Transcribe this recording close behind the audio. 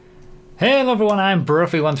Hello everyone, I'm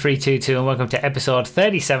Bruffy1322 and welcome to episode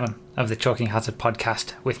 37 of the Choking Hazard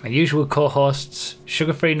podcast with my usual co-hosts,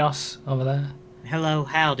 Sugar-Free Nos over there. Hello,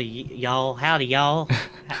 howdy y'all,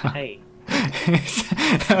 hey.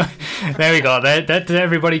 There we go, that's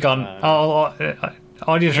everybody gone.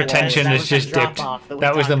 Audience retention has just dipped.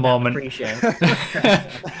 That was the moment.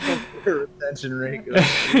 Retention rate.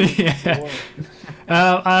 Yeah.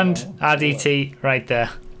 And RDT right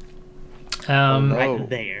there. Right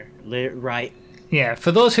there. Right. Yeah,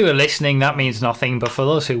 for those who are listening, that means nothing, but for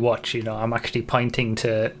those who watch, I'm actually pointing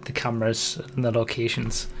to the cameras and the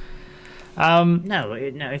locations. No,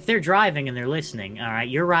 if they're driving and they're listening, all right,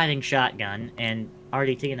 you're riding shotgun, and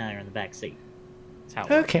RDT and I are in the back seat. That's how it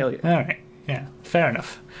works. Okay, all right. Yeah, fair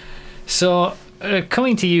enough. So,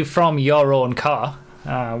 coming to you from your own car,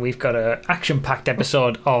 we've got an action-packed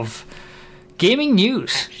episode of gaming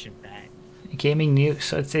news. Action-packed. Gaming news.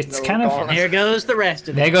 So it's kind of... There goes the rest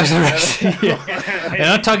of it. There goes the rest. Yeah. They're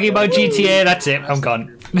not talking about GTA, that's it, I'm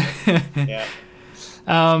gone. Yeah.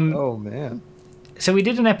 Oh, man. So we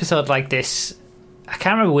did an episode like this. I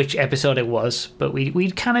can't remember which episode it was, but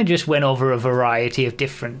we kind of just went over a variety of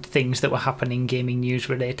different things that were happening gaming news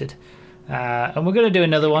related. And we're going to do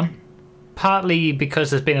another one, partly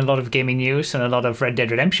because there's been a lot of gaming news and a lot of Red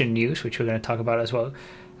Dead Redemption news, which we're going to talk about as well.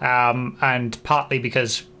 And partly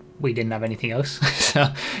because we didn't have anything else.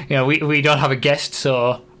 So, we don't have a guest,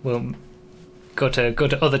 so we'll go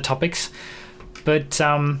to other topics. But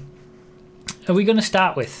are we going to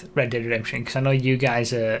start with Red Dead Redemption? Because I know you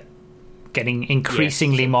guys are getting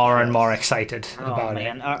increasingly more and more excited about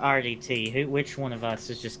it. RDT, which one of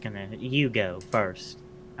us is just gonna... You go first.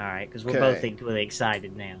 Alright, because we're both equally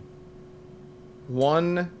excited now.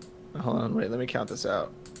 Hold on, wait, let me count this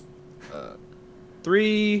out.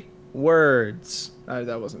 3 words.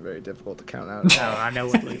 That wasn't very difficult to count out. No, I know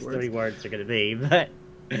what these 3 words are gonna be, but...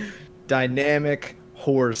 Dynamic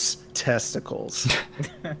horse testicles.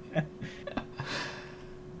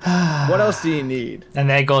 What else do you need? And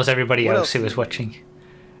there goes everybody else who was watching.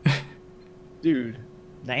 Dude.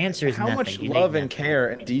 The answer is how nothing. Much love and care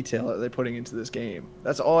and detail are they putting into this game?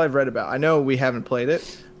 That's all I've read about. I know we haven't played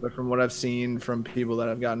it, but from what I've seen from people that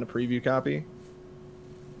have gotten a preview copy,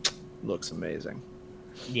 looks amazing.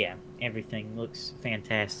 Yeah, everything looks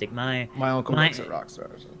fantastic. My uncle works at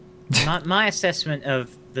Rockstar. So. my assessment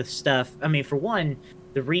of the stuff, I mean, for one,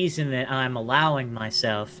 the reason that I'm allowing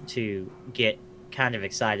myself to get kind of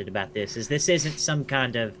excited about this isn't some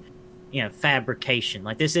kind of fabrication.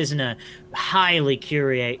 Like, this isn't a highly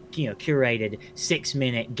curated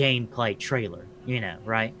 6-minute gameplay trailer,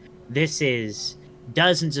 right? This is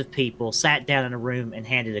dozens of people sat down in a room and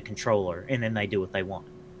handed a controller, and then they do what they want,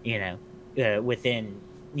 within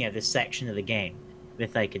this section of the game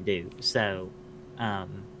that they could do. So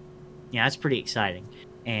it's pretty exciting.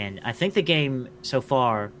 And I think the game so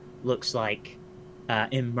far looks like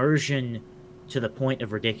immersion to the point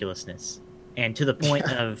of ridiculousness, and to the point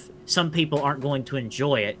of some people aren't going to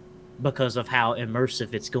enjoy it because of how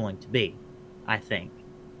immersive it's going to be, I think.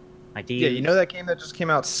 Like, you know that game that just came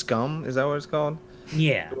out, Scum? Is that what it's called?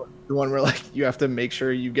 Yeah. The one where, like, you have to make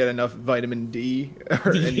sure you get enough vitamin D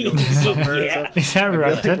and you don't get sunburn. Yeah. Is that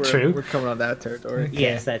right? Is that true? We're coming on that territory.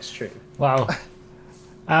 Yes, that's true. Wow.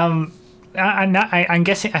 I'm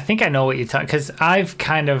guessing, I think I know what you're talking, because I've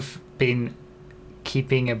kind of been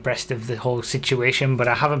keeping abreast of the whole situation, but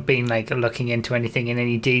I haven't been like looking into anything in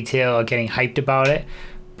any detail or getting hyped about it.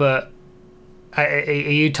 But are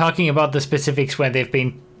you talking about the specifics where they've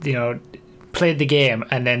been, played the game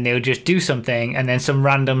and then they'll just do something and then some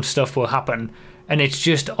random stuff will happen and it's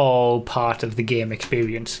just all part of the game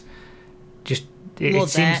experience? Just it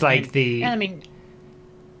seems like go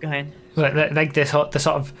ahead. Like the sort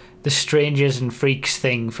of the strangers and freaks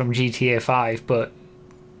thing from GTA 5, but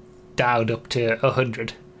dialed up to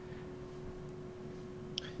 100.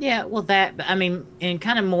 Yeah, well, and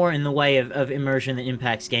kind of more in the way of immersion that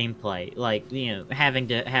impacts gameplay, like having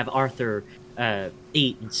to have Arthur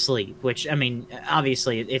eat and sleep, which, I mean,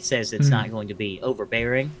 obviously it says it's not going to be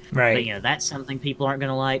overbearing, right? But that's something people aren't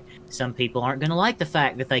going to like. Some people aren't going to like the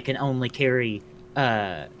fact that they can only carry 2.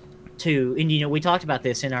 And we talked about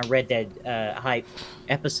this in our Red Dead hype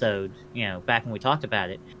episode, back when we talked about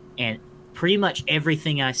it, and pretty much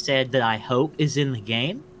everything I said that I hope is in the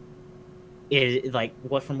game is, like,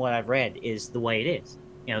 from what I've read, is the way it is.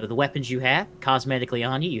 The weapons you have cosmetically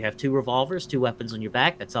on you have 2 revolvers, 2 weapons on your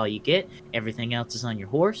back. That's all you get. Everything else is on your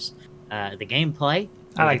horse. The gameplay,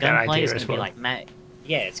 I like that idea is as going well. To be like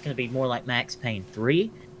it's going to be more like Max Payne 3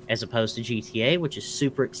 as opposed to GTA, which is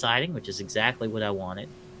super exciting, which is exactly what I wanted.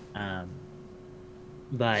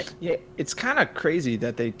 But yeah, it's kind of crazy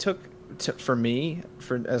that they took for me,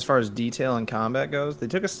 for as far as detail and combat goes, they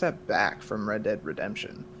took a step back from Red Dead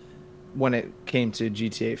Redemption when it came to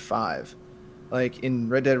GTA 5. Like in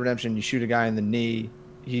Red Dead Redemption, you shoot a guy in the knee,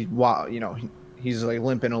 he's like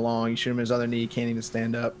limping along. You shoot him in his other knee, he can't even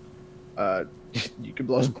stand up. You could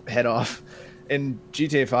blow his head off. In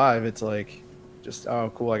GTA 5, it's like just,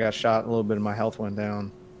 oh cool, I got shot, a little bit of my health went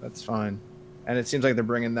down. That's fine. And it seems like they're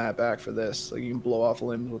bringing that back for this. Like you can blow off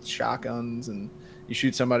limbs with shotguns, and you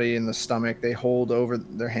shoot somebody in the stomach, they hold over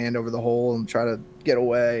their hand over the hole and try to get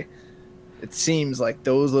away. It seems like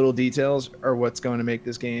those little details are what's going to make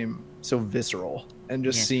this game so visceral and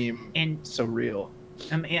just seem so real.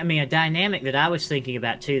 I mean, a dynamic that I was thinking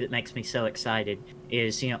about too that makes me so excited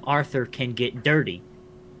is, Arthur can get dirty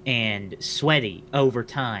and sweaty over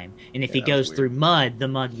time, and if he goes through mud, the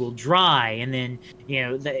mud will dry, and then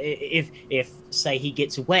if say he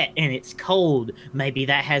gets wet and it's cold, maybe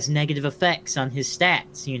that has negative effects on his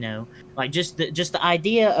stats. Like just the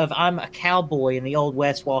idea of I'm a cowboy in the Old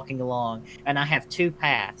West walking along, and I have two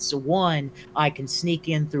paths. One, I can sneak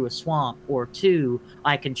in through a swamp, or two,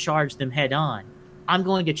 I can charge them head on. I'm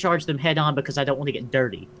going to charge them head on because I don't want to get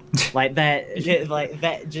dirty. Like that,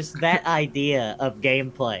 just that idea of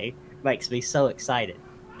gameplay makes me so excited.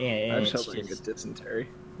 Yeah, I just hope I can get dysentery.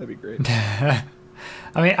 That'd be great. I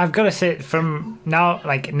mean, I've got to say, from now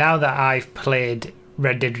that I've played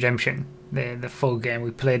Red Dead Redemption, the full game,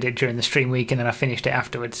 we played it during the stream week and then I finished it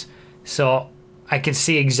afterwards. So I can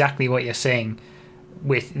see exactly what you're saying.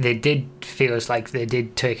 Feels like they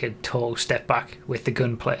did take a total step back with the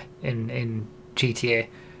gunplay in GTA.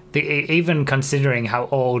 Even considering how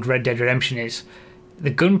old Red Dead Redemption is, the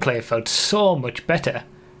gunplay felt so much better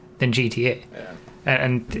than GTA. Yeah.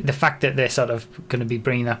 And the fact that they're sort of going to be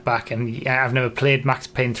bringing that back, and I've never played Max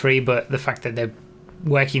Payne 3, but the fact that they're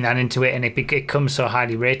working that into it, and it comes so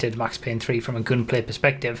highly rated, Max Payne 3, from a gunplay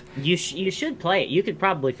perspective. You should play it. You could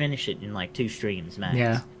probably finish it in like 2 streams, max.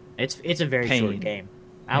 Yeah. It's a very short game.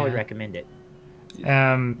 I would recommend it. Did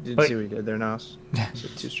you see what he did there, Nos? So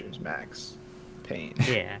 2 streams max. Pain.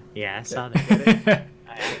 Yeah, I saw that.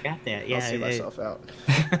 I got that. Yeah, I'll see myself out.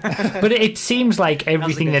 But it seems like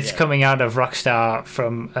everything that's coming out of Rockstar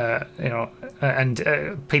from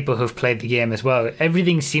and people who've played the game as well,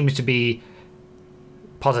 everything seems to be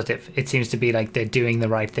positive. It seems to be like they're doing the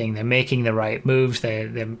right thing. They're making the right moves.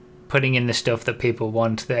 They're putting in the stuff that people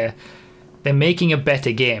want. They're making a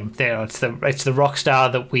better game. It's the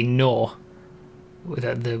Rockstar that we know,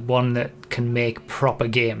 the one that can make proper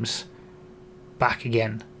games back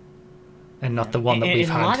again, and not the one that we've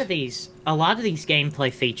had. A lot of these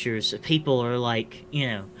gameplay features, people are like,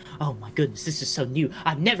 oh my goodness, this is so new.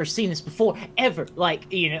 I've never seen this before, ever.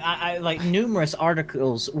 Like, I like numerous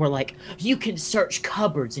articles were like, you can search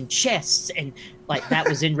cupboards and chests, and like that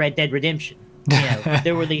was in Red Dead Redemption.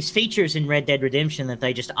 There were these features in Red Dead Redemption that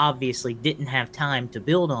they just obviously didn't have time to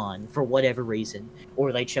build on for whatever reason,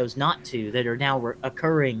 or they chose not to, that are now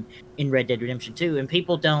occurring in Red Dead Redemption 2, and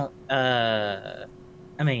people don't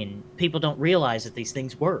people don't realize that these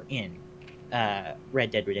things were in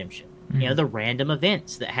Red Dead Redemption. The random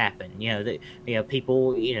events that happen,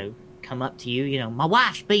 people, come up to you, my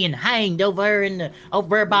wife's being hanged over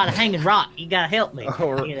there by the hanging rock. You gotta help me.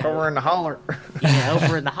 Over in the holler.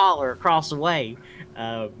 Over in the holler across the way.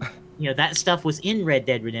 That stuff was in Red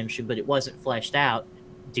Dead Redemption, but it wasn't fleshed out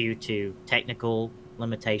due to technical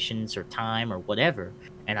limitations or time or whatever.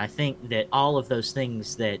 And I think that all of those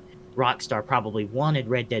things that Rockstar probably wanted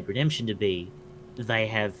Red Dead Redemption to be, they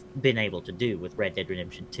have been able to do with Red Dead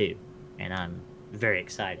Redemption 2. And I'm very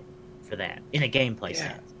excited for that in a gameplay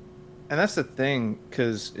sense. And that's the thing,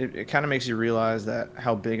 because it kind of makes you realize that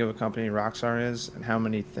how big of a company Rockstar is and how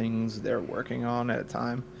many things they're working on at a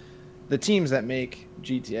time. The teams that make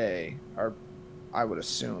GTA are, I would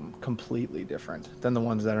assume, completely different than the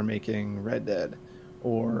ones that are making Red Dead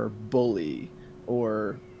or Bully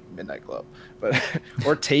or Midnight Club,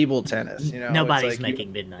 or table tennis. Nobody's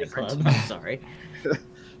making Midnight Club. I'm sorry.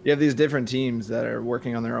 You have these different teams that are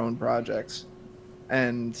working on their own projects,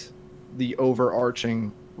 and the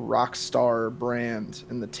overarching Rockstar brand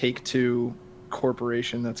and the Take-Two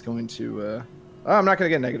corporation that's going to I'm not going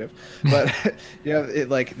to get negative, but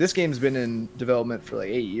this game's been in development for like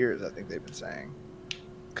 8 years, I think they've been saying,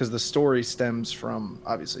 because the story stems from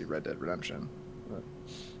obviously Red Dead Redemption.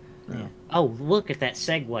 Yeah. Oh, look at that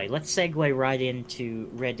segue. Let's segue right into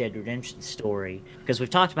Red Dead Redemption's story, because we've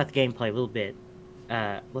talked about the gameplay a little bit.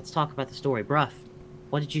 Let's talk about the story. Bruff,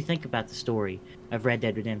 what did you think about the story of Red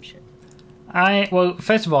Dead Redemption? Well,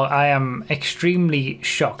 first of all, I am extremely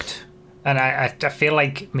shocked, and I feel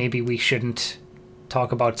like maybe we shouldn't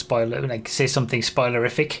talk about say something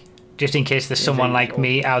spoilerific just in case there's someone like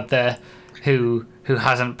me out there who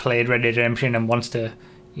hasn't played Red Dead Redemption and wants to,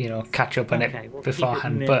 catch up on it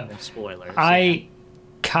beforehand. But spoilers, I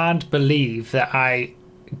can't believe that I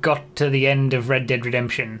got to the end of Red Dead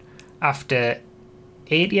Redemption after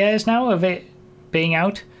 8 years now of it being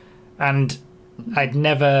out, and I'd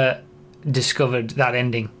never discovered that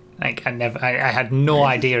ending. Like, I had no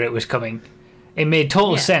idea it was coming. It made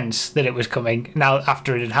total sense that it was coming now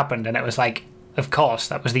after it had happened, and it was like, of course,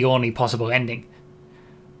 that was the only possible ending.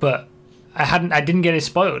 But I didn't get it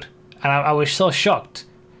spoiled, and I was so shocked.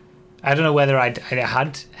 I don't know whether I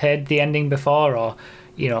had heard the ending before, or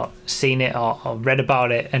seen it or read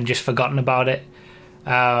about it and just forgotten about it.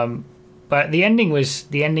 But the ending was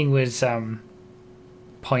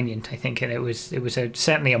poignant, I think, and it was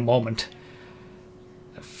certainly a moment.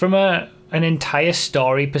 From an entire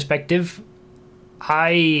story perspective,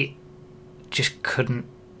 I just couldn't.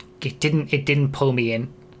 It didn't pull me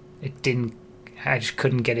in. I just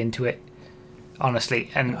couldn't get into it, honestly.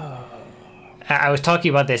 And I was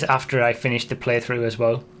talking about this after I finished the playthrough as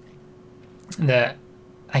well. That,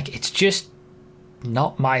 like, it's just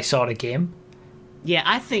not my sort of game. Yeah,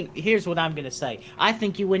 I think, here's what I'm gonna say. I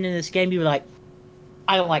think you went in this game, you were like,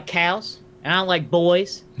 I don't like cows, and I don't like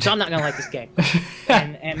boys, so I'm not gonna like this game.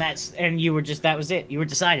 and you were just, that was it. You were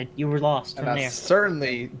decided. You were lost from there. I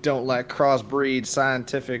certainly don't like crossbreed,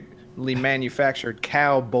 scientifically manufactured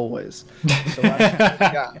cowboys. So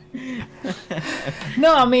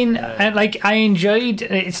No, I mean, I enjoyed.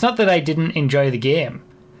 It's not that I didn't enjoy the game.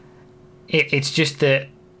 It's just that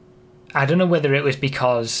I don't know whether it was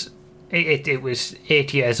because it was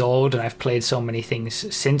 8 years old and I've played so many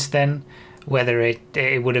things since then, whether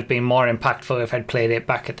it would have been more impactful if I'd played it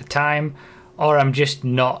back at the time, or I'm just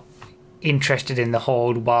not interested in the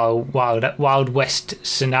whole Wild West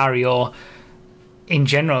scenario in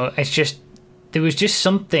general. It's just, there was just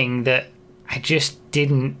something that I just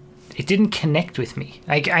didn't connect with me.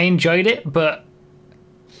 Like, I enjoyed it, but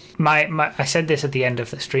I said this at the end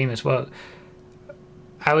of the stream as well.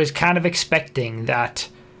 I was kind of expecting that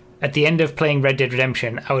at the end of playing Red Dead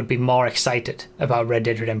Redemption, I would be more excited about Red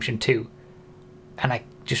Dead Redemption 2. And I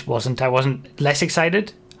just wasn't. I wasn't less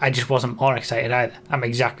excited. I just wasn't more excited either. I'm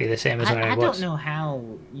exactly the same as when I was. I don't know how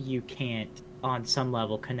you can't, on some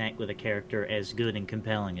level, connect with a character as good and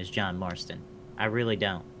compelling as John Marston. I really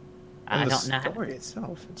don't. I don't know. The story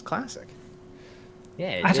itself, it's classic.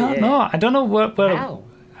 Yeah. I don't know. I don't know what. How?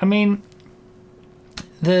 I mean,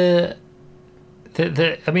 the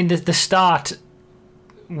start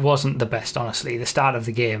wasn't the best, honestly. The start of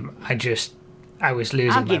the game, I was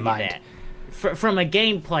losing my mind. That. From a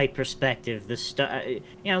gameplay perspective,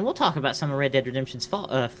 we'll talk about some of Red Dead Redemption's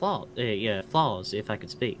flaws, if I could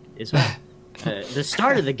speak as well. The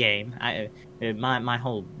start of the game, my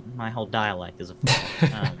whole dialect is a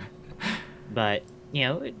flaw, but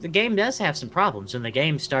the game does have some problems, and the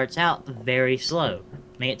game starts out very slow.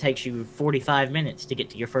 I mean, it takes you 45 minutes to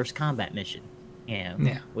get to your first combat mission,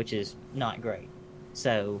 which is not great.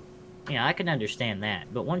 So, I can understand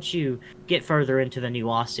that. But once you get further into the New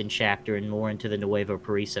Austin chapter and more into the Nuevo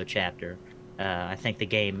Paraiso chapter, I think the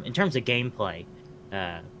game, in terms of gameplay,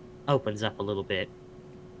 opens up a little bit.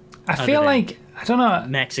 I feel like, I don't know,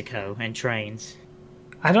 Mexico and trains.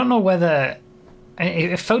 I don't know whether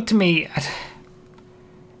it felt to me,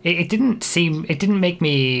 it didn't make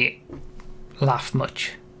me laugh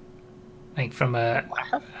much. Like, from a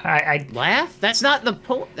I laugh? That's not the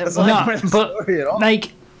point. No, but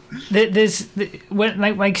like, there's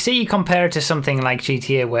when say you compare it to something like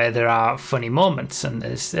GTA, where there are funny moments and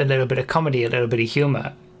there's a little bit of comedy, a little bit of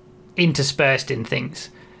humor interspersed in things.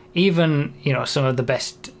 Even some of the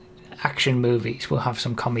best action movies will have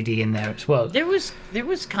some comedy in there as well. There was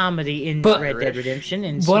comedy in Red Dead Redemption,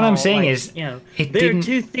 and what I'm saying is, there are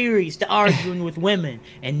two theories to arguing with women,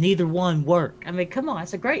 and neither one work. I mean, come on,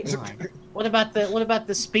 it's a great line. What about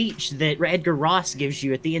the speech that Edgar Ross gives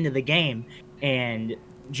you at the end of the game? And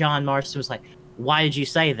John Marston was like, "Why did you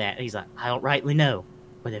say that?" And he's like, "I don't rightly know,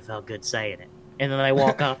 but it felt good saying it." And then they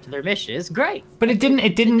walk off to their mission. It's great. But it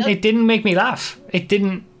didn't make me laugh. It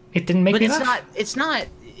didn't make me laugh. It's not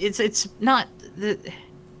the...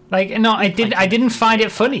 Like, no, I didn't find it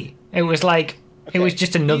funny. It was like, it was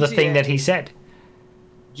just another thing that he said.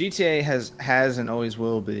 GTA has and always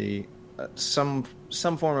will be some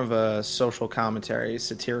form of a social commentary,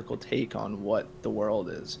 satirical take on what the world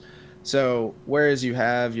is. So whereas you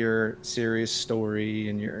have your serious story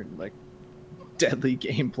and your like deadly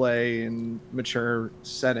gameplay and mature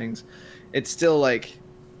settings, it's still like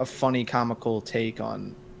a funny comical take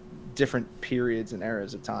on different periods and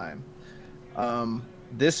eras of time.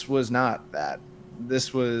 This was not that.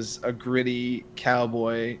 This was a gritty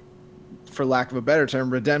cowboy for lack of a better term,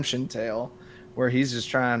 redemption tale, where he's just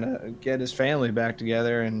trying to get his family back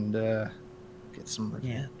together and get some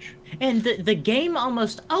revenge. Yeah. And the game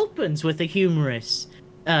almost opens with a humorous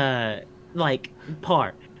like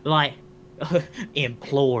part, like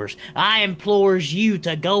implores. I implores you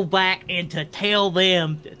to go back and to tell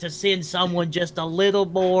them to send someone just a little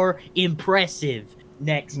more impressive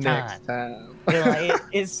next time.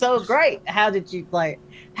 It's so great. How did you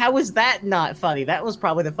how was that not funny? That was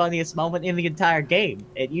probably the funniest moment in the entire game.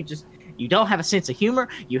 And you don't have a sense of humor.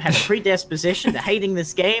 You had a predisposition to hating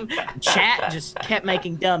this game. Chat just kept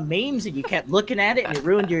making dumb memes, and you kept looking at it, and it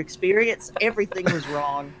ruined your experience. Everything was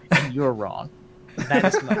wrong, and you're wrong.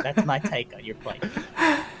 That's my take on your play.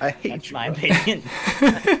 I hate That's you. my opinion.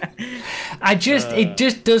 I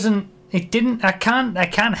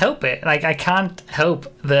can't help it. Like, I can't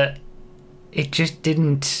help that it just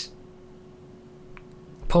didn't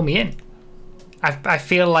pull me in. I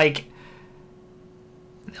feel like,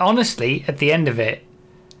 honestly, at the end of it,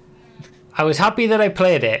 I was happy that I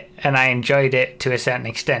played it and I enjoyed it to a certain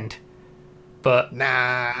extent, but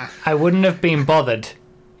I wouldn't have been bothered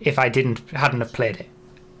if I hadn't have played it.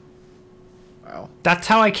 Wow. That's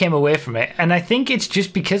how I came away from it, and I think it's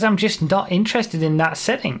just because I'm just not interested in that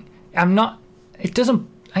setting. I'm not. It doesn't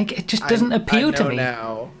appeal to me.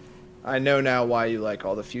 I know now why you like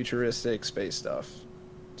all the futuristic space stuff.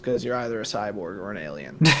 It's because you're either a cyborg or an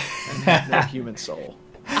alien and have no human soul.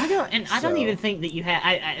 I don't even think that you have.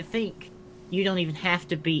 I think you don't even have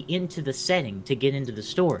to be into the setting to get into the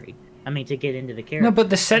story. I mean, to get into the character. No, but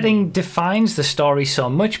the setting defines the story so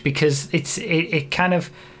much because it kind of,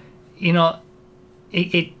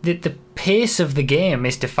 the pace of the game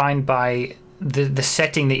is defined by the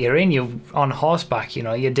setting that you're in. You're on horseback.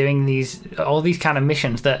 You're doing all these kind of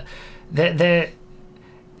missions that they're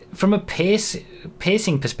from a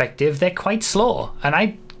pacing perspective, they're quite slow, and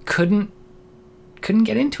I couldn't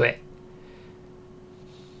get into it.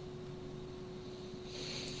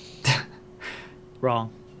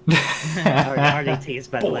 Wrong. RDT is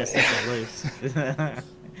about to let something loose.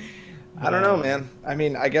 I don't know, man. I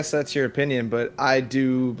mean, I guess that's your opinion, but I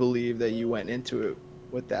do believe that you went into it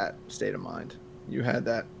with that state of mind. You had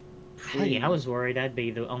that. Hey, I was worried I'd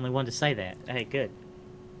be the only one to say that. Hey, good.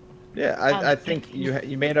 Yeah, I think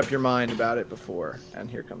you made up your mind about it before, and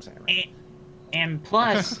here comes Hammer. And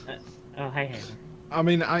plus, hey, Hammer. I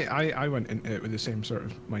mean, I went into it with the same sort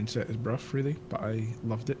of mindset as Bruff, really, but I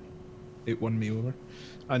loved it. It won me over.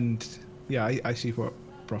 And yeah, I see what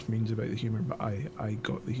Bruff means about the humour, but I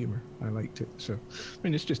got the humour. I liked it. So, I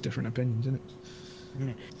mean, it's just different opinions, isn't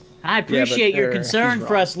it? I appreciate your concern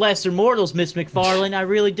for us lesser mortals, Miss McFarlane. I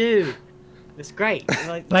really do. It's great.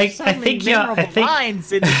 Like so I think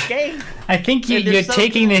lines in this game. I think you're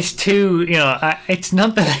taking this too. It's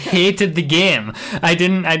not that I hated the game. I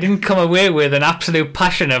didn't come away with an absolute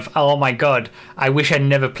passion of, oh my god, I wish I'd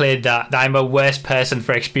never played that. I'm a worse person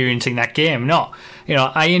for experiencing that game. No,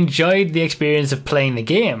 I enjoyed the experience of playing the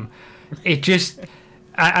game. It just,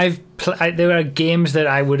 there are games that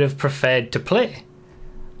I would have preferred to play.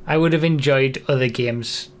 I would have enjoyed other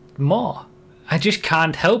games more. I just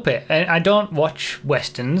can't help it. I don't watch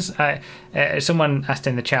westerns. Someone asked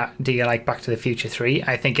in the chat, do you like Back to the Future 3?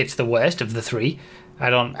 I think it's the worst of the three.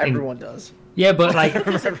 Everyone does. Yeah, but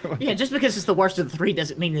yeah, just because it's the worst of the three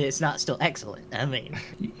doesn't mean that it's not still excellent. I mean,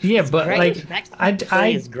 yeah, but great.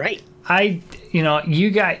 It's great. You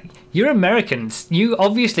guys, you're Americans. You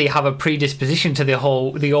obviously have a predisposition to the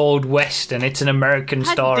old West, and it's an American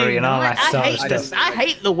story and all that sort of stuff. I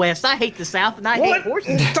hate the West. I hate the South, and I hate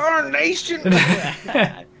horses. Darnation!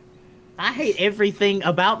 I hate everything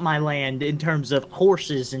about my land in terms of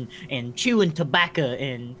horses and chewing tobacco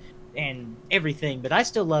and everything. But I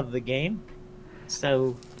still love the game.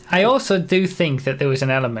 So I also do think that there was an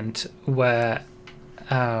element where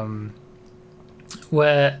the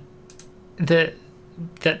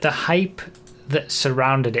hype that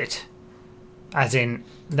surrounded it, as in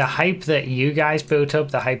the hype that you guys built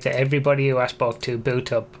up, the hype that everybody who I spoke to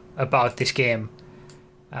built up about this game.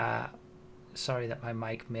 Sorry that my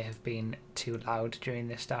mic may have been too loud during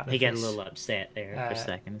the start. He got a little upset there for a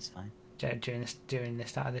second. It's fine. During the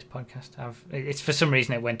start of this podcast, it's for some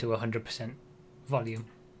reason it went to 100% volume.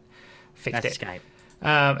 Fixed That's it. Skype.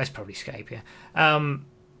 It's probably Skype, yeah.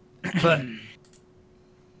 But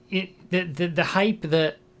the hype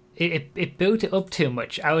that it built it up too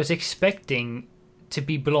much. I was expecting to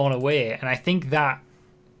be blown away, and I think that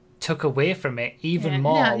took away from it even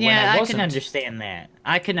more. When I wasn't.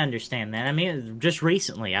 I can understand that. I mean, just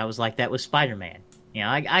recently I was like that with Spider-Man.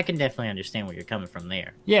 I can definitely understand where you're coming from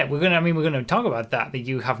there. Yeah, we're gonna talk about that. That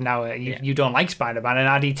you have now, you don't like Spider-Man, and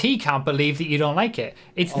RDT can't believe that you don't like it.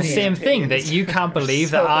 It's the same thing that you can't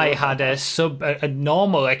believe that I had a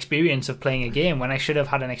normal experience of playing a game when I should have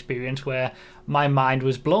had an experience where my mind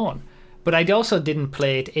was blown. But I also didn't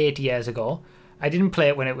play it 8 years ago. I didn't play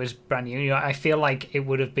it when it was brand new. I feel like it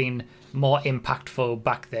would have been more impactful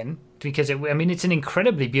back then because it's an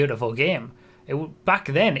incredibly beautiful game. Back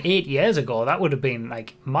then, 8 years ago, that would have been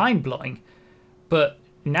like mind blowing. But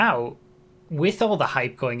now, with all the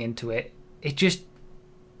hype going into it, I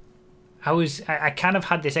kind of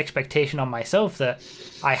had this expectation on myself that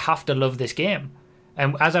I have to love this game.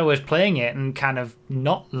 And as I was playing it and kind of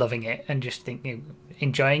not loving it and just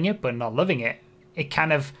enjoying it but not loving it, it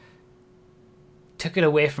kind of took it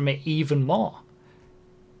away from it even more.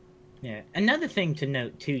 Yeah. Another thing to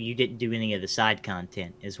note too, you didn't do any of the side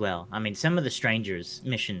content as well. I mean, some of the strangers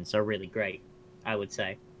missions are really great, I would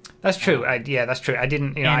say. That's true. That's true. I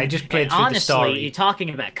didn't, I just played through honestly, the story. Honestly, you're talking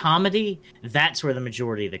about comedy. That's where the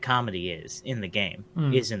majority of the comedy is in the game.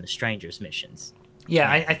 Is in the strangers missions. Yeah,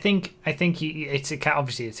 I think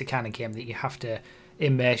obviously it's a kind of game that you have to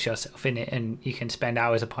immerse yourself in it, and you can spend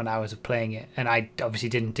hours upon hours of playing it. And I obviously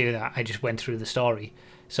didn't do that. I just went through the story,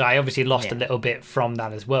 so I obviously lost a little bit from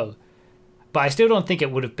that as well. But I still don't think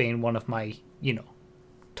it would have been one of my,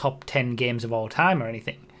 top 10 games of all time or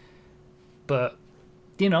anything. But,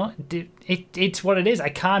 it's what it is. I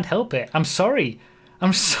can't help it. I'm sorry.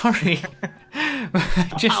 Apology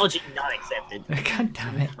not accepted. God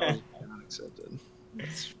damn it. Not accepted.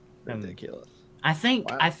 That's ridiculous. I think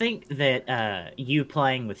that you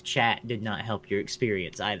playing with chat did not help your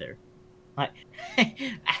experience either. Like,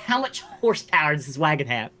 how much horsepower does this wagon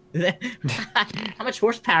have? How much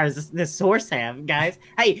horsepower does this horse have, guys?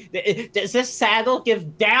 Hey, does this saddle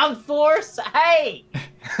give downforce? Hey!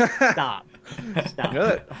 Stop. You know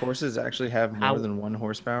that horses actually have more than 1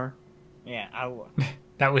 horsepower? Yeah,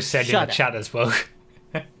 that was said in the chat as well.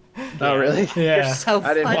 Oh, really? Yeah. You're so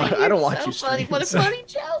funny. I don't watch you funny. stream. What a funny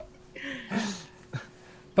joke.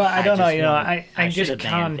 But I don't know, I just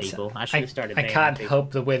can't. I should have started. I can't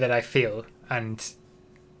help the way that I feel, and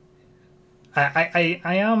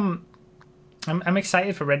I'm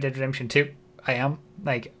excited for Red Dead Redemption 2. I am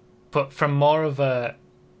but from more of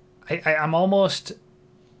I'm almost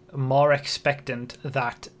more expectant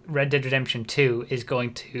that Red Dead Redemption 2 is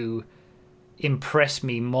going to impress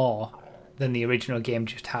me more than the original game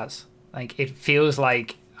just has. It feels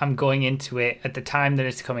like I'm going into it at the time that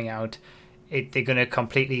it's coming out. They're going to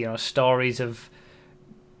completely, stories have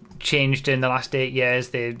changed in the last 8 years.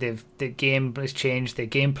 The game has changed. The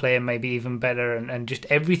gameplay may be even better, and just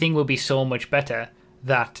everything will be so much better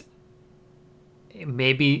that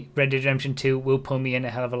maybe Red Dead Redemption 2 will pull me in a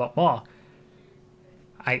hell of a lot more.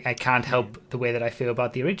 I can't help the way that I feel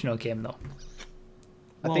about the original game, though.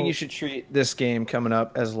 I think you should treat this game coming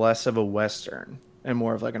up as less of a Western and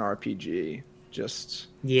more of like an RPG.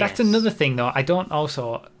 That's another thing, though. I don't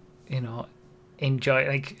also,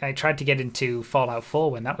 enjoy. I tried to get into Fallout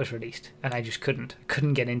 4 when that was released, and I just couldn't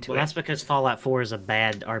get into it. That's because Fallout 4 is a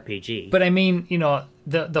bad RPG. But I mean,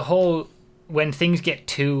 the whole when things get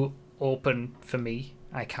too open for me,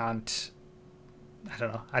 I can't. I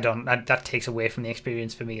don't know. That takes away from the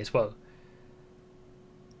experience for me as well.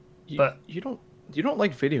 But you don't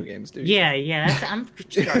like video games, do you? Yeah. I'm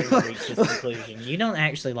starting to reach this conclusion. You don't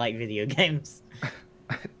actually like video games.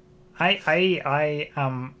 I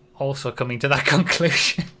am also coming to that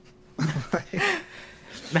conclusion.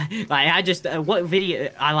 What video?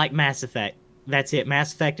 I like Mass Effect. That's it.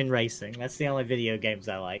 Mass Effect and racing. That's the only video games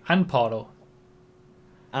I like. And Portal.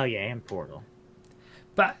 Oh yeah, and Portal.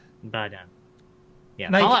 But yeah,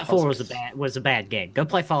 Fallout 4 was a bad game. Go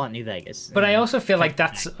play Fallout New Vegas. But I also feel like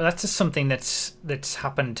that's just something that's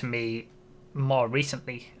happened to me more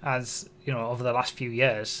recently, as over the last few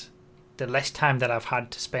years. The less time that I've had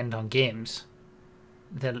to spend on games,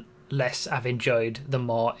 the less I've enjoyed the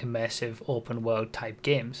more immersive open world type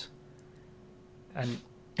games. And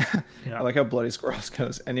I like how Bloody Squirrels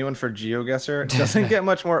goes. Anyone for GeoGuessr? It doesn't get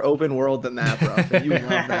much more open world than that, bro. And you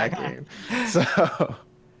love that game. So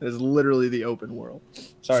it's literally the open world.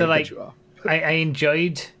 Sorry to cut you off. I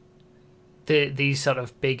enjoyed these sort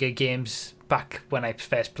of bigger games back when I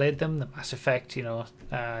first played them, the Mass Effect,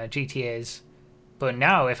 GTAs. But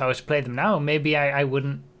now, if I was to play them now, maybe I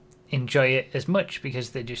wouldn't enjoy it as much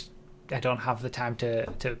because I don't have the time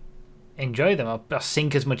to enjoy them or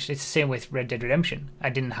sink as much. It's the same with Red Dead Redemption. I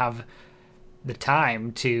didn't have the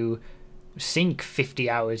time to sink 50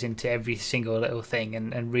 hours into every single little thing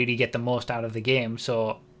and really get the most out of the game.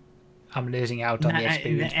 So I'm losing out on the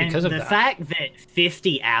experience and because of the that. fact that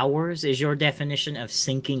 50 hours is your definition of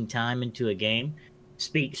sinking time into a game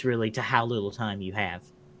speaks really to how little time you have.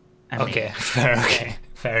 I mean,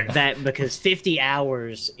 fair enough. that because 50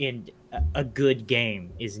 hours in a good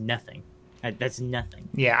game is nothing. That's nothing.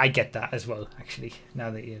 Yeah, I get that as well, actually, now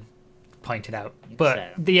that you've pointed out.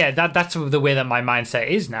 But So- yeah, that's the way that my mindset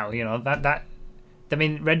is now, you know. I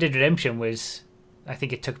mean, Red Dead Redemption was, I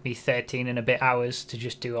think it took me 13 and a bit hours to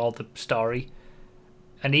just do all the story.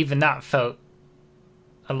 And even that felt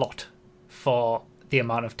a lot for the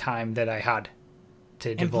amount of time that I had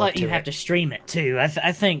to And devote plus, to you it. have to stream it too. I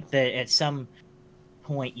think that at some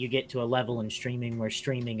point you get to a level in streaming where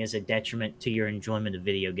streaming is a detriment to your enjoyment of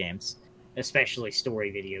video games, especially story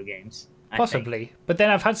video games. I think. Possibly. But then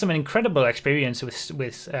I've had some incredible experience with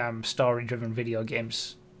story-driven video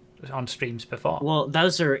games on streams before. Well,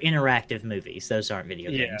 those are interactive movies. Those aren't video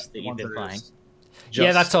Yeah, games that the you've ones been that playing. is Yeah,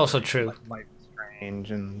 just that's also true. Life is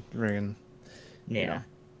Strange and friggin' Yeah. know.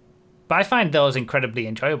 But I find those incredibly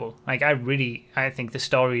enjoyable. Like, I think the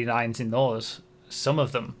storylines in those, some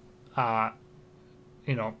of them are,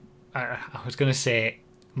 you know, I was going to say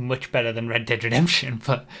much better than Red Dead Redemption,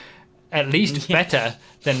 but at least better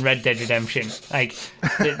than Red Dead Redemption. Like,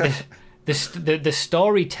 the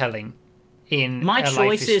storytelling in My A Life is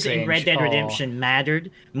choices in Red Strange Dead are- Redemption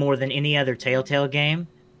mattered more than any other Telltale game.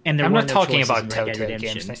 And there I'm were not no talking choices about in Red Dead Telltale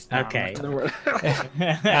Redemption. games. That's not-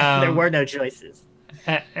 Okay. Um, There were no choices.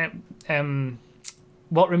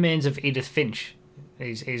 What Remains of Edith Finch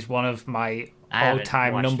is one of my I haven't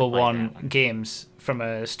all-time watched number you play one that one. games from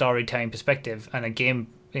a storytelling perspective and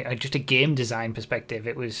just a game design perspective.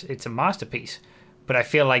 It's a masterpiece. But I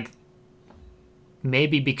feel like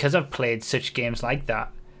maybe because I've played such games like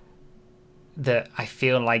that I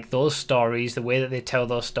feel like those stories, the way that they tell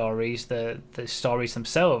those stories, the stories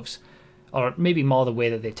themselves, or maybe more the way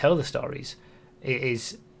that they tell the stories,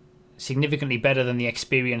 is significantly better than the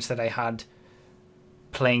experience that I had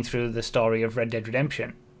playing through the story of Red Dead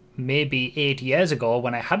Redemption. Maybe 8 years ago,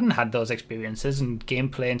 when I hadn't had those experiences and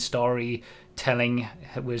gameplay and storytelling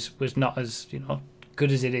was not as, you know,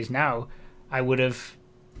 good as it is now, I would have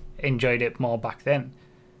enjoyed it more back then.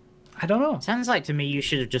 I don't know. Sounds like to me you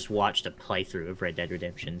should have just watched a playthrough of Red Dead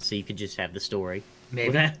Redemption, so you could just have the story. Maybe.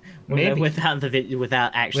 Without, Maybe.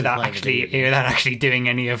 without actually Without playing the video game. actually doing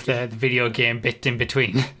any of the video game bit in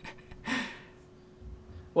between.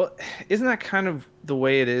 Well, isn't that kind of the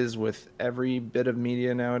way it is with every bit of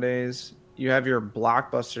media nowadays? You have your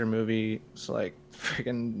blockbuster movie, it's like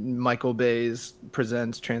freaking Michael Bay's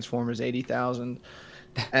presents Transformers 80,000,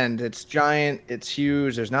 and it's giant, it's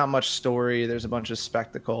huge, there's not much story, there's a bunch of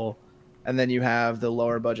spectacle, and then you have the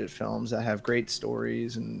lower budget films that have great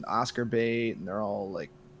stories and Oscar bait, and they're all like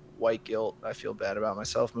white guilt, I feel bad about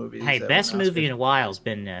myself movies. Hey, that best win movie Oscars. in a while has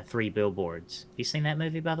been Three Billboards. Have you seen that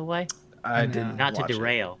movie, by the way? I didn't Not to watch it.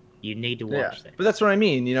 derail. You need to Yeah, watch that. but that's what I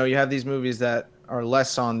mean. You know, you have these movies that are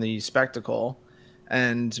less on the spectacle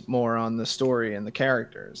and more on the story and the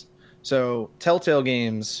characters. So Telltale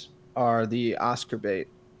games are the Oscar bait,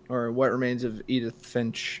 or What Remains of Edith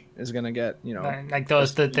Finch is going to get, you know. Like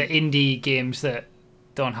those, the indie games that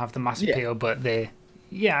don't have the mass Yeah. appeal, but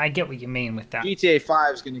yeah, I get what you mean with that. GTA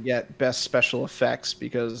 5 is going to get best special effects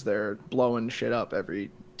because they're blowing shit up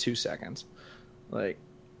every 2 seconds. Like,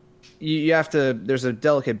 you have to, there's a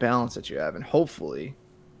delicate balance that you have, and hopefully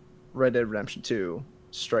Red Dead Redemption 2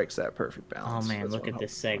 strikes that perfect balance. Oh man, That's look what I'm at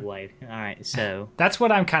this hoping for. segue. All right, so That's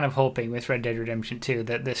what I'm kind of hoping with Red Dead Redemption 2,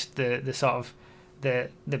 that the sort of the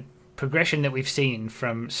progression that we've seen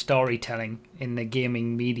from storytelling in the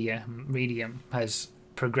gaming medium has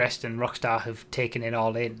progressed, and Rockstar have taken it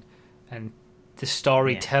all in, and the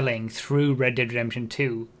storytelling through Red Dead Redemption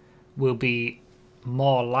 2 will be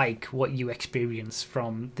more like what you experience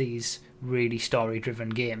from these really story-driven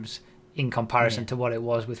games in comparison to what it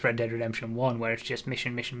was with Red Dead Redemption 1, where it's just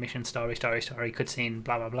mission, story, cutscene,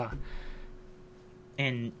 blah, blah, blah.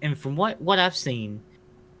 and from what I've seen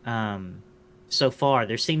so far,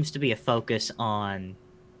 there seems to be a focus on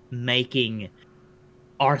making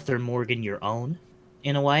Arthur Morgan your own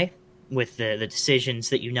in a way, with the decisions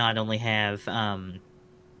that you not only have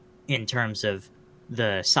in terms of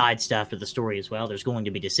the side stuff of the story as well. There's going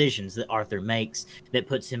to be decisions that Arthur makes that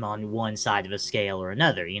puts him on one side of a scale or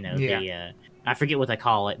another. You know, I forget what they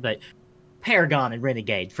call it, but Paragon and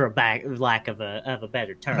Renegade, for lack of a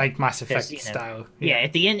better term, Like Mass Effect 'Cause, you know, style. Yeah,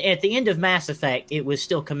 at the end of Mass Effect, it was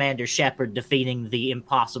still Commander Shepard defeating the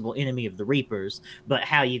impossible enemy of the Reapers. But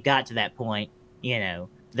how you got to that point, you know,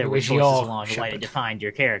 there It were was choices your along the way to Shepard. define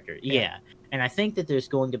your character. Yeah, and I think that there's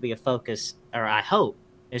going to be a focus, or I hope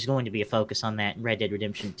there's going to be a focus on that in Red Dead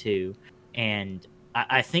Redemption 2, and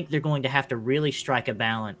I think they're going to have to really strike a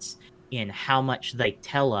balance in how much they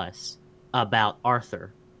tell us about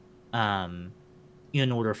Arthur,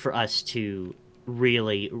 in order for us to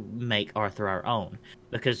really make Arthur our own.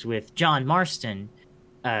 Because with John Marston,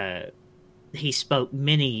 he spoke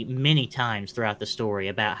many times throughout the story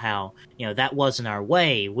about how, that wasn't our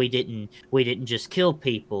way. We didn't just kill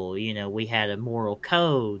people. We had a moral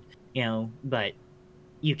code. But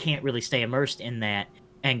you can't really stay immersed in that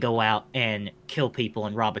and go out and kill people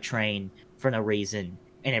and rob a train for no reason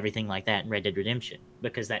and everything like that in Red Dead Redemption,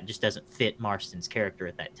 because that just doesn't fit Marston's character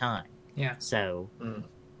at that time. Yeah. So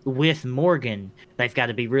with Morgan, they've got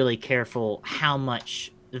to be really careful how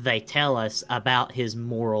much they tell us about his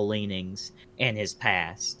moral leanings and his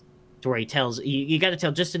past, to where he tells you got to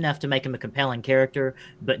tell just enough to make him a compelling character,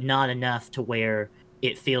 but not enough to where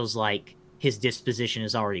it feels like his disposition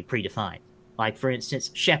is already predefined. Like, for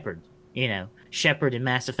instance, Shepard. Shepard in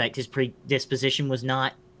Mass Effect, his predisposition was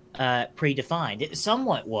not predefined. It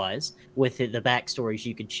somewhat was with the backstories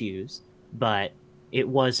you could choose, but it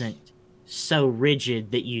wasn't so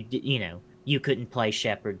rigid that you couldn't play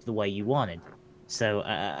Shepard the way you wanted. So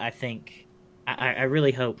I think I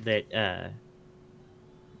really hope that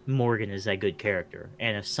Morgan is a good character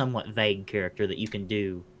and a somewhat vague character that you can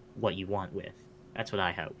do what you want with. That's what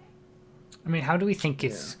I hope. I mean, how do we think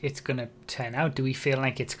it's going to turn out? Do we feel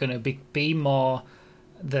like it's going to be more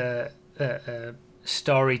the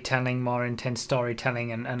storytelling, more intense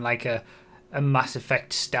storytelling, and like a Mass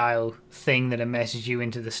Effect style thing that immerses you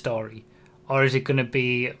into the story? Or is it going to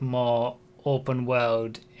be more open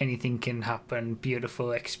world, anything can happen,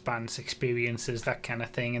 beautiful expanse experiences, that kind of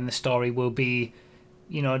thing, and the story will be,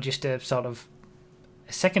 just a sort of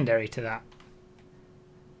a secondary to that?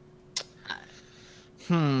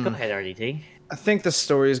 Go ahead, RDT. I think the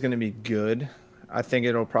story is going to be good. I think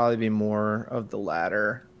it'll probably be more of the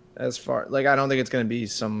latter. As far I don't think it's going to be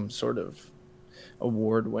some sort of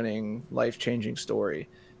award-winning, life-changing story.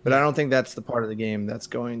 But I don't think that's the part of the game that's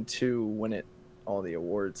going to win it all the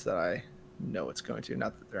awards that I know it's going to.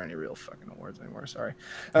 Not that there are any real fucking awards anymore. Sorry.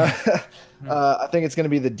 I think it's going to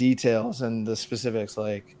be the details and the specifics,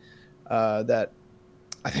 that.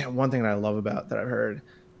 I think one thing that I love about that I've heard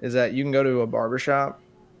is that you can go to a barbershop,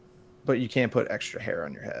 but you can't put extra hair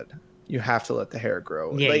on your head. You have to let the hair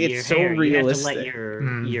grow. Yeah, it's so realistic. You have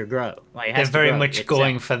to let your grow. They're very much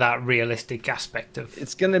going for that realistic aspect of.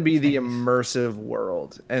 It's going to be the immersive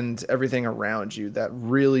world and everything around you that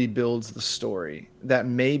really builds the story. That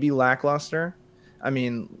may be lackluster. I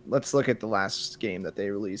mean, let's look at the last game that they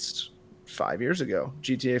released 5 years ago,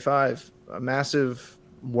 GTA 5, a massive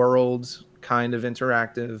world, kind of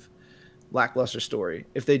interactive, lackluster story.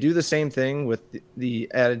 If they do the same thing with the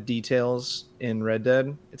added details in Red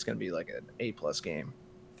Dead, it's going to be like an A+ game,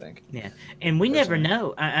 I think. Yeah, and we never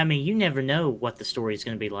know. I mean, you never know what the story is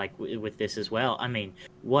going to be like with this as well. I mean,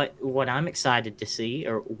 what I'm excited to see,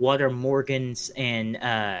 or what are Morgan's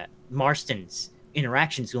and Marston's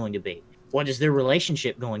interactions going to be? What is their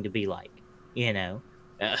relationship going to be like?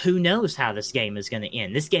 Who knows how this game is going to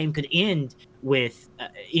end? This game could end with,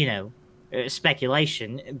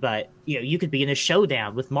 speculation, but you could be in a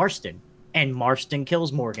showdown with Marston, and Marston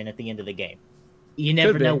kills Morgan at the end of the game. You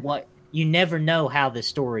never know how this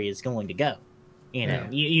story is going to go.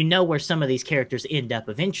 You know where some of these characters end up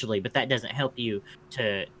eventually, but that doesn't help you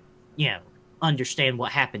to understand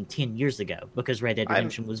what happened 10 years ago, because Red Dead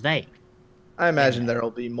Redemption was vague. I imagine there'll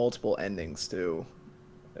be multiple endings too.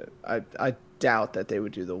 I doubt that they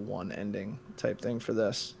would do the one ending type thing for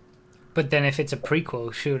this. But then if it's a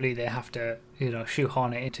prequel, surely they have to,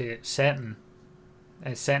 shoehorn it into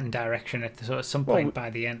a certain direction at some point by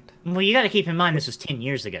the end. Well, you got to keep in mind this was 10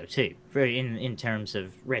 years ago too, in terms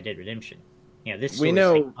of Red Dead Redemption. This story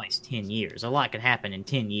takes place 10 years. A lot could happen in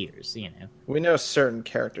 10 years. We know certain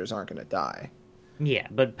characters aren't going to die. Yeah,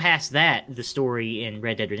 but past that, the story in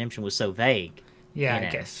Red Dead Redemption was so vague. Yeah,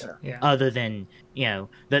 I guess. Yeah. Other than,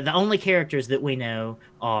 the only characters that we know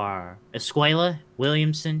are Escuela,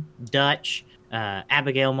 Williamson, Dutch,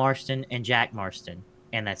 Abigail Marston, and Jack Marston.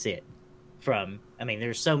 And that's it.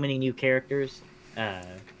 There's so many new characters.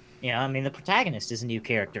 The protagonist is a new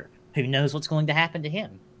character. Who knows what's going to happen to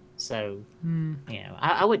him? So,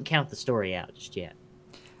 I wouldn't count the story out just yet.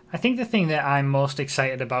 I think the thing that I'm most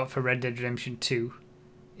excited about for Red Dead Redemption 2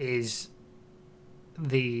 is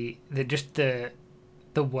the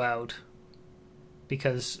world,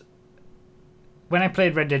 because when I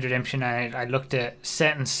played Red Dead Redemption, I looked at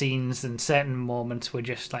certain scenes and certain moments were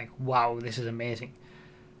just like, wow, this is amazing.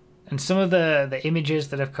 And some of the images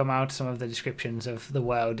that have come out, some of the descriptions of the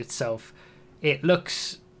world itself, it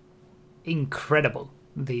looks incredible.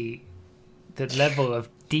 The level of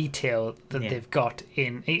detail that Yeah. they've got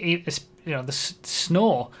in the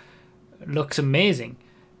snow looks amazing.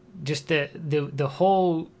 Just the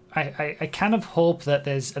whole I kind of hope that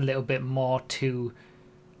there's a little bit more to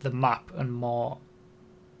the map and more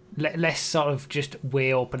less sort of just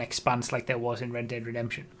way open expanse like there was in Red Dead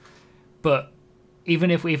Redemption. But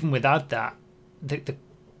even without that, the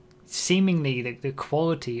seemingly the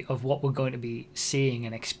quality of what we're going to be seeing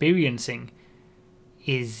and experiencing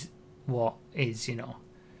is what is,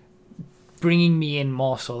 bringing me in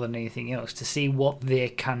more so than anything else to see what they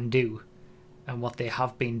can do and what they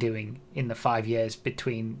have been doing in the 5 years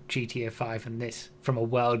between GTA 5 and this from a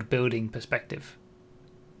world building perspective.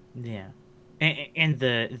 Yeah, and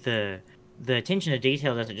the attention to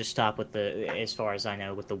detail doesn't just stop with as far as I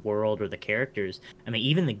know, with the world or the characters. I mean,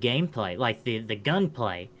 even the gameplay, like the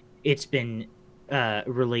gunplay, it's been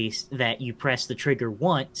released that you press the trigger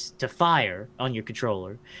once to fire on your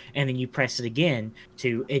controller, and then you press it again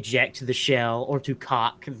to eject the shell or to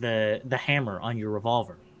cock the hammer on your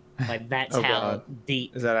revolver. Like that's Oh, how God.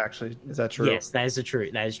 deep. Is that true? Yes, that is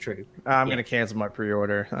true. That is true. I'm Yeah. gonna cancel my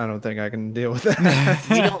pre-order. I don't think I can deal with that.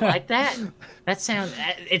 You don't like that?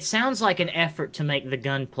 It sounds like an effort to make the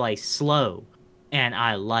gunplay slow, and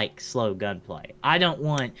I like slow gunplay. I don't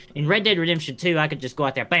want in Red Dead Redemption 2 I could just go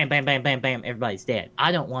out there, bam, bam, bam, bam, bam, everybody's dead.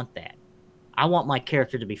 I don't want that. I want my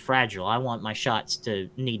character to be fragile. I want my shots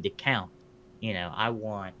to need to count. I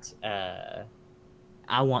want the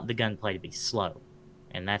gunplay to be slow,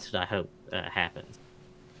 and that's what I hope happens.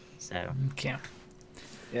 So Okay.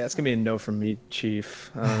 Yeah, it's gonna be a no from me,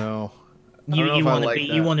 Chief. I don't know. you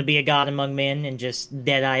want to be a god among men and just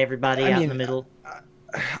deadeye everybody out in the middle.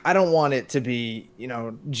 I don't want it to be,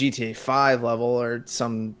 GTA 5 level or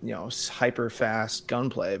some, hyper fast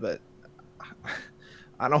gunplay, but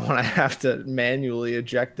I don't want to have to manually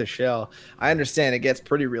eject the shell. I understand it gets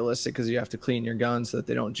pretty realistic because you have to clean your gun so that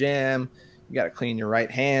they don't jam. You got to clean your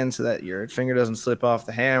right hand so that your finger doesn't slip off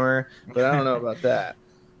the hammer. But I don't know about that.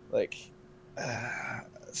 Like,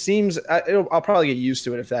 I'll probably get used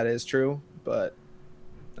to it if that is true, but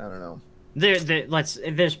I don't know.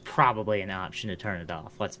 There's probably an option to turn it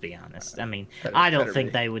off. Let's be honest. I mean, I don't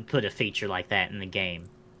think they would put a feature like that in the game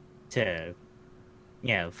to,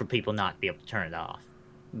 for people not to be able to turn it off.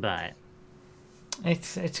 But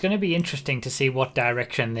It's going to be interesting to see what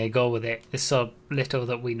direction they go with it. There's so little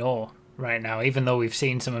that we know right now, even though we've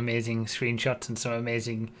seen some amazing screenshots and some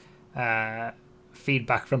amazing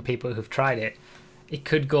feedback from people who've tried it. It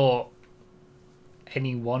could go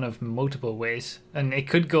any one of multiple ways, and it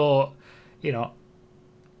could go,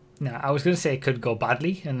 I was going to say it could go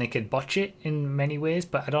badly and they could botch it in many ways,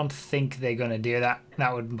 but I don't think they're going to do that.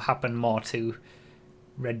 That would happen more to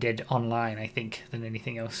Red Dead Online, I think, than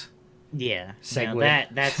anything else. Yeah,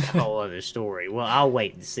 Segue. That's a whole other story. Well, I'll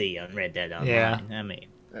wait and see on Red Dead Online. Yeah. I mean,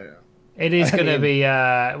 it is going to be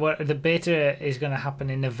the beta is going to happen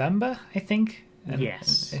in November, I think. And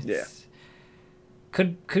yes. Yeah.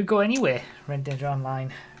 Could go anywhere. Red Dead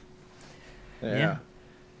Online. Yeah.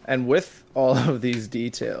 And with all of these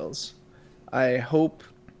details, I hope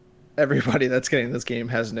everybody that's getting this game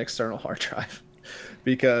has an external hard drive,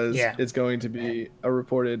 because it's going to be a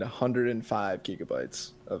reported 105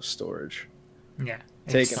 gigabytes of storage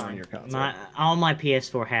taken on your console. All my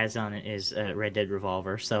PS4 has on it is Red Dead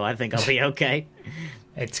Revolver, so I think I'll be okay.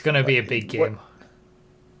 It's going to be a big game.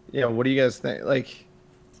 What do you guys think? Like,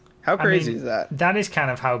 how crazy is that? That is kind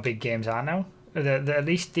of how big games are now. At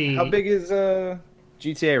least How big is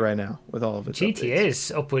GTA right now with all of its GTA updates?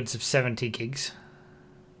 is upwards of 70 gigs.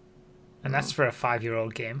 And that's for a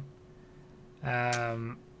 5-year-old game.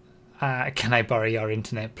 Can I borrow your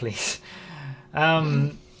internet, please?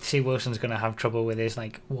 C. Wilson's going to have trouble with his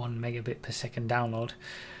 1 megabit per second download.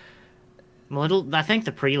 Well, I think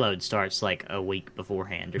the preload starts a week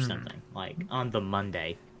beforehand or something, on the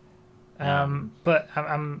Monday. But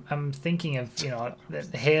I'm thinking of the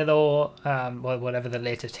Halo, whatever the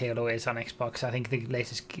latest Halo is on Xbox. I think the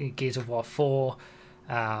latest Gears of War 4,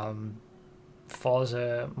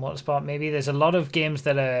 Forza Motorsport. Maybe there's a lot of games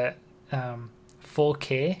that are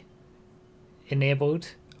 4K enabled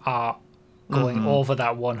are going over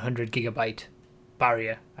that 100 gigabyte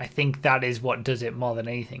barrier. I think that is what does it more than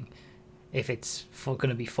anything. If it's going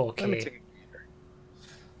to be 4K.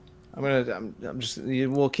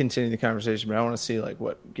 We'll continue the conversation, but I want to see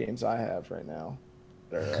what games I have right now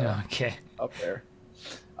that are okay up there.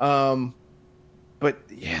 But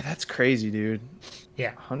yeah, that's crazy, dude.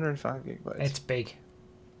 Yeah, 105 gigabytes. It's big.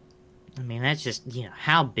 I mean, that's just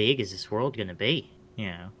how big is this world going to be?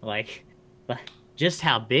 Just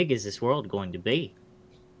how big is this world going to be?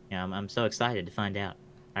 I'm so excited to find out.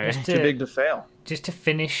 Just Too big to fail. Just to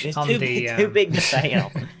finish It's on too, the too big to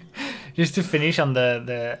fail. just to finish on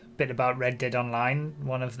the bit about Red Dead Online,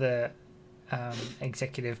 one of the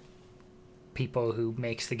executive people who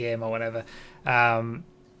makes the game or whatever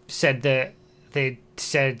said that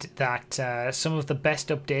some of the best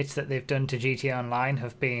updates that they've done to GTA Online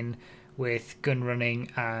have been with gun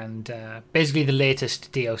running and basically the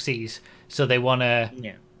latest DLCs. So they want to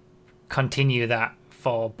continue that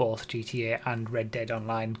for both GTA and Red Dead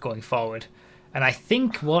Online going forward. And I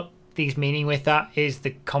think what he's meaning with that is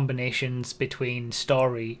the combinations between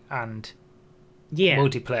story and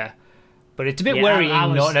multiplayer. But it's a bit worrying,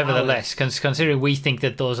 nevertheless, considering we think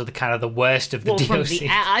that those are the kind of the worst of the DLC.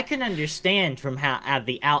 I can understand from how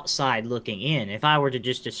the outside looking in. If I were to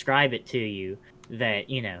just describe it to you, that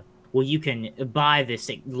you can buy this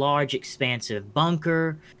large, expansive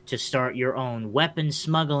bunker to start your own weapon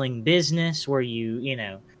smuggling business, where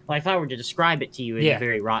like if I were to describe it to you in a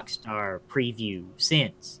very Rockstar preview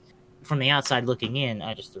sense, from the outside looking in,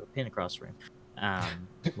 I just threw a pin across the room.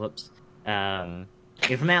 Whoops.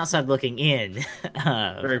 From the outside looking in,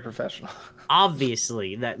 very professional.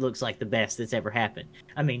 Obviously, that looks like the best that's ever happened.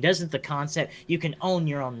 I mean, doesn't the concept you can own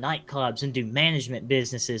your own nightclubs and do management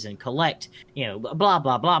businesses and collect, blah blah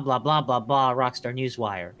blah blah blah blah blah Rockstar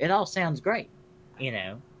Newswire. It all sounds great,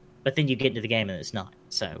 but then you get into the game and it's not.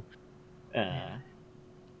 So, I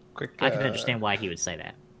can understand why he would say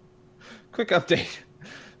that. Quick update.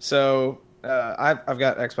 So. I've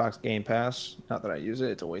got Xbox Game Pass. Not that I use it;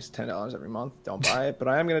 it's a waste of $10 every month. Don't buy it, but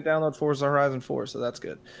I am going to download Forza Horizon 4, so that's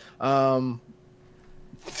good. I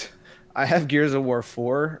have Gears of War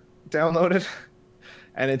 4 downloaded,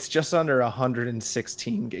 and it's just under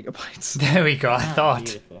 116 gigabytes. There we go. I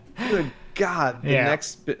thought. Good God! The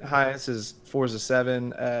next highest is Forza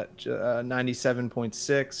 7 at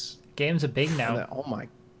 97.6. Games are big now. Oh my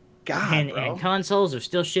God! And consoles are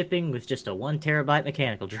still shipping with just a 1 terabyte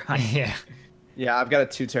mechanical drive. Yeah, I've got a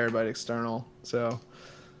 2 terabyte external. So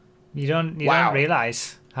you don't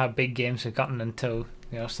realize how big games have gotten until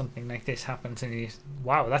something like this happens, and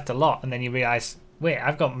wow, that's a lot, and then you realize, wait,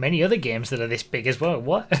 I've got many other games that are this big as well.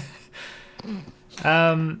 What?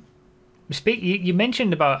 You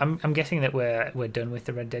mentioned about. I'm guessing that we're done with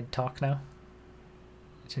the Red Dead talk now.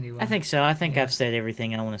 I think so. I think I've said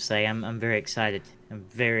everything I want to say. I'm very excited. I'm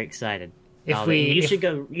very excited. You should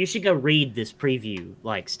go read this preview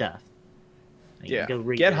stuff. Get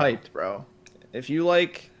hyped, bro. If you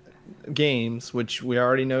like games, which we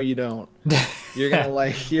already know you don't, you're gonna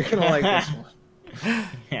like this one.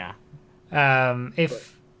 Yeah.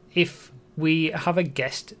 If we have a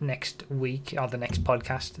guest next week or the next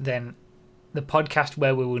podcast, then the podcast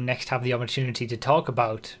where we will next have the opportunity to talk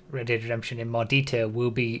about Red Dead Redemption in more detail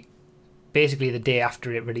will be basically the day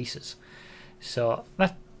after it releases. So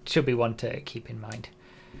that should be one to keep in mind.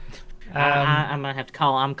 I might have to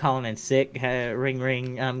call. I'm calling in sick. Ring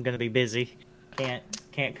ring. I'm gonna be busy.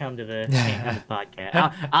 Can't come to the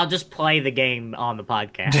podcast. I'll just play the game on the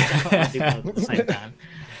podcast. I'll do both at the same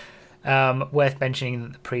time. Worth mentioning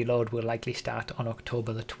that the preload will likely start on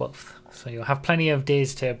October the 12th, so you'll have plenty of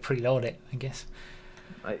days to preload it, I guess.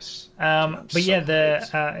 Nice. But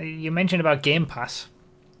yeah, you mentioned about Game Pass.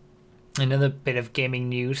 Another bit of gaming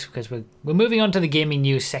news, because we're moving on to the gaming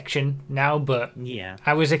news section now, but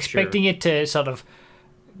I was expecting it to sort of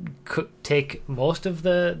take most of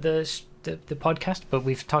the podcast, but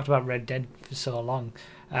we've talked about Red Dead for so long.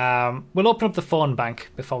 We'll open up the phone bank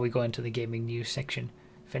before we go into the gaming news section.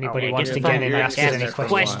 If anybody wants to get in and ask us any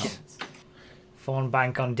questions. Phone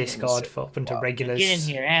bank on Discord for open to regulars. Get in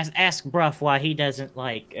here. Ask Bruff why he doesn't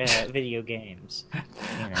like video games.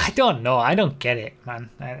 I don't know. I don't get it, man.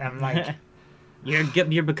 I'm like...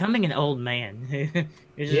 You're becoming an old man.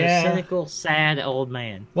 You're just a cynical, sad old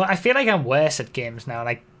man. Well, I feel like I'm worse at games now.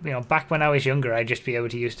 Like, back when I was younger, I'd just be able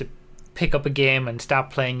to used to pick up a game and start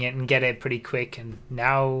playing it and get it pretty quick. And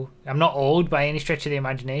now I'm not old by any stretch of the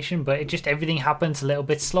imagination, but everything happens a little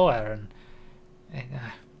bit slower, and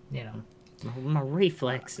my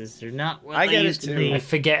reflexes are not what I they get used it to too. be. I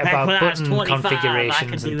forget about button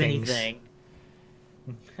configurations I and do things. Anything.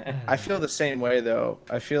 I feel the same way though.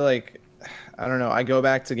 I feel like, I don't know, I go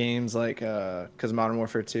back to games like because Modern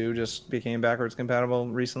Warfare 2 just became backwards compatible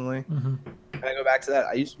recently. Mm-hmm. And I go back to that.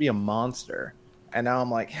 I used to be a monster, and now I'm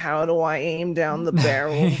like, how do I aim down the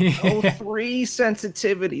barrel? 3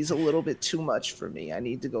 sensitivity's a little bit too much for me. I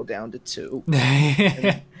need to go down to 2.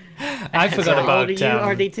 I forgot How about old are you,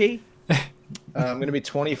 RDT? I'm gonna be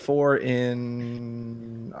 24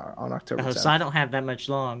 on October 10th. So I don't have that much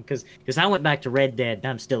long because I went back to Red Dead and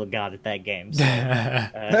I'm still a god at that game.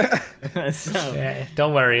 So,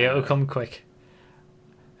 don't worry, it'll come quick.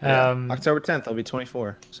 Yeah. October 10th, I'll be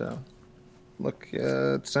 24. So, look,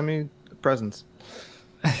 send me presents.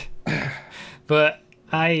 But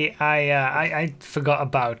I forgot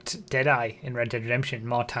about Deadeye in Red Dead Redemption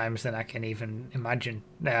more times than I can even imagine,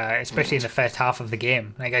 especially in the first half of the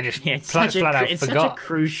game. Like I just it's flat out such forgot. a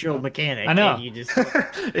crucial mechanic. I know. And you just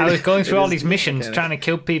I was going through all these missions, mechanic. trying to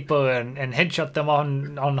kill people and headshot them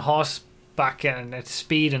on horseback and at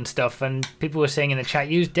speed and stuff. And people were saying in the chat,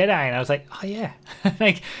 use Deadeye, and I was like, oh yeah,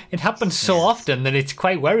 like it happens so often that it's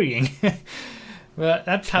quite worrying. But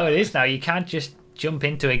that's how it is now. You can't just jump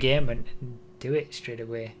into a game and do it straight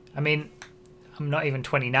away. I mean, I'm not even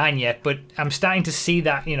 29 yet, but I'm starting to see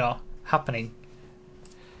that, happening.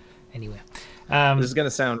 Anyway. This is going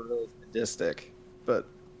to sound really sadistic, but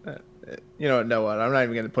you know what? I'm not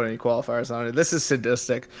even going to put any qualifiers on it. This is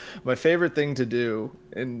sadistic. My favorite thing to do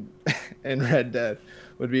in Red Dead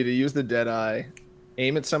would be to use the Deadeye,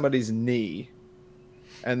 aim at somebody's knee,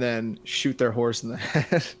 and then shoot their horse in the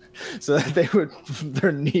head so that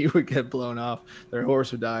their knee would get blown off, their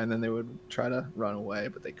horse would die, and then they would try to run away,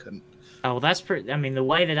 but they couldn't. Oh, that's pretty. I mean, the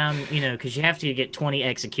way that I'm, because you have to get 20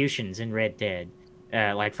 executions in Red Dead,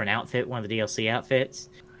 like for an outfit, one of the DLC outfits,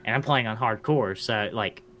 and I'm playing on hardcore, so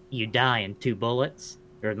like you die in 2 bullets.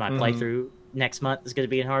 Or my playthrough next month is going to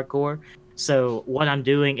be in hardcore. So what I'm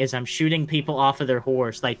doing is I'm shooting people off of their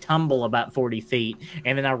horse. They tumble about 40 feet,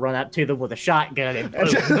 and then I run up to them with a shotgun and boom.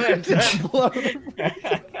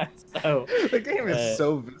 So the game is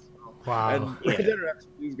so visceral. Wow. And Red Dead Redemption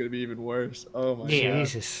 2 is going to be even worse. Oh my god.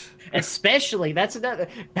 Jesus. Especially that's another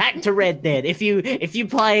back to Red Dead. If you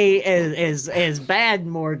play as bad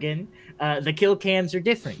Morgan, the kill cams are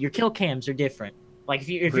different. Your kill cams are different. Like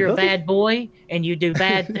if you're a bad boy and you do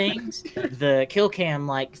bad things, the kill cam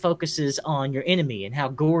like focuses on your enemy and how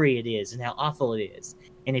gory it is and how awful it is.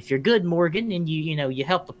 And if you're good, Morgan, and you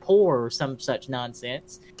help the poor or some such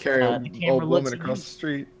nonsense, carry an old woman across the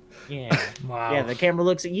street. Yeah, Wow. yeah. The camera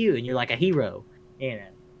looks at you and you're like a hero.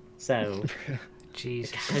 So.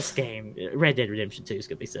 Jesus. God, this game, Red Dead Redemption 2 is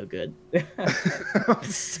going to be so good. I'm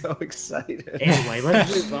so excited. Anyway,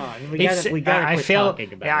 let's move on. We got to quit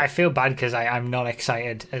talking about it. I feel bad because I'm not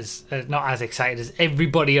excited not as excited as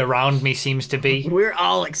everybody around me seems to be. We're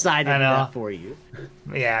all excited enough for you.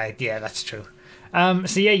 Yeah, that's true.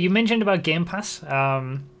 So yeah, you mentioned about Game Pass,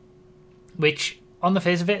 which on the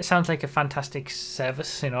face of it sounds like a fantastic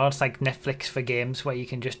service. It's like Netflix for games where you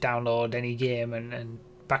can just download any game and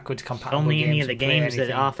backwards compatible Only games. any of the games that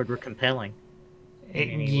anything. offered were compelling.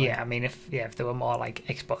 Yeah, I mean, if there were more like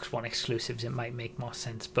Xbox One exclusives, it might make more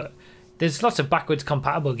sense. But there's lots of backwards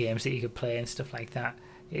compatible games that you could play and stuff like that.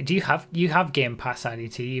 Do you have Game Pass,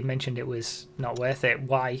 IDT? You mentioned it was not worth it.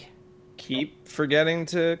 Why? Keep forgetting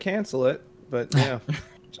to cancel it, but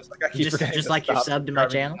just like I keep forgetting. Just like you're subbed to my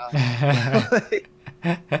channel.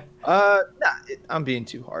 I'm being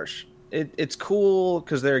too harsh. It's cool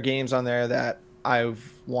because there are games on there that I've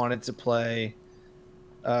wanted to play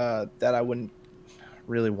that I wouldn't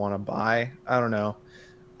really want to buy. I don't know.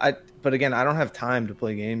 But again, I don't have time to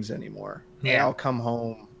play games anymore. Yeah. Like, I'll come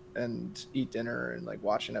home and eat dinner and like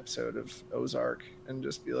watch an episode of Ozark and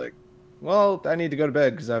just be like, well, I need to go to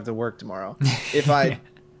bed because I have to work tomorrow. If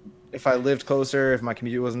I lived closer, if my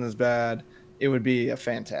commute wasn't as bad, it would be a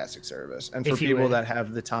fantastic service. And for people that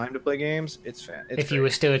have the time to play games, it's if you were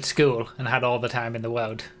still at school and had all the time in the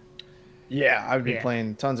world. Yeah, I'd be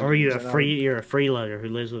playing tons of. Or games. you're a freeloader who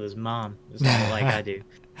lives with his mom. It's not like I do.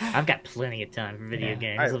 I've got plenty of time for video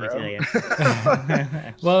games. Let me tell you.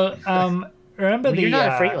 Well, remember you're not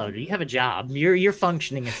a freeloader. You have a job. You're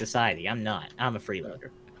functioning in society. I'm not. I'm a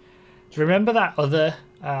freeloader. Remember that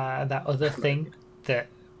other thing that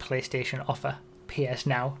PlayStation offer, PS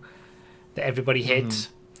Now, that everybody hates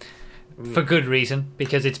for good reason,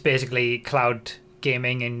 because it's basically cloud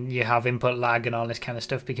gaming and you have input lag and all this kind of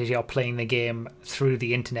stuff because you're playing the game through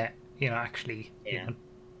the internet.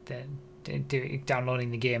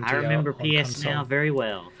 Downloading the game. I remember PS console. Now very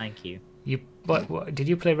well. Thank you. What did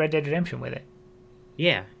you play Red Dead Redemption with it?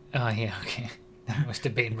 Yeah. Oh yeah, okay. That must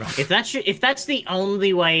have been rough. If that's the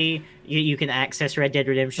only way you can access Red Dead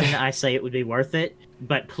Redemption, I say it would be worth it.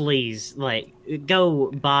 But please, go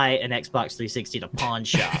buy an Xbox 360 at a pawn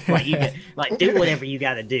shop. Do whatever you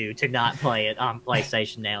got to do to not play it on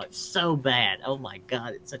PlayStation Now. It's so bad. Oh my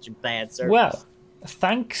god, it's such a bad service. Well,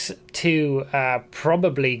 thanks to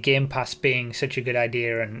probably Game Pass being such a good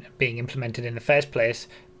idea and being implemented in the first place,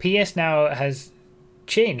 PS Now has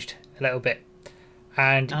changed a little bit.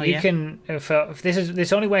 And can if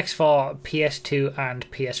this only works for PS2 and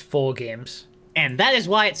PS4 games. And that is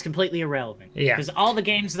why it's completely irrelevant. Yeah. Because all the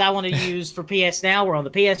games that I want to use for PS Now were on the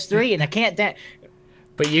PS3, and I can't.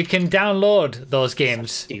 But you can download those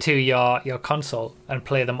games to your console and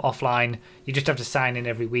play them offline. You just have to sign in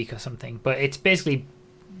every week or something. But it's basically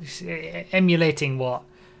emulating what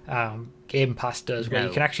Game Pass does, where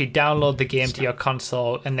you can actually download the game to your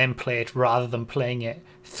console and then play it rather than playing it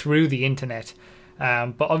through the internet.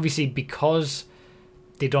 But obviously, because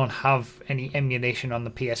they don't have any emulation on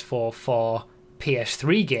the PS4 for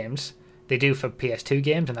PS3 games, they do for PS2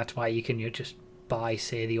 games, and that's why you just buy,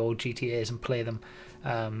 say, the old GTAs and play them.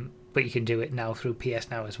 But you can do it now through PS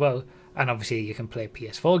Now as well, and obviously you can play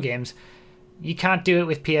PS4 games. You can't do it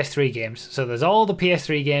with PS3 games, so there's all the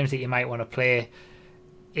PS3 games that you might want to play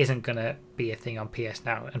isn't going to be a thing on PS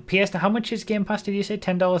Now. And PS Now, how much is Game Pass, did you say?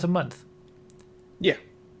 $10 a month? Yeah.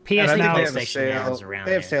 PS Now,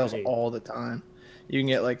 they have sales all the time. You can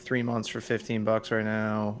get like 3 months for $15 right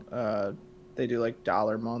now. They do like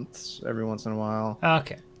dollar months every once in a while.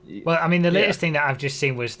 Okay. Well, I mean, the latest thing that I've just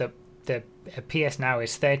seen was that the PS Now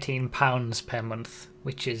is £13 per month,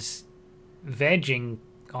 which is verging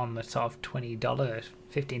on the sort of $20,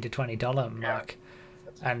 $15 to $20 mark.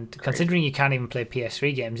 And considering you can't even play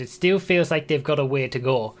PS3 games, it still feels like they've got a way to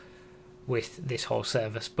go with this whole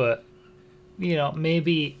service. But you know,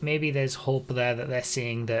 maybe there's hope there that they're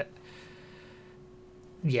seeing that.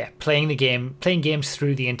 Yeah, playing games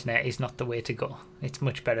through the internet is not the way to go. It's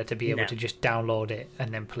much better to be able to just download it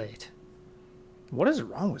and then play it. What is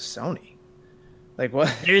wrong with Sony? Like,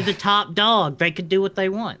 what? They're the top dog. They could do what they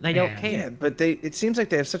want. They don't care. Yeah, but it seems like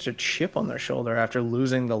they have such a chip on their shoulder after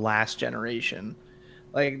losing the last generation.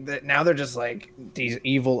 Like, now they're just like these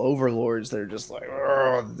evil overlords. They're just like,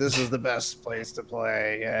 oh, this is the best place to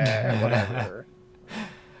play. Yeah, whatever.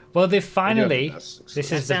 Well, they finally.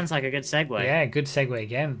 Sounds like a good segue. Yeah, good segue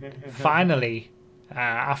again. Finally,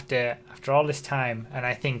 after all this time, and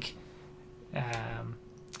I think,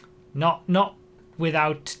 not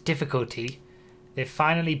without difficulty, they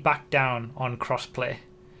finally backed down on crossplay.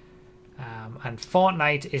 And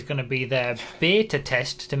Fortnite is going to be their beta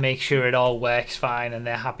test to make sure it all works fine and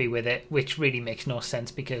they're happy with it, which really makes no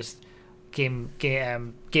sense because game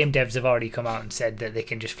devs have already come out and said that they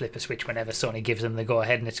can just flip a switch whenever Sony gives them the go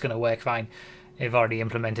ahead and it's going to work fine. They've already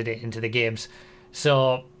implemented it into the games,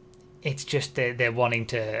 so it's just they're wanting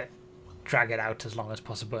to drag it out as long as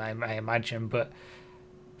possible, I imagine. But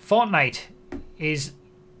Fortnite is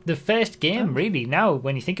the first game, really, now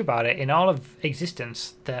when you think about it, in all of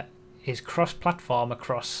existence that is cross-platform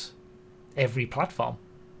across every platform.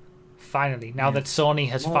 Finally, now that Sony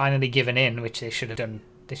has finally given in, which they should have done.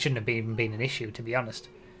 It shouldn't have even been an issue, to be honest.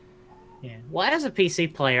 Yeah. Well, as a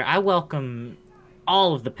PC player, I welcome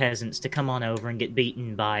all of the peasants to come on over and get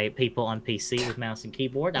beaten by people on PC with mouse and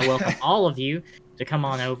keyboard. I welcome all of you to come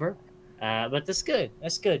on over. But that's good.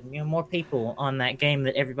 That's good. You know, more people on that game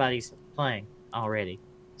that everybody's playing already.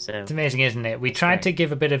 So it's amazing, isn't it? We tried to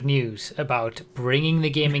give a bit of news about bringing the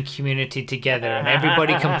gaming community together, and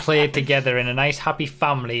everybody can play it together in a nice, happy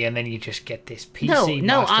family, and then you just get this PC.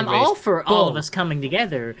 No, I'm race. all for all of us coming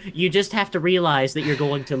together. You just have to realize that you're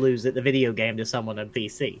going to lose at the video game to someone on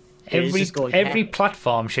PC. Every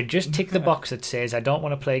platform should just tick the box that says I don't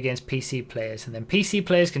want to play against PC players, and then PC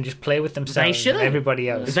players can just play with themselves and everybody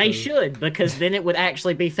else. They should, because then it would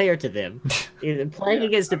actually be fair to them. Playing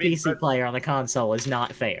against a PC player on a console is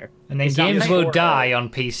not fair. And then games will die on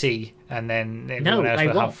PC, and then everyone else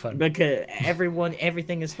will have fun. Because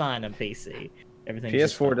everything is fine on PC.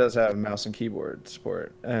 PS4 does have mouse and keyboard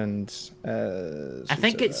support, and I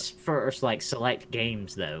think it's for like select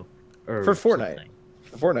games though. Or for Fortnite. Something.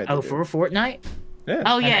 Fortnite. Oh, for Fortnite? Yeah.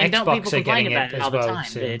 Oh, yeah, and don't Xbox people complain about it all the time?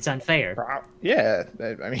 Soon. It's unfair. Yeah,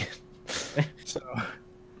 I mean, so.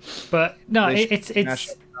 But no,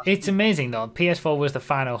 it's amazing though. PS4 was the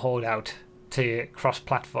final holdout to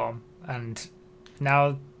cross-platform, and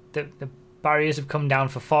now the barriers have come down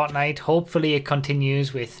for Fortnite. Hopefully, it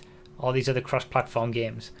continues with all these other cross-platform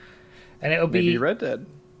games, and it'll maybe be Red Dead.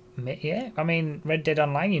 Yeah, I mean, Red Dead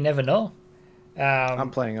Online. You never know.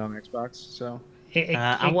 I'm playing on Xbox, so.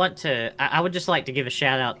 I would just like to give a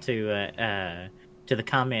shout out to the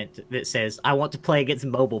comment that says, "I want to play against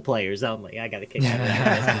mobile players only." I got to kick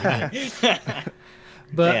that.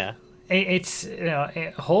 But yeah, it's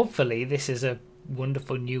hopefully this is a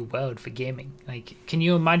wonderful new world for gaming. Like, can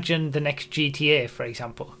you imagine the next GTA, for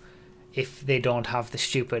example, if they don't have the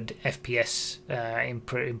stupid FPS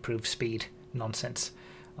improved speed nonsense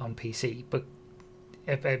on PC, but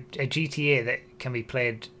a GTA that can be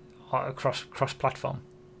played cross-platform,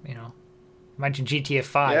 you know. Imagine GTA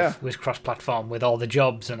 5 was cross-platform with all the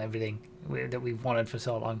jobs and everything that we've wanted for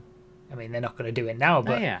so long. I mean, they're not going to do it now,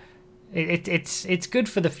 but it's good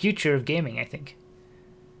for the future of gaming, I think.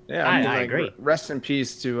 Yeah, I agree. Rest in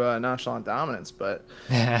peace to Nonchalant Dominance, but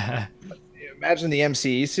imagine the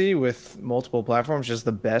MCEC with multiple platforms, just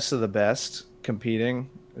the best of the best competing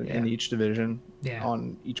in each division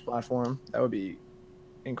on each platform. That would be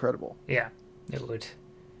incredible. Yeah, it would.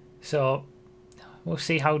 So we'll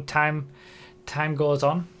see how time goes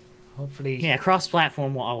on. Hopefully, yeah,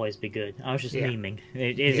 cross-platform will always be good. I was just memeing.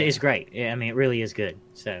 It's great. Yeah, I mean, it really is good.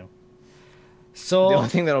 So the only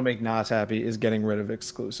thing that'll make Nas happy is getting rid of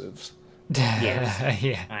exclusives. yes,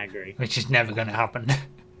 yeah, I agree. Which is never going to happen.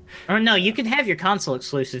 Or no, you can have your console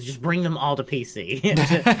exclusives. Just bring them all to PC.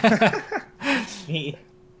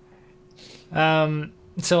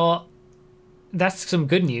 So that's some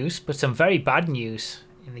good news, but some very bad news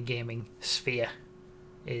in the gaming sphere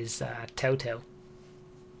is Telltale.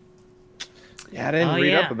 Yeah, I didn't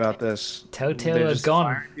read up about this. Telltale is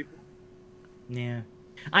gone. Yeah.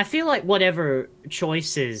 I feel like whatever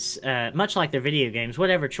choices, much like their video games,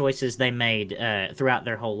 whatever choices they made throughout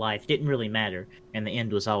their whole life didn't really matter, and the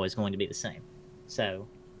end was always going to be the same. So,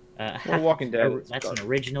 well, Walking Dead. That's an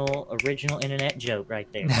original internet joke right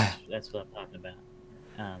there. That's what I'm talking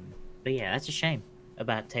about. But yeah, that's a shame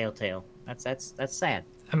about Telltale. That's sad.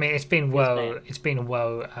 I mean, it's been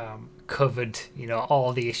well covered, you know,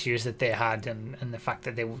 all the issues that they had, and the fact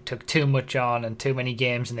that they took too much on and too many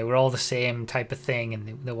games, and they were all the same type of thing,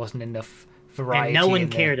 and there wasn't enough variety. And no one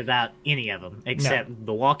cared about any of them except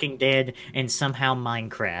The Walking Dead and somehow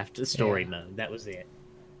Minecraft story mode. That was it.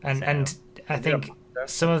 And I think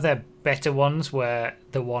some of their better ones were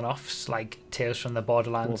the one-offs, like Tales from the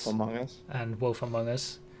Borderlands, and Wolf Among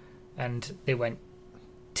Us, and they went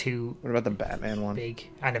too. What about the Batman one? Big.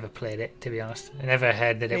 I never played it, to be honest. I never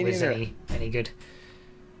heard that it was any good.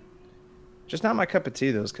 Just not my cup of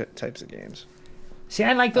tea. Those types of games. See,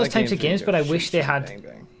 I like those types of games, but I wish they had. Bang,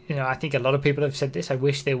 bang. You know, I think a lot of people have said this. I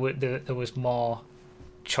wish there was more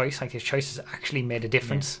choice. Like the choices actually made a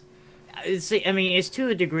difference. Yeah. See, I mean, it's to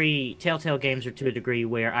a degree. Telltale games are to a degree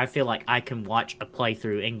where I feel like I can watch a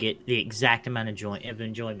playthrough and get the exact amount of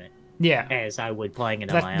enjoyment. Yeah, as I would playing it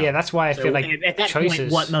on my own. Yeah, that's why I feel like at that choices.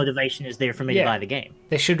 Point, what motivation is there for me to buy the game?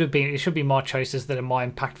 There should be more choices that are more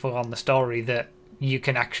impactful on the story, that you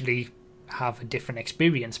can actually have a different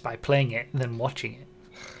experience by playing it than watching it.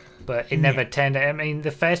 But it never turned. I mean, the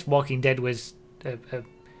first Walking Dead was a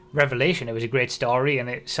revelation. It was a great story, and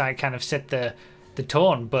it kind of set the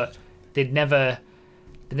tone. But they never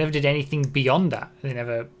did anything beyond that. They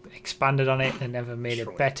never expanded on it. They never made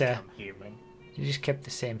it better. You just kept the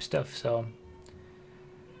same stuff, so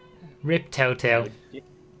rip Telltale.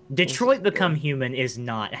 Detroit Become Human is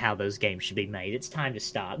not how those games should be made. It's time to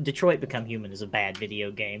stop. Detroit Become Human is a bad video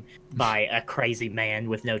game by a crazy man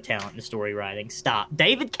with no talent in story writing. Stop.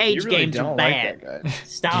 David Cage really games are bad. Like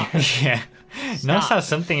Stop. Yeah. Nos has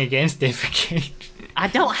something against David Cage. I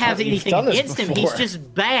don't have anything against him. He's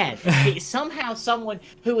just bad. Somehow someone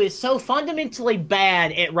who is so fundamentally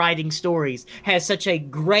bad at writing stories has such a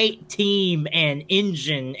great team and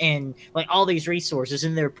engine and like all these resources,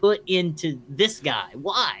 and they're put into this guy.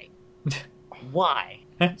 Why? Why?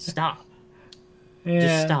 Stop.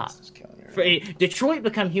 Just stop. Detroit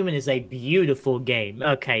Become Human is a beautiful game.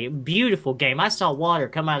 Okay, beautiful game. I saw water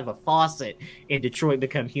come out of a faucet in Detroit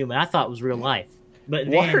Become Human. I thought it was real life. But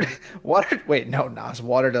water. Wait, no, Nas.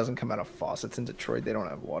 Water doesn't come out of faucets in Detroit. They don't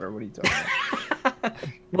have water. What are you talking about?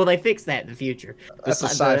 Well, they fixed that in the future.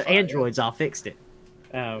 The androids all fixed it.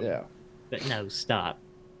 Yeah. But no, stop.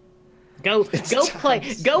 Go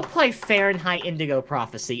play Fahrenheit Indigo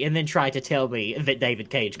Prophecy, and then try to tell me that David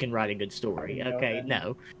Cage can write a good story. Okay,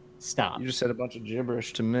 no, stop. You just said a bunch of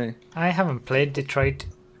gibberish to me. I haven't played Detroit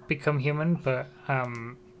Become Human, but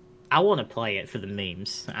I want to play it for the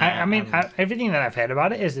memes. I mean, everything that I've heard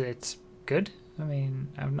about it is that it's good. I mean,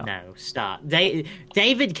 I'm not. No, stop.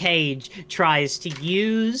 David Cage tries to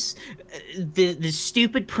use the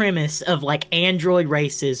stupid premise of like android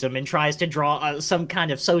racism and tries to draw some kind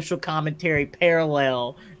of social commentary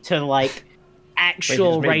parallel to like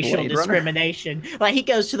actual racial discrimination. Like he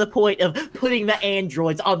goes to the point of putting the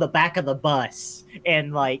androids on the back of the bus,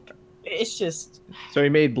 and like it's just. So he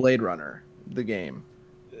made Blade Runner, the game.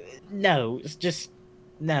 No, it's just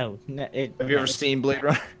no. Have you ever seen Blade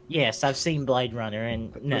Runner? Yes, I've seen Blade Runner,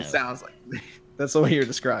 and no. It sounds like that's the way you're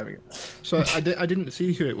describing it. So I didn't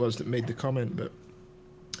see who it was that made the comment, but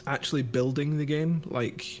actually building the game,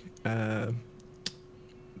 like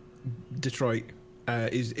Detroit,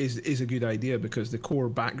 is a good idea, because the core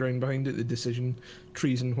background behind it, the decision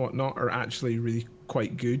trees and whatnot, are actually really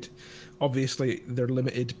quite good. Obviously, they're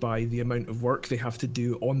limited by the amount of work they have to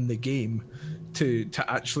do on the game to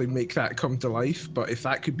actually make that come to life. But if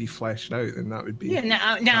that could be fleshed out, then that would be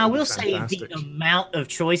Now I will say fantastic. the amount of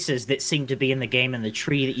choices that seem to be in the game and the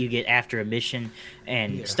tree that you get after a mission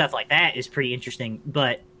and stuff like that is pretty interesting.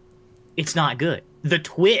 But it's not good. The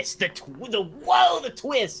twist, the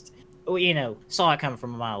twist. Saw it coming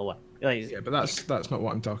from a mile away. Yeah, but that's not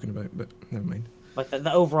what I'm talking about. But never mind. But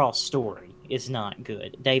the overall story is not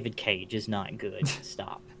good. David Cage is not good.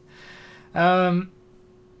 Stop.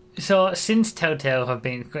 So since Telltale have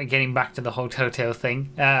been getting back to the whole Telltale thing,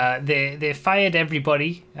 they fired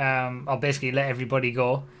everybody, or basically let everybody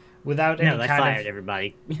go without any they kind fired of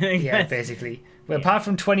everybody. yeah, basically. Well, apart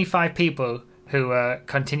from 25 people who are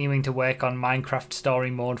continuing to work on Minecraft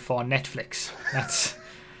Story Mode for Netflix.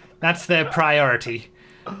 That's their priority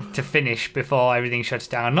to finish before everything shuts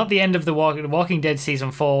down. Not the end of the Walking Dead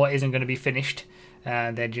season 4 isn't going to be finished.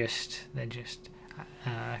 They're just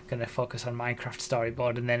going to focus on Minecraft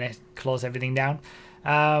Storyboard and then close everything down.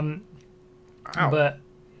 But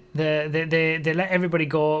they let everybody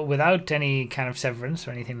go without any kind of severance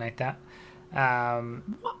or anything like that.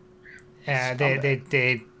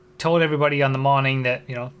 They told everybody on the morning that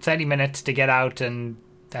 30 minutes to get out and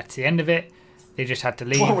that's the end of it. They just had to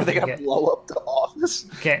leave. What, were they going to blow up the office?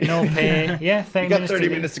 Get no pay. Yeah, 30 you got minutes 30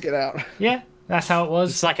 minutes to get out. Yeah, that's how it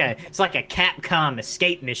was. It's like a Capcom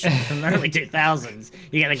escape mission from the early 2000s.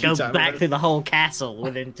 You got to go back through the whole castle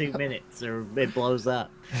within 2 minutes, or it blows up.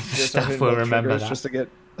 Stuff we'll remember that. Just to get...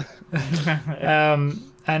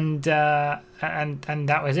 and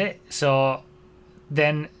that was it. So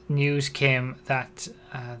then news came that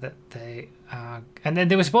they and then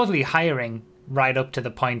they were supposedly hiring right up to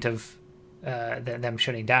the point of them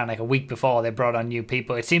shutting down. Like a week before, they brought on new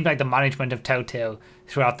people. It seems like the management of Telltale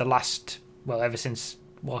throughout the last, ever since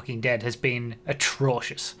Walking Dead, has been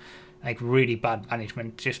atrocious. Like really bad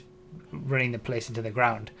management, just running the place into the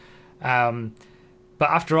ground. But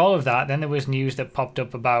after all of that, then there was news that popped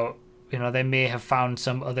up about they may have found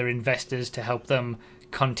some other investors to help them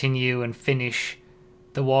continue and finish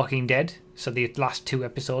The Walking Dead. So the last 2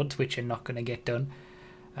 episodes, which are not going to get done.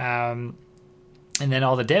 And then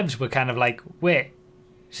all the devs were kind of like, wait,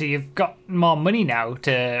 so you've got more money now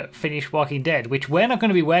to finish Walking Dead, which we're not going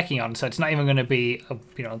to be working on. So it's not even going to be,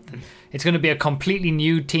 it's going to be a completely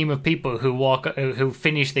new team of people who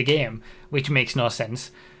finish the game, which makes no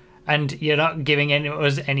sense. And you're not giving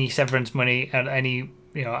us any severance money and any,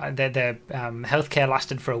 the healthcare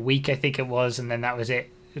lasted for a week, I think it was, and then that was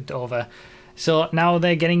it, over. So now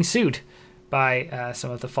they're getting sued by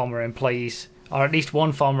some of the former employees, or at least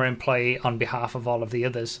one former employee on behalf of all of the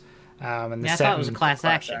others. And I thought it was a class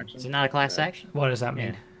action. Is it not a class action? What does that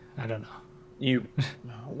mean? I don't know. You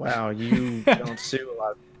don't sue a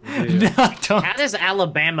lot of people, do you? No, I don't. How does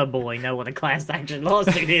Alabama boy know what a class action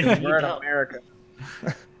lawsuit is? We're in America.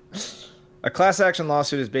 A class action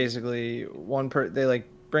lawsuit is basically they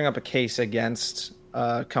bring up a case against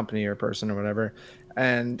a company or person or whatever,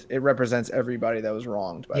 and it represents everybody that was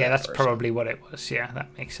wronged by that's person. probably what it was. Yeah, that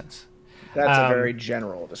makes sense. That's a very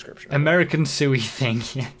general description. American suey thing,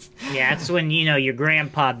 yes. Yeah, it's when, your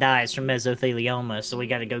grandpa dies from mesothelioma, so we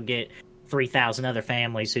got to go get 3,000 other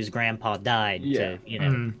families whose grandpa died to,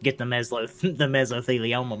 get the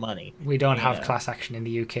mesothelioma money. We don't have class action in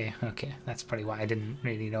the UK. Okay, that's probably why I didn't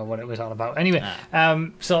really know what it was all about. Anyway,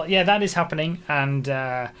 so yeah, that is happening, and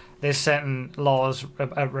there's certain laws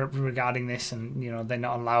regarding this, and they're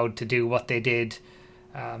not allowed to do what they did.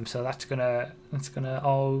 So that's gonna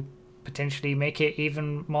all potentially make it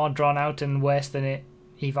even more drawn out and worse than it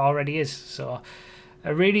even already is. So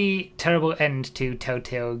a really terrible end to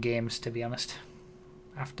Telltale games, to be honest.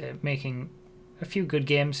 After making a few good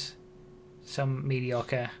games, some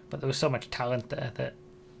mediocre, but there was so much talent there that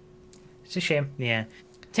it's a shame. Yeah.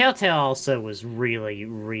 Telltale also was really,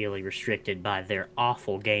 really restricted by their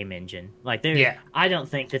awful game engine. I don't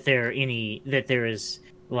think that there is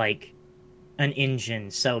an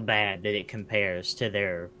engine so bad that it compares to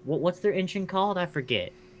their what's their engine called? I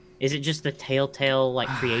forget. Is it just the Telltale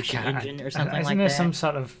creation engine or something like that? Isn't there some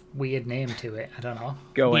sort of weird name to it? I don't know.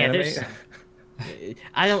 Go Animate.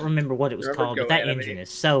 I don't remember what it was called, but that Animate? engine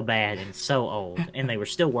is so bad and so old, and they were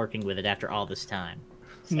still working with it after all this time.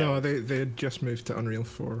 So. No, they had just moved to Unreal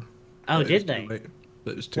 4. Oh, did they?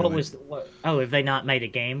 It was too late. Have they not made a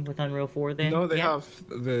game with Unreal 4 then? No, they have.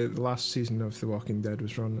 The last season of The Walking Dead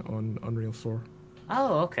was run on Unreal 4.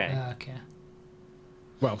 Oh, okay. Okay.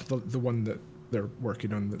 Well, the one that they're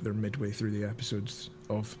working on, that they're midway through the episodes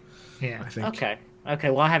of. Yeah. I think. Okay. Okay,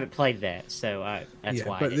 well, I haven't played that, so that's yeah,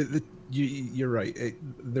 why. but you're right.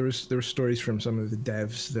 There were stories from some of the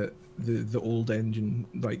devs that the old engine,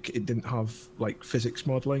 like, it didn't have like physics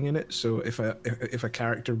modeling in it. So if a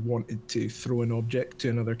character wanted to throw an object to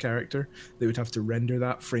another character, they would have to render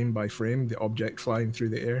that frame by frame, the object flying through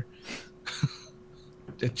the air.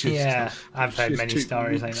 Yeah, I've heard many took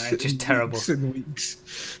stories like that. It's just and terrible. weeks and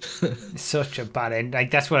weeks. It's such a bad end.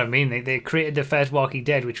 Like, that's what I mean. They created the first Walking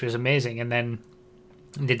Dead, which was amazing, and then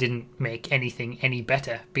they didn't make anything any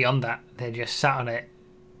better beyond that. They just sat on it,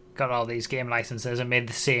 got all these game licenses, and made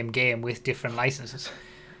the same game with different licenses.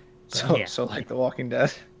 So like The Walking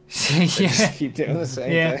Dead. Yeah, Just keep doing the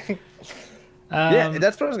same thing. Yeah,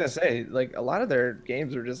 that's what I was gonna say. Like, a lot of their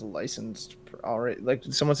games are just licensed already. Like,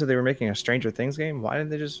 someone said they were making a Stranger Things game. Why didn't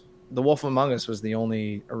they just? The Wolf Among Us was the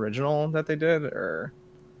only original that they did, or?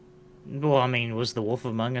 Well, I mean, was The Wolf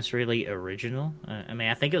Among Us really original? I mean,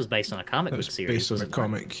 I think it was based on a comic It book was series. based on a wasn't it?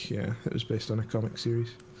 comic. Yeah, it was based on a comic series.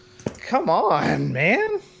 Come on,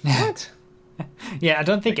 man! What? yeah. I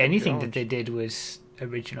don't think Make it anything your that own. they did was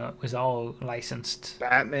original. It was all licensed.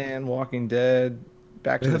 Batman, Walking Dead,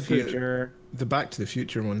 Back to They the had Future. The Back to the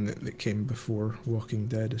Future one that came before Walking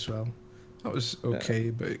Dead as well. That was okay,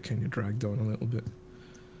 but it kind of dragged on a little bit.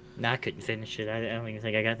 No, I couldn't finish it. I don't even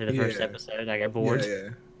think I got to the first Yeah. episode. I got bored. Yeah,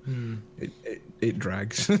 Hmm. it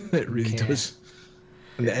drags. It really Okay. does.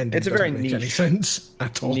 And the ending It's a doesn't very make any niche- sense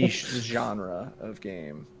at all. Niche genre of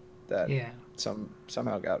game that Yeah.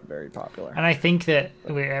 somehow got very popular. And I think that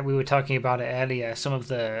we were talking about it earlier. Some of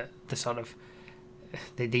the sort of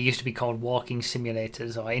they used to be called walking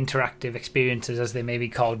simulators or interactive experiences, as they may be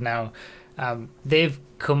called now. They've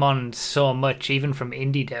come on so much, even from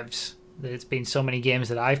indie devs. There's been so many games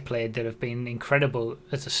that I've played that have been incredible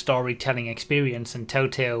as a storytelling experience, and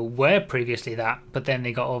Telltale were previously that, but then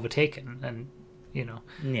they got overtaken, and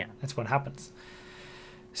Yeah. that's what happens.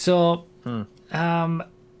 So,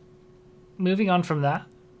 moving on from that,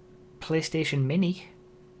 PlayStation Mini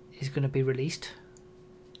is going to be released.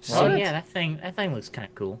 Oh What? yeah, that thing looks kind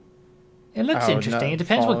of cool. It looks Oh, interesting. not It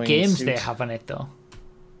depends what following games suit. they have on it, though.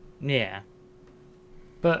 Yeah.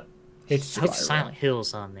 But it's Put Spyro. Silent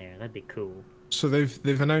Hills on there. That'd be cool. So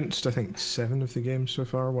they've announced, I think, 7 of the games so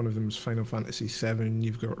far. One of them is Final Fantasy 7.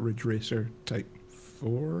 You've got Ridge Racer Type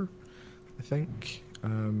 4, I think,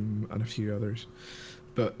 and a few others.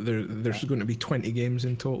 But there's going to be 20 games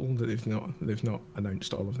in total that they've not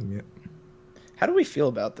announced all of them yet. How do we feel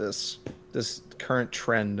about this current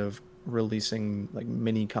trend of releasing like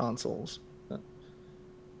mini consoles?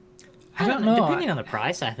 I don't know. Depending on the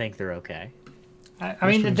price, I think they're okay. I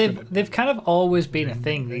mean, one's they've kind of always been a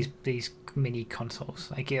thing. These mini consoles,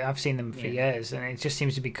 like, yeah, I've seen them for years, and it just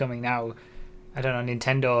seems to be coming now. I don't know.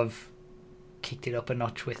 Nintendo have kicked it up a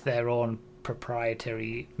notch with their own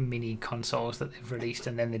proprietary mini consoles that they've released,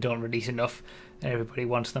 and then they don't release enough, and everybody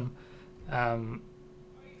wants them.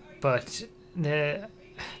 But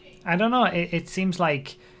I don't know. It seems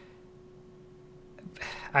like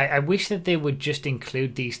I wish that they would just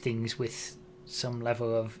include these things with some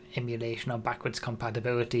level of emulation or backwards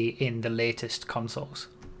compatibility in the latest consoles.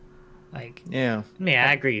 Like, Yeah. Yeah,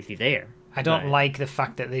 I agree with you there. I don't Right. like the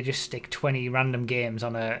fact that they just stick 20 random games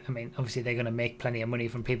on a... I mean, obviously they're going to make plenty of money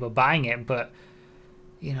from people buying it, but,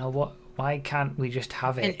 you know, what? Why can't we just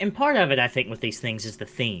have it? And part of it, I think, with these things is the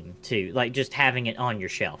theme too, like just having it on your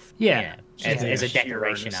shelf. Yeah. as a Sheer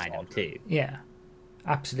decoration item nostalgia. too. Yeah.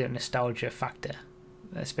 Absolute nostalgia factor,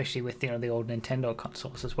 especially with, the old Nintendo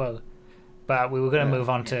consoles as well. But we were going to move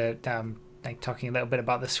on to like talking a little bit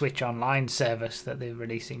about the Switch Online service that they're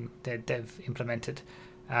releasing, that they've implemented.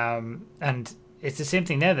 And it's the same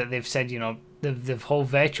thing there that they've said, the whole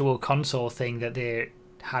virtual console thing that they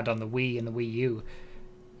had on the Wii and the Wii U,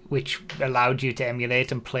 which allowed you to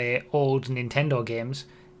emulate and play old Nintendo games,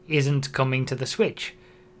 isn't coming to the Switch.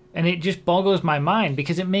 And it just boggles my mind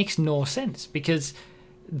because it makes no sense. Because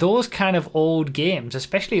those kind of old games,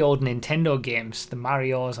 especially old Nintendo games, the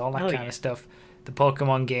Marios, all that kind of stuff, the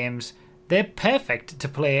Pokemon games, they're perfect to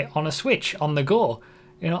play on a Switch, on the go.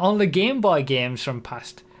 All the Game Boy games from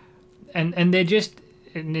past. And they just...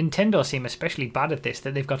 Nintendo seem especially bad at this,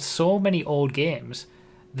 that they've got so many old games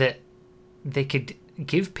that they could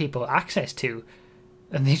give people access to,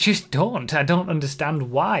 and they just don't. I don't understand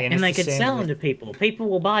why. And And it's they the could same sell with- them to people. People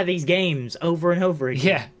will buy these games over and over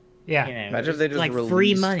again. Yeah. You know, Imagine if they just like released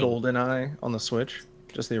free money. GoldenEye on the Switch,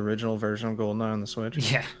 just the original version of GoldenEye on the Switch.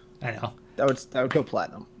 Yeah, I know. That would go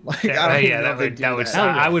platinum. Like, Yeah, I don't even know that if they'd would do that would. that. Oh,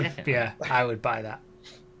 yeah, I would. definitely. Yeah, I would buy that.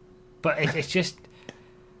 But it's just,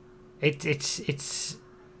 it's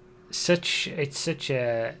such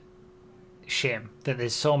a shame that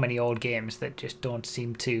there's so many old games that just don't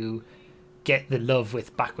seem to get the love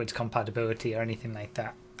with backwards compatibility or anything like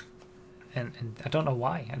that. And I don't know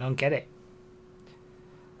why. I don't get it.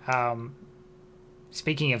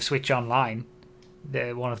 Speaking of Switch Online,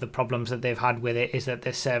 one of the problems that they've had with it is that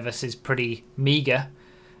their service is pretty meager.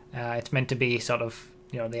 It's meant to be sort of,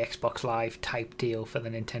 the Xbox Live type deal for the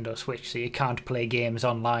Nintendo Switch, so you can't play games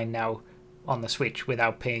online now on the Switch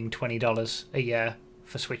without paying $20 a year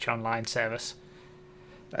for Switch Online service.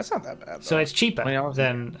 That's not that bad, though. So it's cheaper $20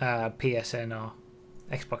 than PSN or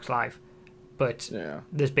Xbox Live. But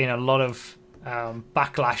there's been a lot of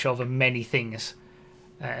backlash over many things.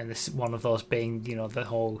 And this one of those being, the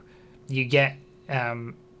whole... You get,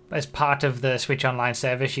 as part of the Switch Online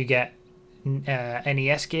service, you get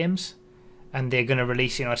NES games. And they're going to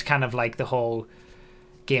release, it's kind of like the whole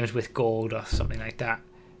games with gold or something like that.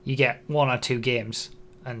 You get 1 or 2 games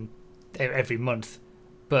and every month.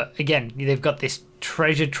 But again, they've got this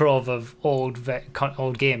treasure trove of old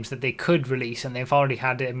games that they could release, and they've already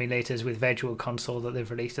had emulators with Virtual Console that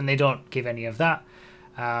they've released, and they don't give any of that.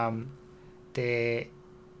 They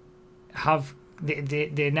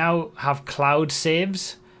now have cloud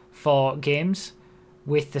saves for games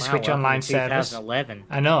with the Switch Online service. 2011.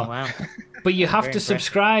 I know. Wow. But you have Very to impressive.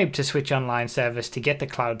 subscribe to Switch Online service to get the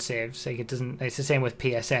cloud saves. Like it's the same with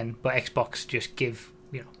PSN, but Xbox just give,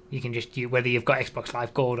 you can just whether you've got Xbox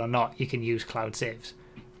Live Gold or not, you can use cloud saves.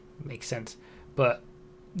 Makes sense. But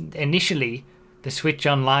initially, the Switch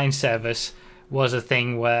Online service was a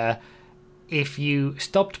thing where if you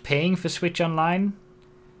stopped paying for Switch Online,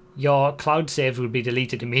 your cloud saves would be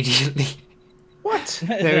deleted immediately. What?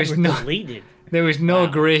 There is no deleted. There was no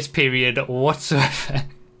grace period whatsoever.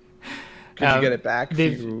 Could you get it back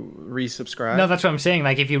if you resubscribe? No, that's what I'm saying.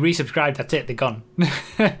 Like, if you resubscribe, that's it. They're gone.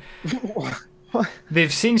 What?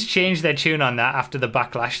 They've since changed their tune on that after the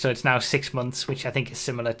backlash, so it's now 6 months, which I think is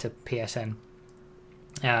similar to PSN.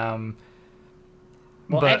 Well,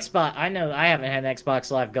 but- Xbox. I know I haven't had an Xbox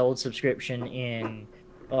Live Gold subscription in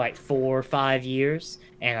like 4 or 5 years,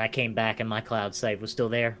 and I came back and my cloud save was still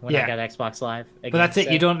there when I got Xbox Live. But that's it.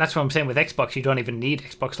 You don't. That's what I'm saying with Xbox. You don't even need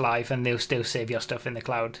Xbox Live, and they'll still save your stuff in the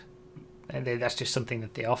cloud. And that's just something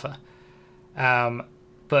that they offer.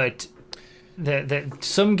 But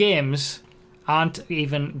some games aren't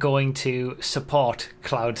even going to support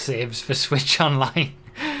cloud saves for Switch Online.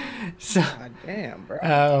 So, God damn,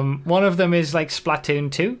 bro. one of them is like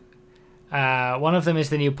Splatoon 2. One of them is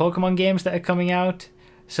the new Pokemon games that are coming out.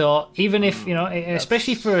 So even if,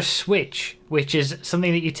 especially for a Switch, which is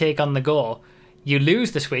something that you take on the go, you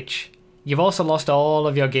lose the Switch, you've also lost all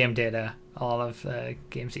of your game data, all of the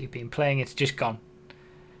games that you've been playing, it's just gone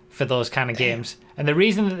for those kind of games. And the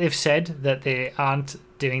reason that they've said that they aren't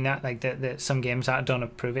doing that, like that some games don't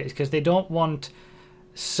approve it, is because they don't want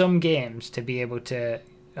some games to be able to,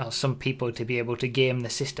 or some people to be able to game the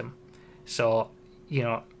system. So,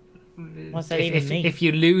 What's that even mean? if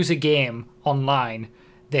you lose a game online,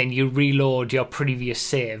 then you reload your previous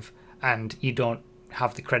save and you don't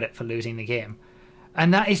have the credit for losing the game.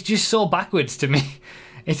 And that is just so backwards to me.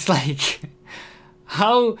 It's like,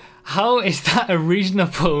 how is that a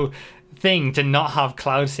reasonable thing to not have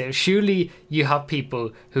cloud save? Surely you have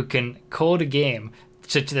people who can code a game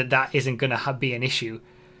such that that isn't going to be an issue.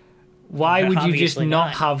 Why would you just Obviously not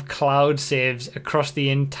not. have cloud saves across the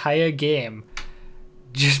entire game?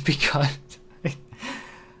 Just because...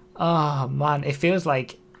 Oh, man. It feels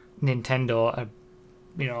like Nintendo are,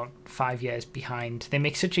 5 years behind. They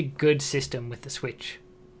make such a good system with the Switch.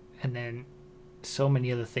 And then so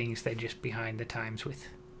many other things they're just behind the times with.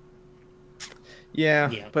 Yeah,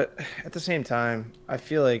 Yeah. but at the same time, I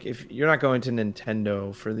feel like if you're not going to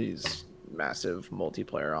Nintendo for these massive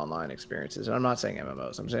multiplayer online experiences, and I'm not saying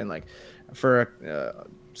MMOs, I'm saying like for a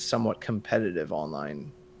somewhat competitive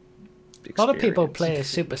online experience. A lot of people play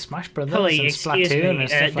Super Smash Brothers Please, and excuse Splatoon me. and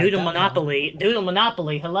stuff like Doodle that. Monopoly. Doodle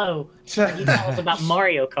Monopoly, hello. You tell us about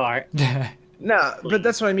Mario Kart. No, but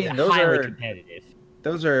that's what I mean. They're Those highly are competitive.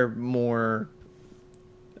 those are more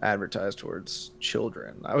advertised towards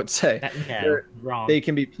children, I would say. No, They're- wrong. They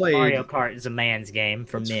can be played. Mario Kart is a man's game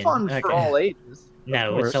for It's men. fun for Okay. all ages.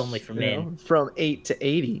 No, of it's course, only for you men. know, from 8 to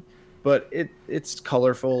 80. But it's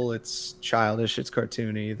colorful, it's childish, it's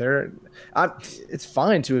cartoony. It's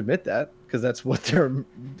fine to admit that because that's what their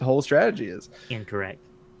whole strategy is. Incorrect.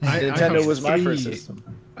 Nintendo have was my three- first system.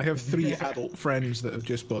 I have 3 adult friends that have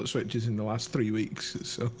just bought Switches in the last 3 weeks,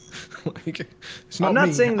 so like, it's not I'm not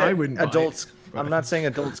me. saying I that wouldn't buy it, adults. but- I'm not saying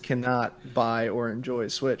adults cannot buy or enjoy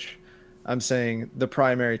Switch. I'm saying the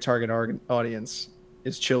primary target audience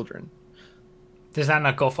is children. Does that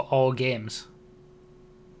not go for all games?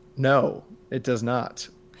 No, it does not.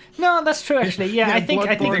 No, that's true actually. Yeah, I think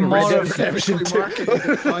Bloodborne more Red of Dead Redemption 2 marketed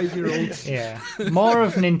to 5-year-olds. yeah, more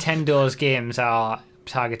of Nintendo's games are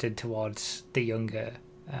targeted towards the younger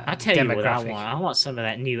I tell you what I demographic. want. I want some of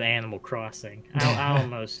that new Animal Crossing.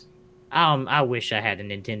 I wish I had a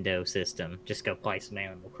Nintendo system. Just go play some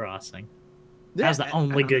Animal Crossing. That was the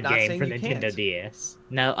only good game for Nintendo DS.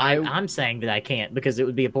 No, I'm saying that I can't because it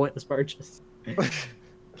would be a pointless purchase.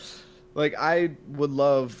 Like, I would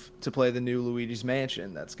love to play the new Luigi's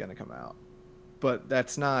Mansion that's going to come out, but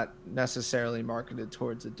that's not necessarily marketed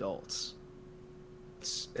towards adults.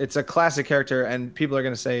 It's a classic character, and people are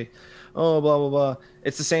going to say, oh, blah, blah, blah.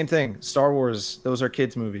 It's the same thing. Star Wars, those are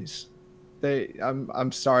kids' movies.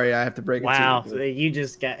 I'm sorry, I have to break it to you. Wow, you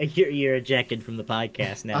just you're ejected from the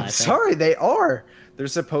podcast now. I'm sorry, they are. They're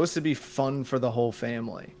supposed to be fun for the whole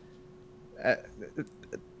family.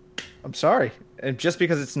 I'm sorry. And just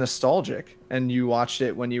because it's nostalgic and you watched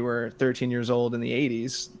it when you were 13 years old in the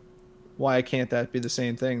 80s, why can't that be the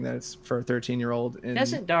same thing that it's for a 13-year-old in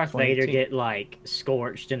Doesn't Darth Vader get like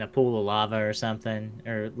scorched in a pool of lava or something,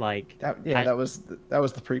 or like that was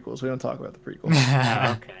the prequels. We don't talk about the prequels.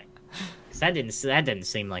 Oh, okay. 'Cause that didn't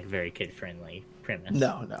seem like a very kid friendly premise.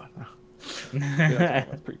 No. We don't talk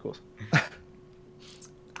about the prequels.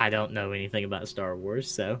 I don't know anything about Star Wars,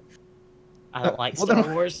 so I don't like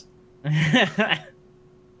Star Wars.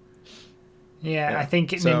 Yeah, I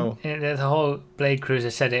think the whole Blade Cruiser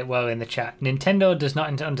said it well in the chat. Nintendo does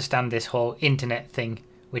not understand this whole internet thing,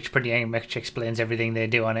 which pretty much explains everything they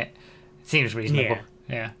do on it. It seems reasonable.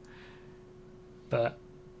 Yeah. But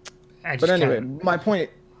anyway, my point.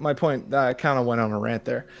 I kind of went on a rant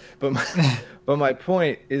there, but my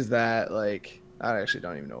point is that, like, I actually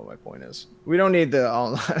don't even know what my point is. We don't need the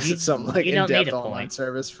online something like in-depth online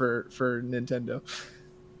service for Nintendo.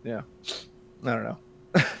 Yeah, I don't know.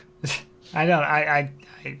 I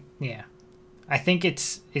think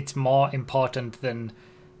it's more important than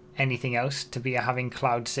anything else to be having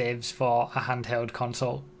cloud saves for a handheld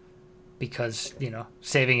console, because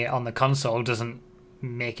saving it on the console doesn't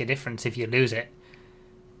make a difference if you lose it.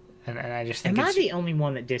 And I just think am I the only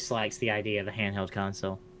one that dislikes the idea of a handheld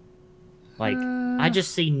console? Like, I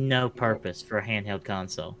just see no purpose for a handheld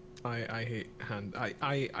console. I hate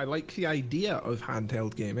I like the idea of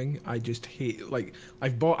handheld gaming. I just hate, like,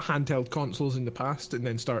 I've bought handheld consoles in the past and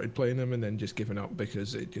then started playing them and then just given up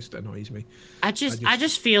because it just annoys me. I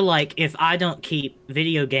just feel like if I don't keep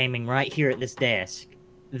video gaming right here at this desk,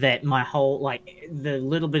 that my whole, like, the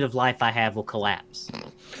little bit of life I have will collapse.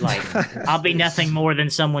 Like, I'll be nothing more than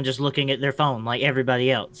someone just looking at their phone like everybody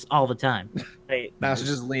else all the time. Now she's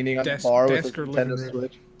just leaning on the bar with the Nintendo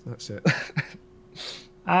Switch. That's it.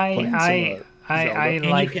 I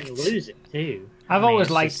like. You can lose it too. I've always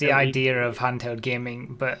liked the idea of handheld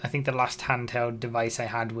gaming, but I think the last handheld device I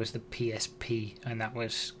had was the PSP, and that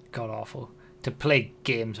was god awful to play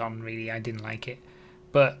games on. Really, I didn't like it.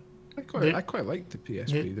 But I quite like the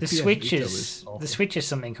PSP. The Switch is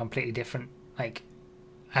something completely different. Like,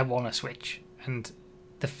 I want a Switch, and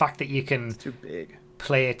the fact that you can too big.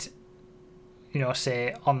 Play it,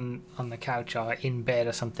 say on the couch or in bed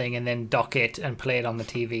or something, and then dock it and play it on the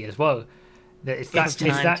TV as well. It's that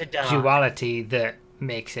duality that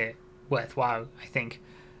makes it worthwhile, I think.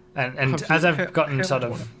 And as I've gotten sort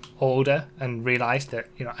of older and realised that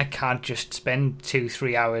I can't just spend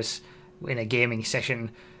 2-3 hours in a gaming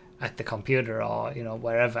session at the computer or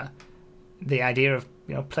wherever, the idea of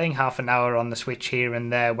playing half an hour on the Switch here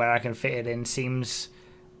and there where I can fit it in seems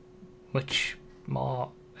much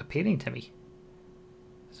more appealing to me.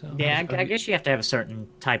 So, yeah, I guess you have to have a certain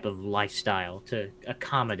type of lifestyle to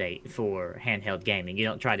accommodate for handheld gaming. You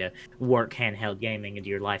don't try to work handheld gaming into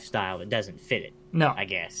your lifestyle that doesn't fit it. No, I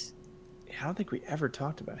guess. I don't think we ever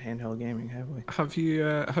talked about handheld gaming, have we? Have you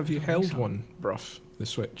held one, Bruff, the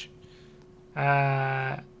Switch?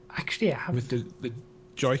 Actually, I have. With the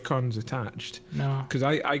Joy-Cons attached. No, because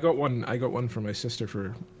I got one for my sister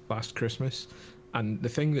for last Christmas, and the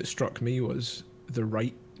thing that struck me was the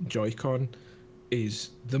right Joy-Con is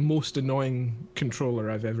the most annoying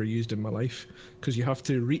controller I've ever used in my life, because you have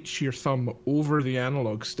to reach your thumb over the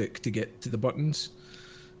analog stick to get to the buttons,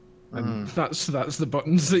 and that's the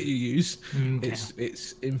buttons that you use. Okay.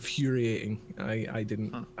 It's infuriating. I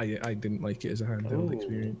didn't like it as a handheld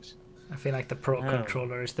experience. I feel like the Pro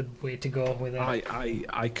controller is the way to go with it.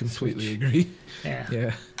 I completely agree.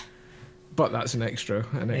 Yeah. But that's an extra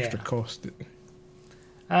cost.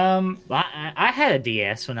 I had a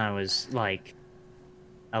DS when I was like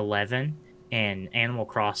 11, and Animal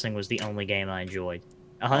Crossing was the only game I enjoyed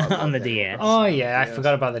on the DS. Oh yeah, I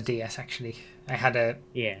forgot about the DS actually. I had a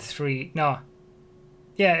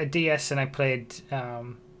DS, and I played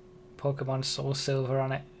Pokemon Soul Silver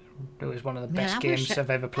on it, It was one of the Man, best I games wish I've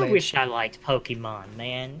ever I played. wish I liked Pokemon,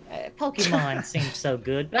 man. Pokemon seems so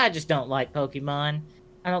good, but I just don't like Pokemon.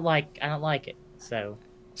 I don't like it. So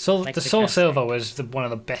So makes the me Soul kinda Silver sad. was one of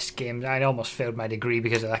the best games. I almost failed my degree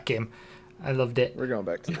because of that game. I loved it. We're going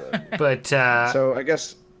back to that. But So I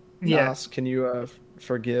guess, yeah. Nas, can you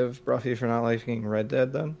forgive Bruffy for not liking Red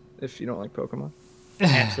Dead then, if you don't like Pokemon?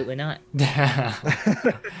 Absolutely not.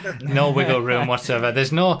 No wiggle room whatsoever.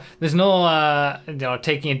 There's no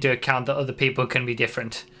taking into account that other people can be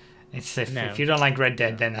different. It's No. if you don't like Red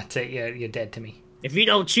Dead, then that's it. You're dead to me. If you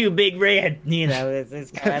don't chew Big Red,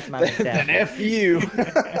 that's my Then mentality. F you.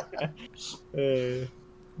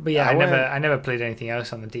 But yeah, I I never played anything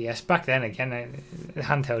else on the DS. Back then, again,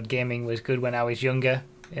 handheld gaming was good when I was younger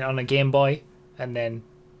on a Game Boy, and then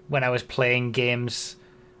when I was playing games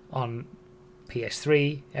on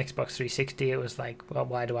PS3, Xbox 360, it was like, well,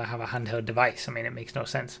 why do I have a handheld device? I mean, it makes no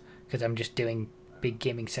sense because I'm just doing big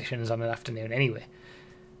gaming sessions on an afternoon anyway.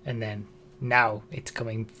 And then now it's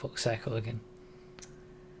coming full circle again.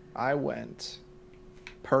 I went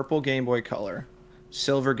purple Game Boy Color,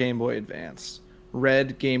 silver Game Boy Advance,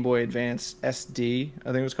 red Game Boy Advance SD, I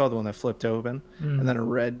think it was called, the one that flipped open, and then a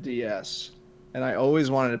red DS. And I always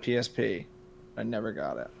wanted a PSP. I never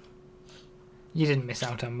got it. You didn't miss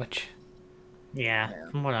out on much. Yeah,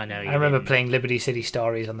 from what I know. I remember playing Liberty City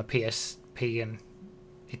Stories on the PSP, and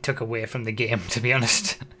it took away from the game, to be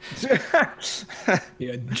honest.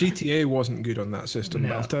 Yeah, GTA wasn't good on that system, No.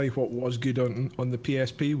 but I'll tell you what was good on the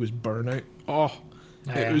PSP was Burnout. Oh,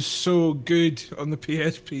 Yeah. it was so good on the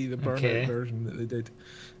PSP, the Burnout Okay. version that they did.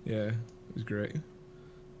 Yeah, it was great.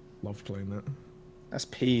 Loved playing that.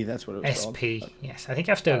 SP, that's what it was SP, called. yes. I think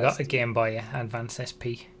I've still got a SD. Game Boy Advance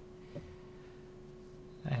SP.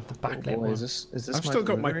 I have the Oh backlit boy, one. is this I've still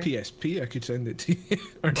got my delivery? PSP. I could send it to you.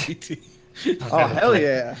 RDT. Oh, hell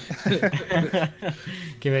yeah.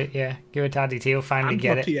 Give it to Daddy T. He'll finally And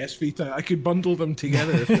get my it. PS Vita. I could bundle them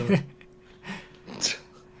together if you want.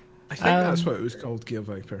 I think that's what it was called, Gear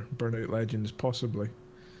Viper. Burnout Legends, possibly.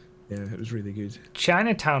 Yeah, it was really good.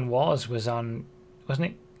 Chinatown Wars was on,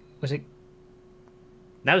 wasn't it? Was it?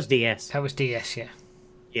 That was DS. That was DS, yeah.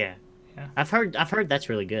 Yeah. Yeah. I've heard that's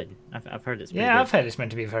really good. I've heard it's pretty Yeah, good. I've heard it's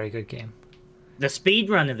meant to be a very good game. The speed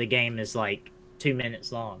run of the game is like 2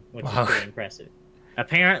 minutes long, which Wow. is pretty impressive.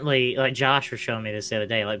 Apparently, like Josh was showing me this the other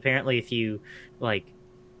day, like apparently if you like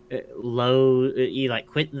you like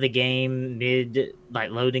quit the game mid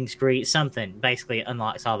like loading screen, something basically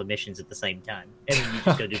unlocks all the missions at the same time, and then you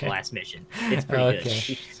just go do the Okay. last mission. It's pretty Okay.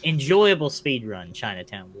 good. Enjoyable speed run,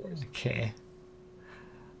 Chinatown Wars. Okay.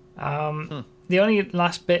 The only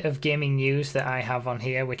last bit of gaming news that I have on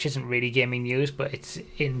here, which isn't really gaming news, but it's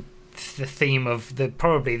in the theme of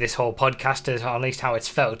probably this whole podcast, or at least how it's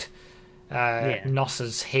felt.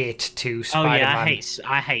 Nos's hate to Oh Spider-Man. yeah,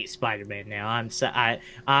 I hate Spider-Man now. I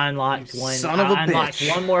unlocked one. Son of a I unlocked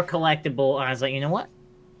bitch. one more collectible, and I was like, you know what?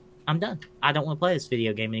 I'm done. I don't want to play this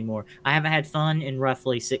video game anymore. I haven't had fun in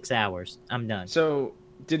roughly 6 hours. I'm done. So,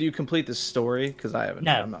 did you complete the story? Because I haven't.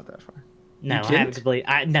 No. I'm not that far. No, You I haven't didn't?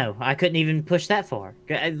 completed. I couldn't even push that far.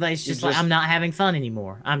 It's just like just- I'm not having fun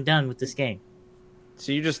anymore. I'm done with this game.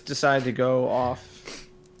 So you just decided to go off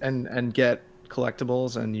and get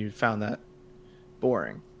collectibles, and you found that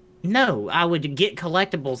boring. No, I would get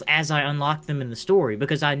collectibles as I unlock them in the story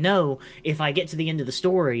because I know if I get to the end of the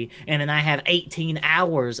story and then I have 18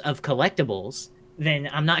 hours of collectibles, then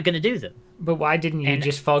I'm not going to do them. But why didn't you And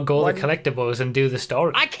just forego why the collectibles and do the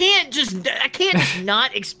story? I can't just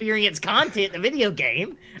not experience content in a video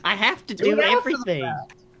game. I have to do everything. No.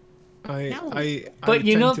 I But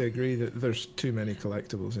you tend know- to agree that there's too many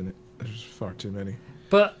collectibles in it. There's far too many.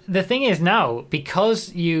 But the thing is now,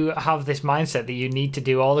 because you have this mindset that you need to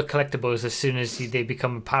do all the collectibles as soon as they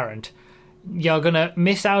become apparent, you're gonna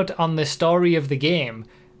miss out on the story of the game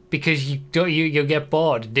because you'll get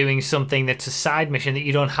bored doing something that's a side mission that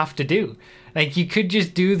you don't have to do. Like you could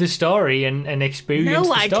just do the story and experience No,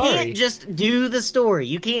 the I story. can't just do the story.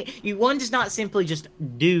 You can't. One does not simply just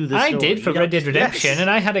do the story. I did for You don't Red Dead just- Redemption, Yes. and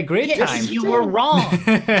I had a great Yes, time. you were wrong.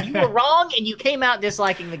 You were wrong, and you came out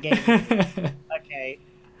disliking the game. Okay.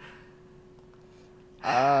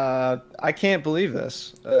 I can't believe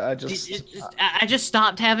this. I I just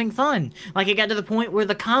stopped having fun. Like it got to the point where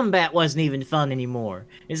the combat wasn't even fun anymore.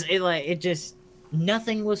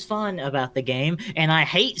 Nothing was fun about the game, and I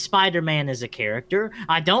hate Spider-Man as a character.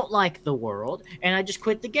 I don't like the world, and I just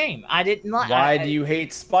quit the game. I didn't like. Why do you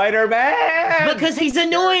hate Spider-Man? Because he's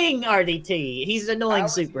annoying, RDT. He's an annoying How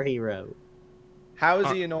is he- superhero. How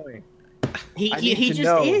is he annoying? He I need he to just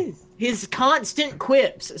know. is. His constant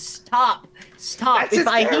quips. Stop. That's if his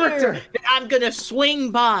I character. hear that I'm gonna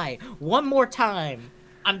swing by one more time,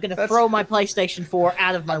 I'm gonna throw my PlayStation 4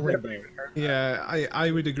 out of my window. Yeah,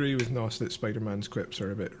 I would agree with Nos that Spider-Man's quips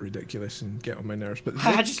are a bit ridiculous and get on my nerves. But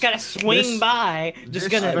I just gotta swing by, just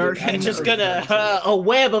gonna version a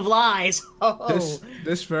web of lies. Oh.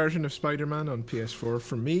 This version of Spider-Man on PS4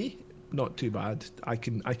 for me, not too bad. I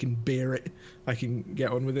can bear it. I can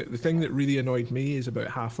get on with it. The thing that really annoyed me is about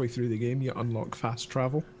halfway through the game you unlock fast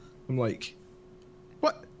travel. I'm like,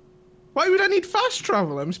 what? Why would I need fast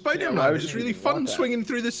travel? I'm Spider-Man. It's really fun swinging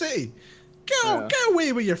through the city. Get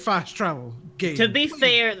away with your fast travel game. To be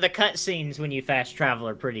fair, the cutscenes when you fast travel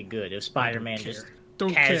are pretty good. If Spider-Man just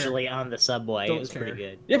casually on the subway, it was pretty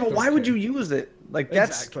good. Yeah, but why would you use it? Like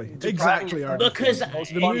that's exactly. Because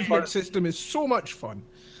the movement system is so much fun.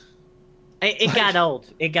 It got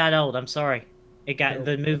old. It got old. I'm sorry.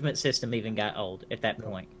 The movement system even got old at that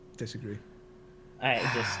point. Disagree.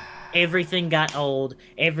 Everything got old.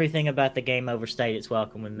 Everything about the game overstayed its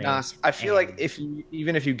welcome with me. I feel like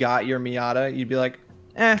even if you got your Miata, you'd be like,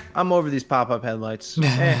 I'm over these pop-up headlights.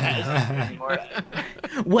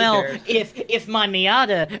 Well, if my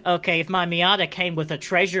Miata came with a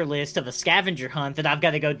treasure list of a scavenger hunt that I've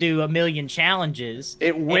got to go do 1 million challenges,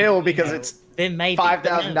 it will because it's then maybe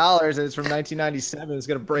 $5,000 and it's from 1997. It's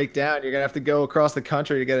gonna break down. You're gonna have to go across the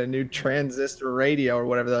country to get a new transistor radio or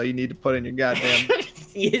whatever the hell you need to put in your goddamn.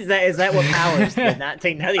 Is that what powers the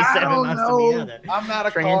 1997 Mazda Miata? I'm not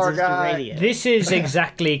a car guy. Radio. This is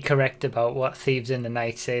exactly correct about what Thieves in the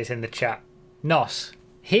Night says in the chat. Nos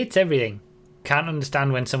hates everything. Can't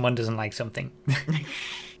understand when someone doesn't like something.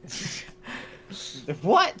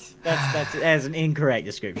 What? That's an incorrect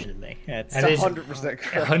description of me. That's 100%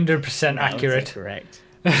 correct. 100% accurate. Correct.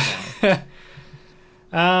 Peter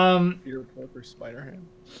Parker, Spider-Man.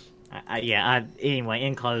 Anyway,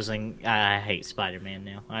 in closing, I hate Spider-Man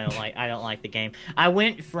now. I don't like the game. I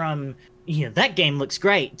went from that game looks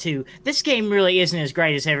great to this game really isn't as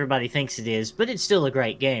great as everybody thinks it is, but it's still a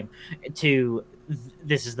great game. To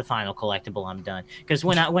this is the final collectible. I'm done because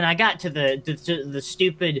when I got to the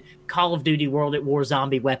stupid Call of Duty World at War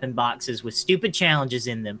zombie weapon boxes with stupid challenges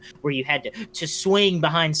in them where you had to swing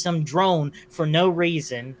behind some drone for no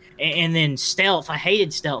reason and then stealth. I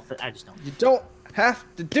hated stealth. I just don't. You don't have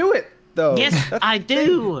to do it though. Yes, I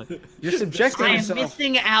do. You're subjecting I am yourself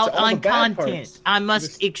missing out on content. Parts. I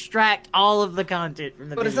must extract all of the content from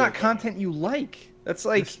the. But it's not content you like. That's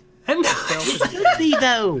like. It should be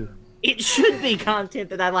though. It should be content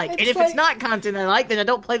that I like. And if it's not content I like, then I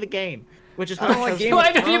don't play the game. Which is what why don't you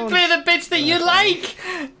play the bits that you like?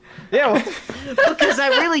 Yeah, because I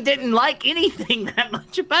really didn't like anything that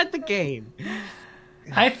much about the game.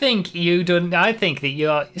 I think you don't. I think that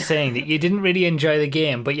you're saying that you didn't really enjoy the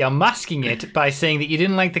game, but you're masking it by saying that you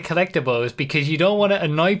didn't like the collectibles because you don't want to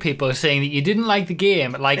annoy people saying that you didn't like the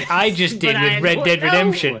game, like I just did with Red Dead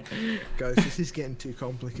Redemption. Guys, this is getting too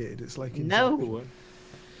complicated. It's like No,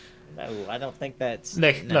 I don't think that's.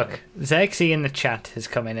 Look, Xerxes in the chat has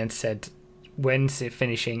come in and said, "When's it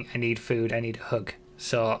finishing? I need food. I need a hug."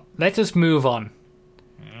 So let us move on.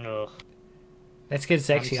 Ugh. Let's get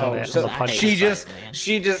Xerxes on the podcast. She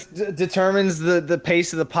she just determines the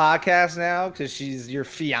pace of the podcast now because she's your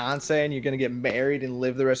fiance and you're gonna get married and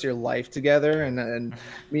live the rest of your life together. And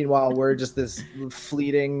meanwhile, we're just this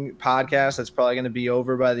fleeting podcast that's probably gonna be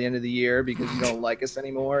over by the end of the year because you don't like us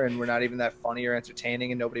anymore and we're not even that funny or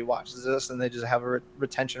entertaining and nobody watches us and they just have a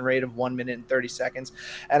retention rate of 1 minute and 30 seconds.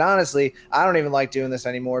 And honestly, I don't even like doing this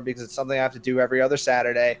anymore because it's something I have to do every other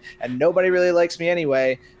Saturday and nobody really likes me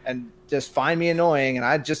anyway. And just find me annoying, and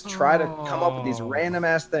I just try to come up with these random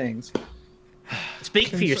ass things. Speak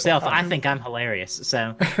for yourself. I think I'm hilarious.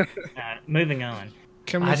 So, moving on.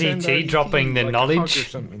 Can we RDT dropping the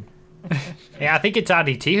knowledge? Yeah, I think it's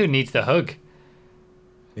RDT who needs the hug.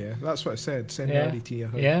 Yeah, that's what I said. Send RDT a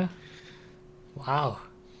hug. Yeah. Wow.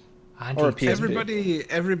 Or everybody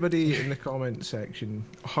in the comment section,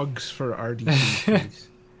 hugs for RDT, please.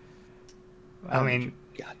 I mean,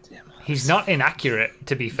 goddamn. He's not inaccurate,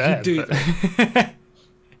 to be fair. The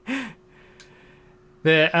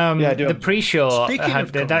pre-show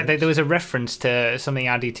there was a reference to something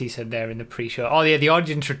RDT said there in the pre-show. Oh yeah, the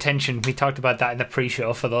audience retention. We talked about that in the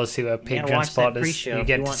pre-show for those who are Patreon supporters. You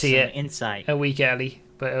get to see it insight a week early,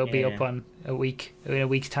 but it'll be up on in a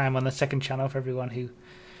week's time on the second channel for everyone who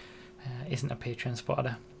isn't a Patreon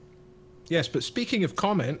supporter. Yes, but speaking of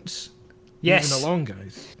comments, yes, moving along,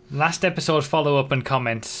 guys. Last episode follow-up and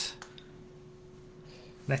comments.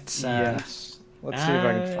 Let's see if I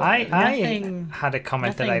can find I had a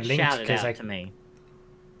comment that I linked because to me.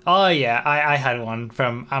 Oh yeah, I had one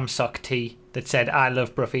from Amsock T that said I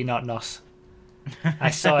love Bruffy, not Nos. I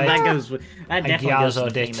saw it. That definitely goes with the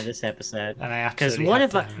Gyazzo'd theme it. of this episode. And I Because absolutely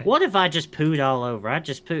had to have it. what if I just pooed all over? I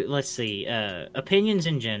just pooed. Let's see. Opinions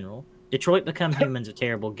in general. Detroit Become Human's a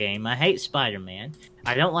terrible game. I hate Spider-Man.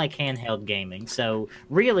 I don't like handheld gaming. So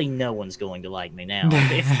really, no one's going to like me now.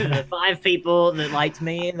 If the 5 people that liked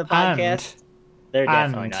me in the podcast, they're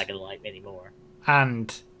definitely not going to like me anymore.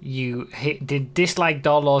 And you did disliked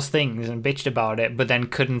all those things and bitched about it, but then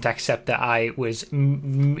couldn't accept that I was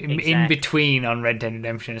in between on Red Dead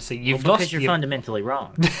Redemption. So you've lost. Because you're fundamentally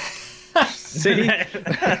wrong. See?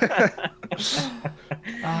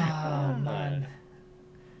 Oh man.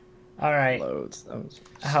 All right. Loads.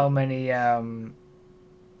 How many? How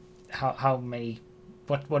many?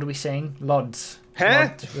 What are we saying? Lods. Huh?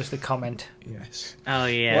 Lod was the comment. Yes. Oh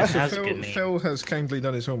yeah, So that's a good name. Phil has kindly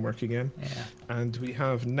done his homework again. Yeah. And we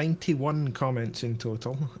have 91 comments in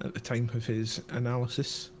total at the time of his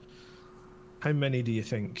analysis. How many do you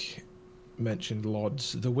think mentioned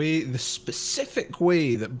LODs? The specific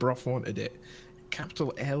way that Bruff wanted it.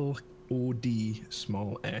 Capital LOD,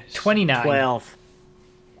 small s. 29.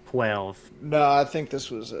 12. No, I think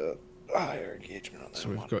this was a higher engagement on that So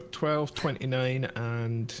we've one. got 12, 29,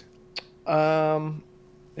 and...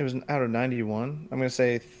 It was out of 91. I'm going to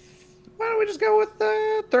say, why don't we just go with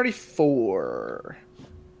 34?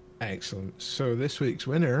 Excellent. So this week's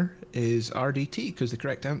winner is RDT, because the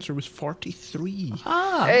correct answer was 43.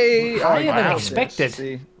 Ah, Hey, higher than wow. expected.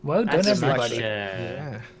 See, Well done, That's everybody.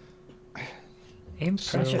 Yeah.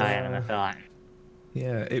 Impressive. So, higher than I thought.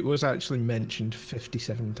 Yeah, it was actually mentioned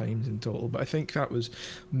 57 times in total, but I think that was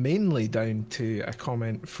mainly down to a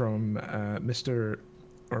comment from Mr.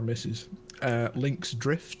 or Mrs. Link's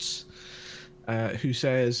Drifts, who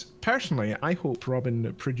says, personally, I hope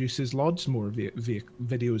Robin produces lots more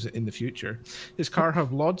videos in the future. His car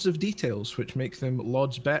have lots of details which make them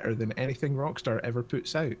lots better than anything Rockstar ever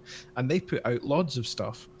puts out, and they put out lots of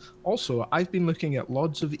stuff. Also, I've been looking at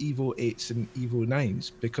lots of Evo 8s and Evo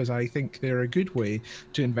 9s because I think they're a good way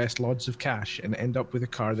to invest lots of cash and end up with a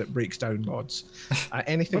car that breaks down lots.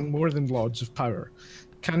 Anything more than lots of power.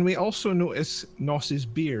 Can we also notice Noss's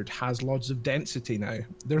beard has lots of density now?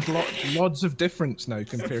 There's lots of difference now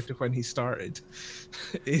compared to when he started.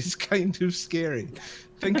 It's kind of scary.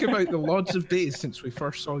 Think about the lots of days since we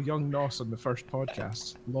first saw young Noss on the first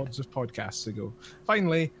podcast, lots of podcasts ago.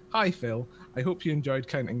 Finally, hi Phil. I hope you enjoyed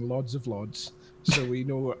counting lots of lods, so we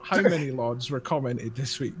know how many lods were commented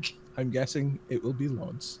this week. I'm guessing it will be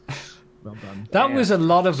lods. Well done. That was a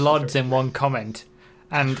lot of lods in one comment.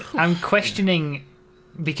 And I'm questioning,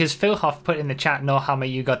 because Phil Hoff put in the chat, no Hammer,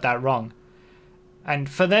 you got that wrong. And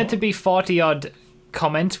for there to be 40 odd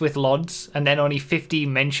comments with lods and then only 50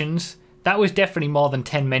 mentions, that was definitely more than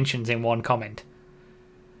 10 mentions in one comment.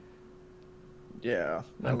 yeah.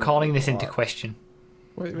 I'm calling this into question.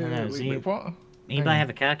 Wait, what? Anybody have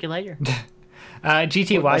a calculator?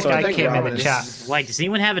 GTA Wise Also, I guy think came in Robin the is- chat. Wait, does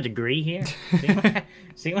anyone have a degree here?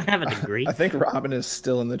 Does anyone have a degree? I think Robin is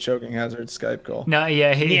still in the Choking Hazard Skype call. No,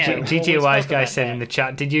 yeah, Yeah, GTA we'll Wise talk guy about said that. in the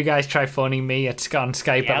chat, did you guys try phoning me on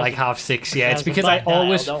Skype Yeah, at I like was- 6:30? Yeah, it's Sounds because like I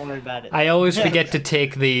always don't worry about it. I always forget to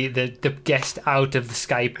take the guest out of the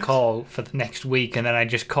Skype call for the next week, and then I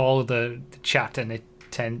just call the chat, and it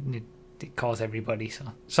calls everybody. So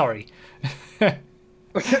sorry.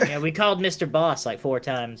 Yeah, we called Mr. Boss like 4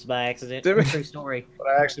 times by accident. Did we? True story. But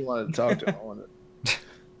I actually wanted to talk to him. I wanted to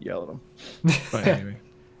yell at him. But anyway.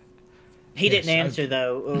 He Yes, didn't answer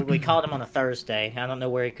though. We called him on a Thursday. I don't know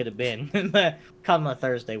where he could have been. Called him on a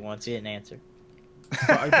Thursday once. He didn't answer.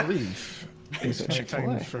 But I believe it's He's at now Chick-fil-A.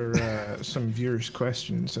 time for some viewers'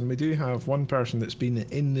 questions, and we do have one person that's been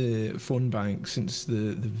in the phone bank since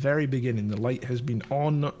the very beginning. The light has been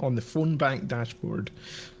on the phone bank dashboard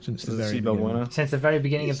since the very Sibo beginning. Buena. Since the very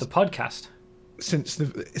beginning of the podcast. Since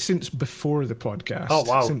before the podcast. Oh,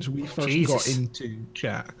 wow. Since we first Jesus. got into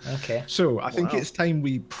chat. Okay. So I think Wow. it's time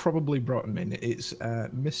we probably brought him in. It's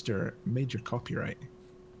Mr. Major Copyright.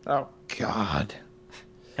 Oh, God.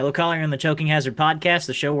 Hello, caller on the Choking Hazard podcast,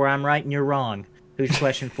 the show where I'm right and you're wrong. Who's your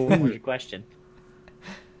question for? What's your question?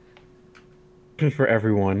 For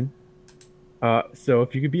everyone. So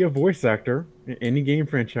if you could be a voice actor in any game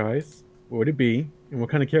franchise, what would it be? And what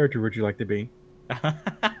kind of character would you like to be?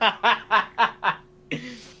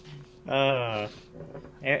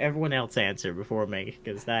 Everyone else answer before me,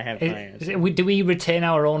 because I have my answer. Do we retain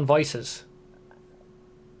our own voices?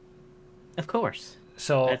 Of course.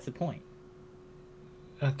 So That's the point.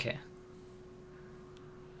 okay.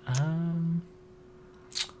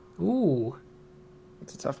 Ooh.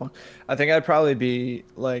 It's a tough one. I think I'd probably be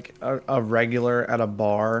like a regular at a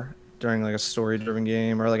bar during like a story-driven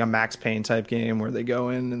game or like a Max Payne type game where they go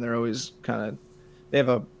in and they're always kind of they have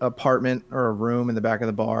a apartment or a room in the back of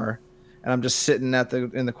the bar, and I'm just sitting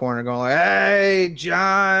in the corner going like, "Hey,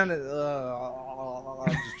 John," I'll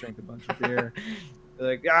just drink a bunch of beer. They're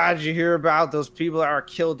like, "God, did you hear about those people that were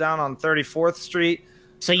killed down on 34th Street?"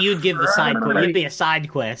 So you'd give the side quest. You'd be a side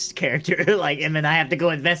quest character, like, and then I have to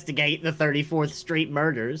go investigate the 34th Street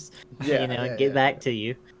murders. Yeah, and get back to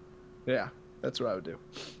you. Yeah, that's what I would do.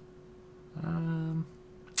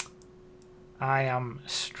 I am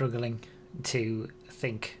struggling to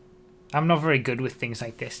think. I'm not very good with things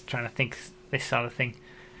like this, trying to think this sort of thing.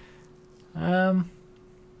 Do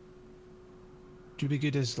you be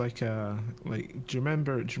good as like a do you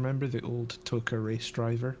remember the old Toka Race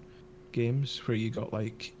Driver games where you got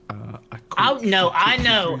like a Oh coach no, to I take you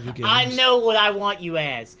know. through the I games? know what I want you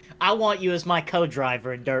as. I want you as my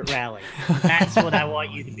co-driver in Dirt Rally. That's what I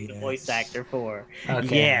want you to be the voice actor for.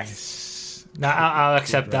 Okay. Yes. No, I'll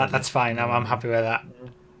accept that. That's fine. I'm happy with that.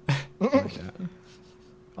 Like that.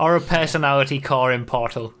 Or a personality core in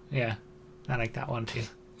Portal. Yeah, I like that one too.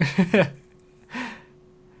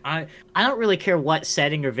 I don't really care what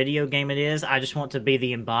setting or video game it is. I just want to be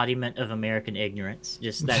the embodiment of American ignorance.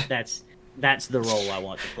 Just that's the role I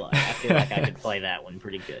want to play. I feel like I could play that one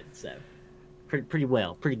pretty good. So pretty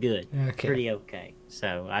well, pretty good, Okay. pretty okay.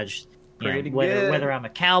 So I just Pretty whether good. I'm a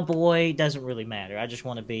cowboy doesn't really matter. I just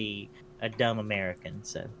want to be a dumb American.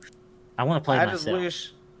 So I want to play myself.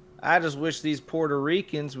 I just wish these Puerto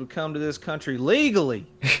Ricans would come to this country legally.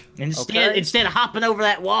 Instead of hopping over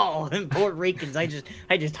that wall, and Puerto Ricans, they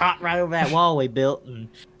just hop right over that wall we built. And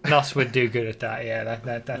Nos would do good at that. Yeah,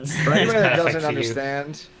 that's For anyone that perfect doesn't for you.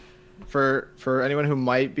 understand, for anyone who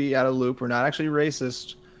might be out of loop, we're not actually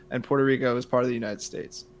racist, and Puerto Rico is part of the United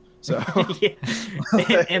States. So yeah.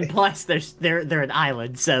 and plus they're an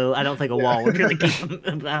island, so I don't think a wall would really keep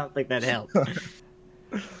them. I don't think that helped.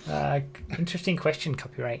 Interesting question,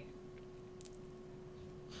 Copyright.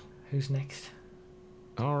 Who's next?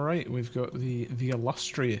 All right, we've got the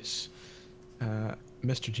illustrious Mr.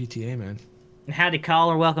 GTA man. Howdy,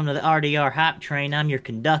 caller. Welcome to the RDR hype train. I'm your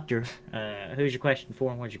conductor. Who's your question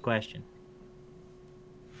for, and what's your question?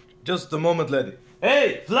 Just a moment, lady.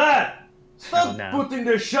 Hey, Vlad! Stop Oh, no. putting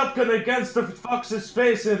the shotgun against the fox's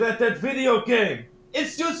face in that video game!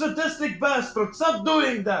 It's you sadistic bastard! Stop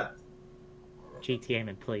doing that! GTA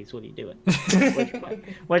man, please. What are you doing?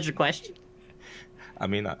 What's your question? I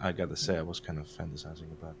mean, I gotta say, I was kind of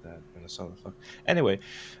fantasizing about that when I saw the fuck. Anyway,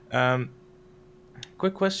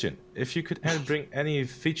 quick question. If you could bring any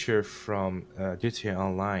feature from GTA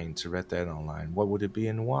Online to Red Dead Online, what would it be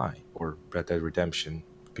and why? Or Red Dead Redemption,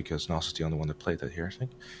 because Nos is the only one that played that here, I think.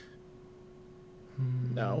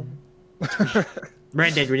 no.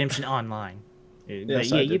 Red Dead Redemption Online. Yes, But I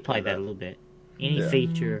yeah, you did play played that that. a little bit. Any Yeah.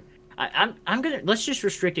 feature? I'm gonna let's just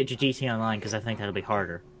restrict it to GTA Online because I think that'll be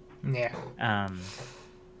harder. Yeah.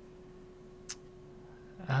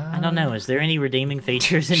 I don't know. Is there any redeeming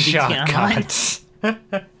features in GTA Online? Shotguns,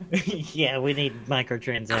 Yeah, we need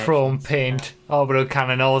microtransactions. chrome paint, orbital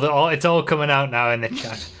cannon. It's all coming out now in the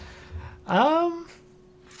chat. I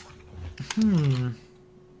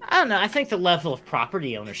don't know. I think the level of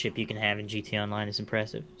property ownership you can have in GTA Online is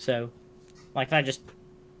impressive. So, like, if I just,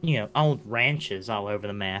 owned ranches all over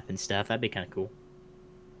the map and stuff, that'd be kind of cool.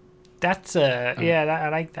 That's I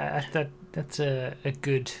like that. That's a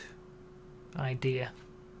good idea.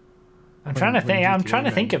 I'm trying to think. I'm trying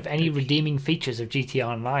to think of any redeeming features of GTA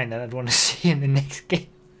Online that I'd want to see in the next game.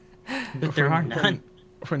 But there are none.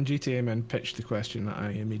 When GTA man pitched the question,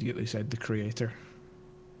 I immediately said the creator.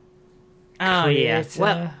 Oh yeah.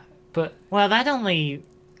 Creator, but Well, that only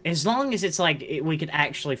as long as it's like we could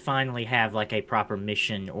actually finally have like a proper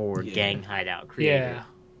mission or gang hideout created. yeah,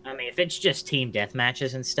 I mean, if it's just team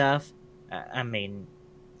deathmatches and stuff, I mean,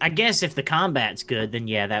 I guess if the combat's good, then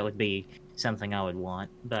yeah, that would be something I would want.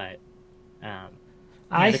 But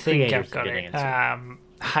I the think creator's I've got a good it. answer.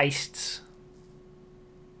 Heists,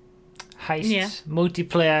 Yeah.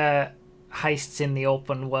 multiplayer heists in the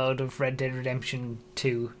open world of Red Dead Redemption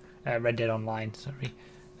 2, Red Dead Online. Sorry,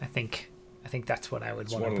 I think that's what I would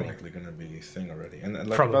It's want more to than bring. likely going to be a thing already. And like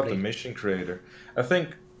Probably. about the mission creator, I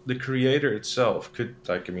think the creator itself could,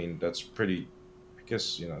 that's pretty, I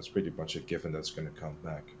guess, it's pretty much a given that's going to come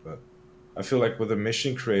back. But I feel like with a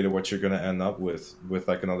mission creator, what you're going to end up with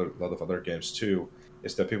like a lot of other games too,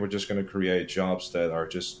 is that people are just going to create jobs that are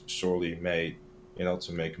just sorely made,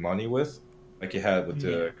 to make money with. Like you had with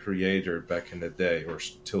the creator back in the day, or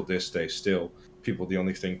till this day still, the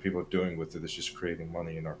only thing people are doing with it is just creating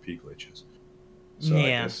money in RP glitches. So I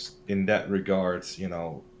guess in that regard,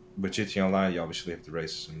 with GTA Online, you obviously have the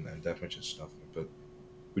races and deathmatch and stuff, but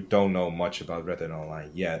we don't know much about Red Dead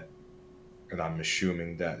Online yet. and I'm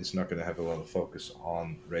assuming that it's not going to have a lot of focus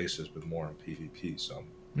on races, but more on PvP. So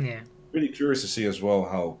I'm Yeah. really curious to see as well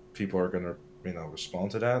how people are going to,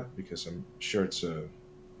 respond to that, because I'm sure it's a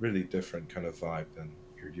really different kind of vibe than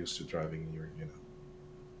you're used to driving your,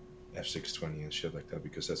 F620 and shit like that,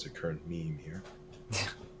 because that's a current meme here.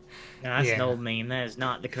 No, that's an Yeah. old meme. That is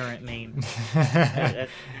not the current meme. That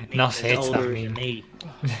meme Nos is hates that older meme. than me.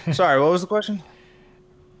 Sorry, what was the question?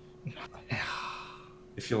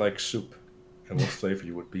 If you like soup, and what flavor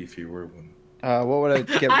you would be if you were one. What would I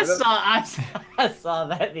get rid I of? saw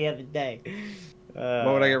that the other day. What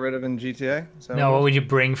would I get rid of in GTA? So No, what would you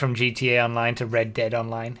bring from GTA Online to Red Dead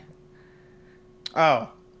Online? Oh.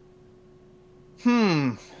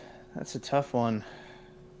 That's a tough one.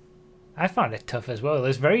 I found it tough as well.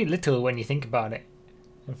 There's very little when you think about it.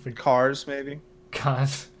 And for Cars, maybe.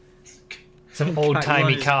 cars. Some God,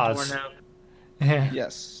 old-timey you want cars. his door Yeah.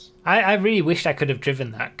 Yes. I really wished I could have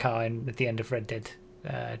driven that car at the end of Red Dead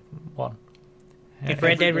 1. now. If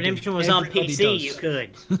Red Dead Redemption was on everybody PC, does. you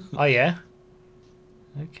could. Oh, yeah?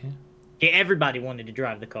 Okay. Yeah, everybody wanted to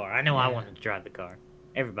drive the car. I know I Yeah. wanted to drive the car.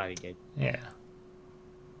 Everybody did. Yeah.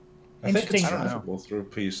 I think it's Interesting. I don't know. drivable through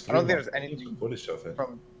PS3. I don't think there's I've seen anything some footage of it.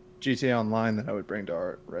 From GTA Online that I would bring to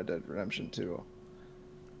our Red Dead Redemption 2.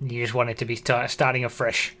 You just want it to be starting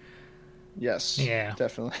afresh. Yes. Yeah.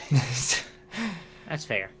 Definitely. That's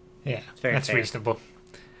fair. Yeah, Fair, that's fair. reasonable.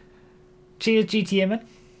 Cheers, GTA, man.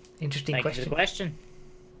 Interesting Thank you for the question.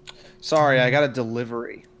 question. Sorry, I got a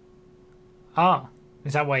delivery. Ah,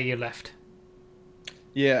 is that why you left?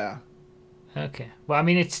 Yeah. Okay. Well, I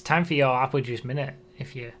mean, it's time for your Apple Juice Minute,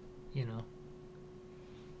 if you know.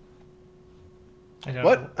 I don't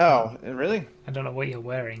What? know. Oh, really? I don't know what you're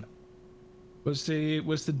wearing. Was the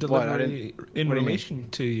What? I delivery in what do you mean? relation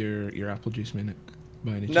to your apple juice minute?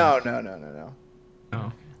 By any No, chance? no.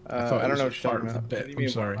 Oh, I thought it don't was know what you're part talking of the about. bit. What do you I'm mean,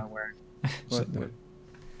 sorry. What am I wearing? Sit down.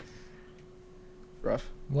 Rough.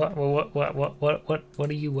 What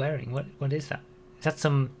are you wearing? What is that? Is that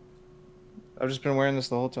some? I've just been wearing this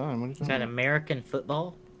the whole time. What are you Is talking that about? American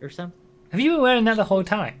football or something? Have you been wearing that the whole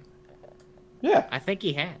time? Yeah. I think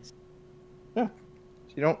he has.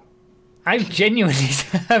 You don't. I genuinely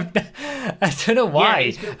have. I don't know why.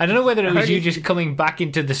 he's been- I don't know whether it I was heard you he's- just coming back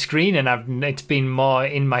into the screen and it's been more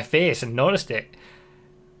in my face and noticed it.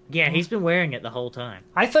 Yeah, he's been wearing it the whole time.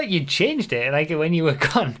 I thought you'd changed it, like when you were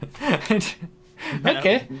gone.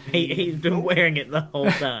 Okay. He's been wearing it the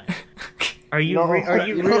whole time. Are you don't re- are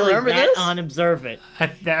you you don't really remember that this? unobservant?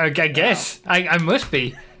 I guess I must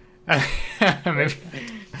be. Maybe,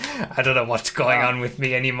 I don't know what's going on with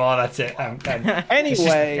me anymore. That's it.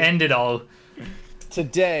 Anyway, End it all.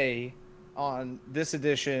 today on this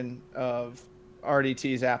edition of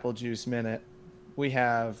RDT's Apple Juice Minute, we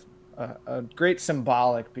have a great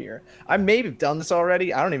symbolic beer. I may have done this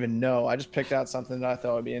already. I don't even know. I just picked out something that I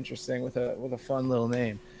thought would be interesting with a fun little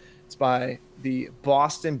name. It's by the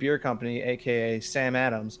Boston Beer Company, aka Sam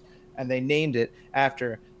Adams, and they named it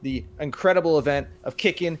after the incredible event of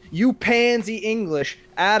kicking you pansy English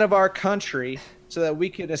out of our country so that we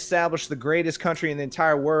could establish the greatest country in the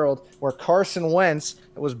entire world, where Carson Wentz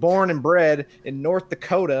was born and bred in North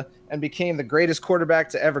Dakota and became the greatest quarterback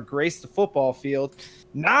to ever grace the football field.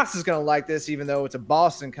 Nas is going to like this, even though it's a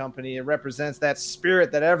Boston company. It represents that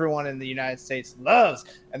spirit that everyone in the United States loves,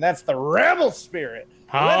 and that's the rebel spirit.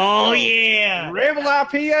 Oh Let's go. yeah! Rebel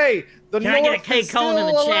IPA. The Can I get a North K is Cone in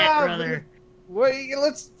the still chat, alive. brother? Wait,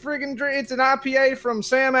 let's friggin' drink. It's an IPA from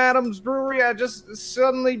Sam Adams Brewery. I just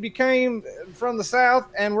suddenly became from the South,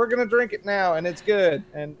 and we're gonna drink it now, and it's good.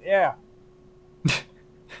 And yeah,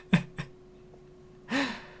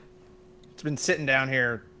 it's been sitting down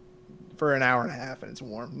here for an hour and a half, and it's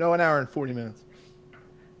warm. No, an hour and 40 minutes.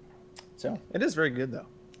 So it is very good, though.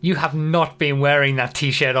 You have not been wearing that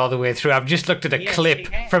t-shirt all the way through. I've just looked at a Yes, clip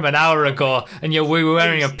he has. from an hour ago, and you were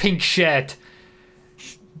wearing a pink shirt.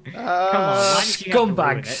 Come on, why did you have to ruin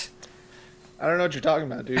Scumbags. I don't know what you're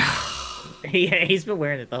talking about, dude. Yeah, he's been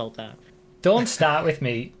wearing it the whole time. Don't start with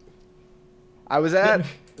me. I was at.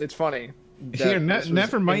 It's funny. that Here, this was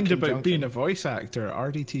never in mind about conjunction. being a voice actor.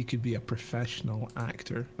 RDT could be a professional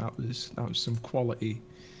actor. That was some quality.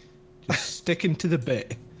 Just sticking to the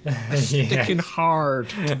bit, sticking hard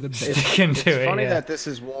to the bit. Sticking It's to it. funny Yeah. that this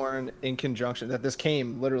is worn in conjunction. That this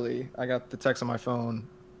came literally. I got the text on my phone,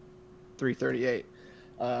 3:38.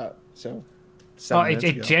 So. 7 Oh, minutes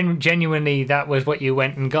it ago. genuinely, that was what you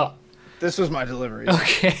went and got. This was my delivery.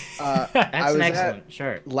 Okay. That's I was an at- excellent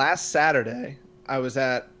shirt. Last Saturday, I was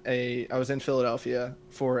in Philadelphia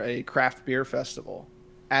for a craft beer festival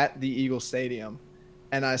at the Eagle Stadium,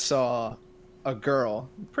 and I saw a girl,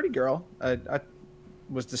 pretty girl. I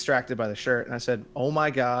was distracted by the shirt, and I said, "Oh my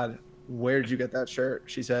God, where'd you get that shirt?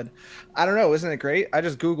 She said, I don't know. Isn't it great? I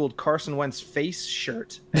just Googled Carson Wentz face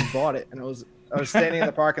shirt and bought it. And I was standing in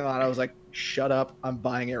the parking lot. I was like, shut up. I'm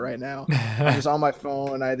buying it right now. I'm just on my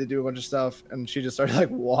phone. I had to do a bunch of stuff. And she just started like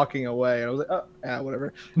walking away. And I was like, oh, yeah,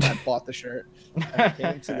 whatever. And I bought the shirt. And it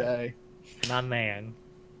came today. My man.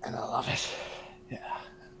 And I love it. Yeah.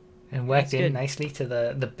 And worked That's in good. nicely to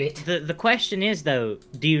the bit. The question is though,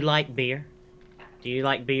 do you like beer? Do you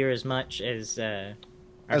like beer as much as our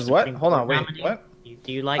As what? Supreme Hold on, Court wait, nominee? what?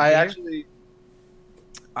 Do you like I beer?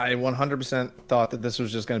 I 100% thought that this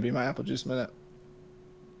was just going to be my apple juice minute.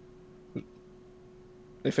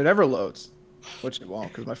 If it ever loads, which it won't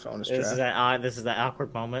because my phone is This trash. is that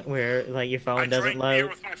awkward moment where like your phone I doesn't drank beer load.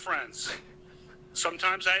 with my friends.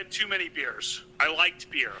 Sometimes I had too many beers. I liked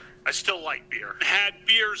beer. I still like beer. Had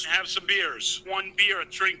beers, have some beers. One beer,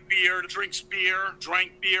 drink beer, drinks beer,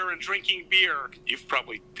 drank beer, and drinking beer. You've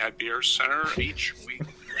probably had beers, Senator, each week.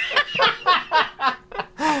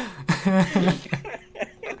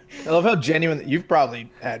 I love how genuine you've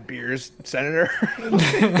probably had beers, Senator.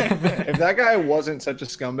 If that guy wasn't such a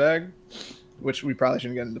scumbag, which we probably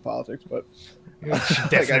shouldn't get into politics, but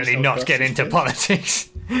Definitely don't not trust get this into kid. Man, politics.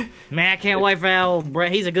 I can't wait for that old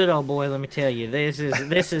Brett. He's a good old boy. Let me tell you, this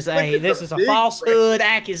is a big falsehood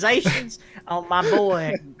accusations on my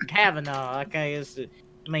boy Kavanaugh. Okay,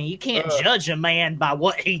 I mean you can't judge a man by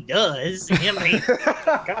what he does. I mean,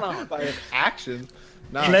 come on. by his actions.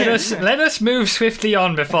 Nah, let us move swiftly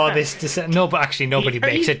on before this. No, but actually, nobody Are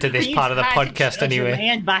makes you- it to this are you part of the trying to podcast judge a anyway.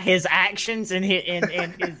 man by his actions and his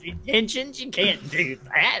intentions, you can't do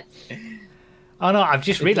that. Oh no, I've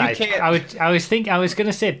just you realised. can't- I was going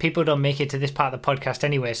to say people don't make it to this part of the podcast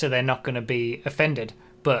anyway, so they're not going to be offended.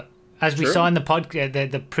 But as we True. saw in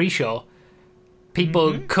the pre-show,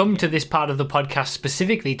 people come to this part of the podcast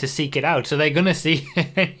specifically to seek it out, so they're going to see it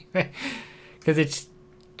anyway because it's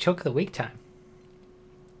choke of the week time.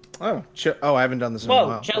 Oh, I haven't done this in a Whoa,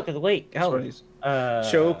 while. joke of the week. That's Oh, what he's-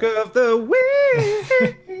 Choke of the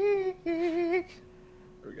week. There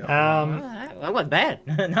we go. that wasn't bad.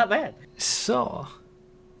 Not bad. So,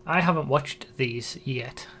 I haven't watched these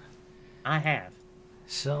yet. I have.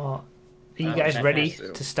 So, are you Oh, guys that ready has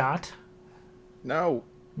to. to start? No,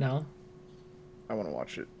 No. I want to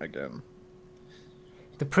watch it again.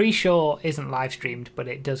 The pre-show isn't live streamed, but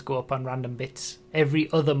it does go up on random bits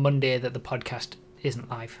every other Monday that the podcast isn't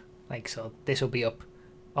live. Like, so this will be up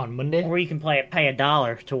on Monday, Or you can pay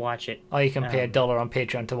 $1 to watch it. or you can pay $1 on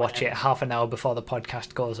Patreon to watch it half an hour before the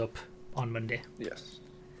podcast goes up on Monday. Yes.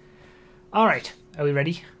 All right, are we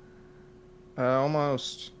ready?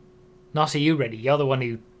 Almost. Nos, are you ready? You're the one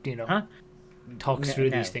who, Huh? talks No, through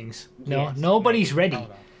no. these things. No, Yes. nobody's ready.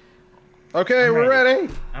 Hold on. Okay, I'm we're ready.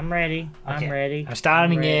 I'm ready. Okay. I'm ready. I'm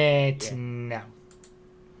starting I'm ready. it Yeah. now.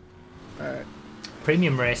 All right.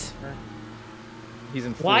 Premium race. He's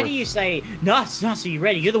in. Why fourth. do you say, no, are you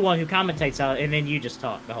ready? You're the one who commentates on it, and then you just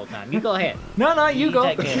talk the whole time. You go ahead. No, you go.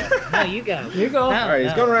 take care of it. No, you go. You go. No, All right,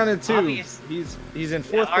 he's no. going around in two. Obvious. He's in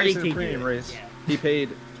fourth place in the RDT premium did. race. Yeah. He paid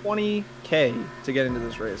 $20K to get into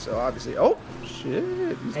this race, so obviously, oh shit,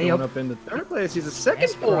 he's Hey, going up. up into third place. He's a second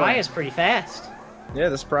This boy. Pariah's pretty fast. Yeah,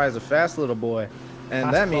 this prize is a fast little boy, and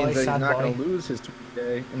Fast that boy, means that he's sad not boy. going to lose his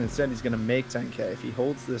 20K, and instead he's going to make 10K if he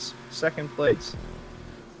holds this second place.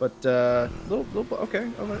 But little okay,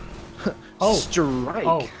 all right. Oh. Strike.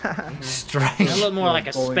 Oh. Strike. A little more like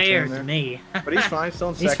a bowling spare pin to there. me. But he's fine, still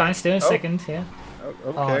in second. He's fine, still in Oh, second, yeah. oh, Oh,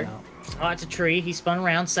 okay. no. Oh, it's a tree. He spun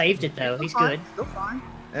around, saved it though. He's good. Still fine.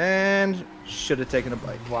 And should have taken a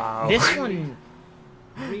bike. Wow. This one,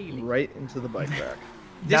 Right into the bike rack.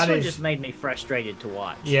 this That one is- just made me frustrated to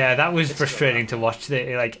watch. Yeah, that was frustrating to watch.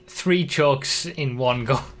 Like 3 chokes in one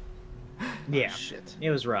go. Yeah, Shit. it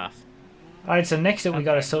was rough. Alright, so next up we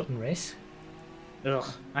got a Sultan race. Ugh,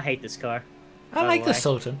 I hate this car. I By like the the way.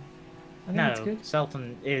 Sultan. I think it's No, good.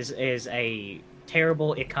 Sultan is a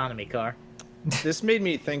terrible economy car. This made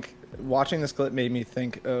me think. Watching this clip made me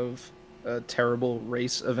think of a terrible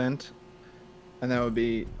race event, and that would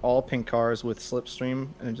be all pink cars with slipstream,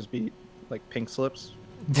 and it'd just be like pink slips.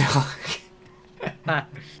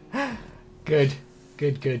 Good.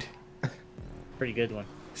 Good. Pretty good one.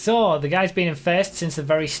 So, the guy's been in first since the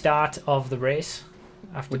very start of the race.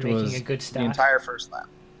 After Which making was a good the start. entire first lap.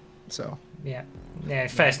 So Yeah,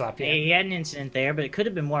 first lap, yeah. He had an incident there, but it could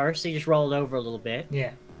have been worse. He just rolled over a little bit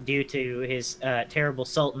Yeah. due to his terrible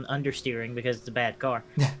Sultan understeering because it's a bad car.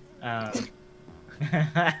 um,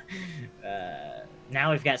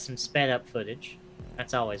 now we've got some sped up footage.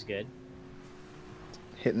 That's always good.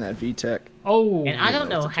 hitting that VTEC. Oh! And I don't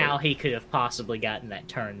know that's a how total- he could have possibly gotten that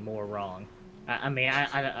turn more wrong. I mean,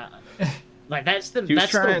 Like that's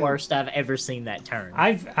the worst I've ever seen that turn.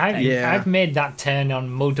 I've made that turn on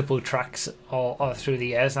multiple tracks all through the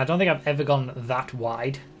years, and I don't think I've ever gone that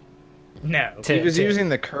wide. No, he was using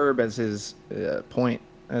the curb as his point,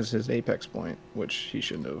 as his apex point, which he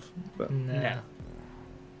shouldn't have. But no.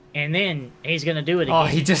 And then he's gonna do it again. Oh,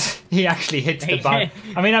 he actually hits the barrier.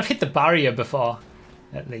 I mean, I've hit the barrier before,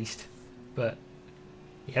 at least, but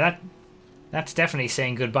yeah, that's definitely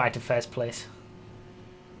saying goodbye to first place.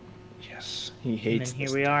 Yes, he hates. And then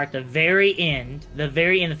here we are at the very end. The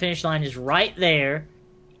finish line is right there,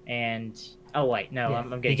 and oh wait, no, I'm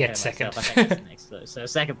getting he gets second. I think it's next though. So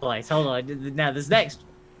second place. Hold on. Now this next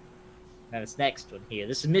one here.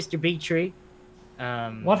 This is Mr. B-Tree.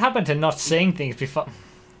 What happened to not saying things before?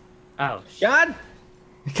 Oh, God,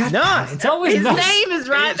 no! It's always his name is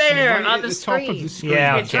right there right on at the top of screen. the screen.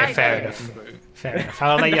 Yeah, It's okay, right fair there. enough. Fair enough.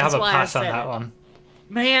 I'll let you have That's a why I pass on said that it. one.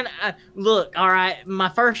 Man, look, all right. My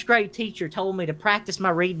first grade teacher told me to practice my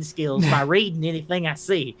reading skills by reading anything I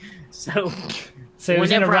see. So it was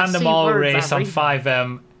in a whenever I random see all words, race I on read 5.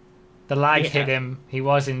 The lag Yeah. hit him. He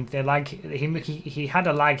was in the lag. He had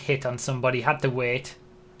a lag hit on somebody. Had to wait.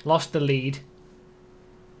 Lost the lead.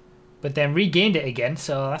 But then regained it again.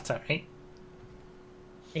 So that's all right.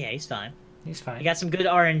 Yeah, he's fine. He's fine. He got some good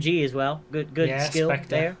RNG as well. Good Yeah, skill Spectre.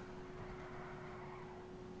 there.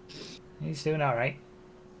 He's doing all right.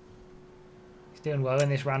 He's doing well in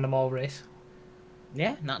this random all race.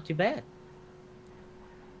 Yeah, not too bad.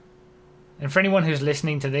 And for anyone who's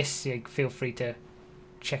listening to this, feel free to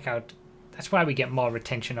check out. That's why we get more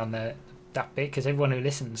retention on that bit, because everyone who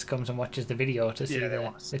listens comes and watches the video to see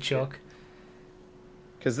the choke.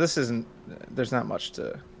 because this isn't. There's not much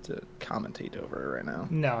to commentate over right now.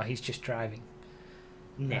 No, he's just driving.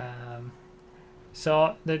 No.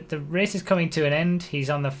 So the race is coming to an end. He's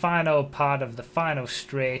on the final part of the final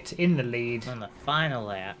straight in the lead. On the final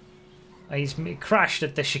lap. He's crashed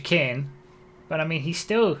at the chicane, but I mean he's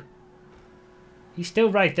still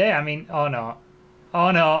right there. I mean, oh no.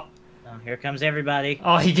 Oh, here comes everybody.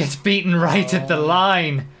 Oh, he gets beaten right at the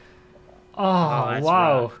line. Oh, that's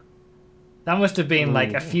wow. rough. That must have been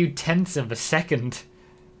like a few tenths of a second.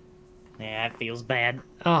 Yeah, it feels bad.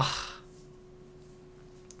 Oh.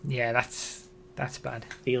 Yeah, that's bad.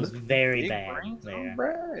 Feels very Big bad brains there. on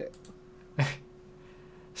Brett.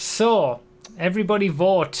 So, everybody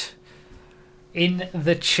vote in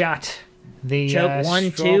the chat. The Joke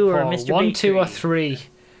 1, straw 2, or poll. Mr. 1, 2, or B-Tree?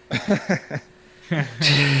 3.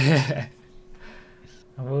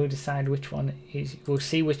 And we'll decide which one is. We'll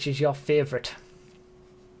see which is your favourite.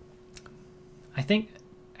 I think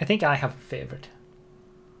I have a favourite.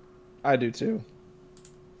 I do too.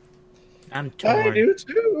 I'm torn. I do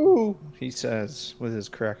too. He says with his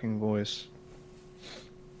cracking voice.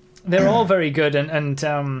 They're all very good, and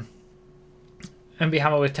Hammer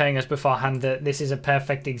was telling us beforehand that this is a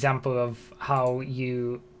perfect example of how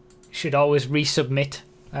you should always resubmit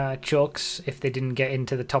chokes if they didn't get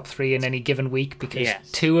into the top 3 in any given week, because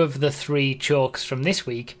 2 of the 3 chokes from this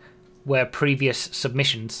week were previous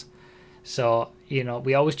submissions. So,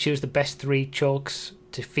 we always choose the best 3 chokes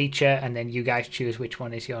to feature, and then you guys choose which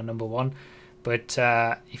one is your number 1. But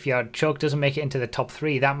if your choke doesn't make it into the top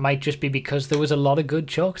 3, that might just be because there was a lot of good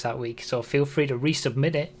chokes that week. So feel free to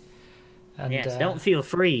resubmit it. And, yes, don't feel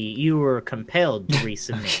free. You were compelled to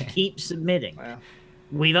resubmit. Okay. Keep submitting. Wow.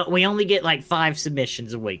 We only get like 5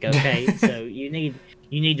 submissions a week, okay? So you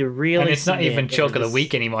need to really. And it's not submit even choke of the this-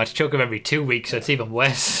 week anymore. It's choke of every 2 weeks, so it's even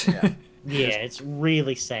worse. Yeah, it's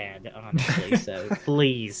really sad, honestly. So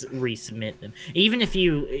please resubmit them. Even if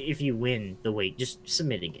you win the week, just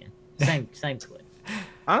submit again. Same clip.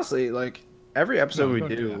 Honestly, like every episode No, we don't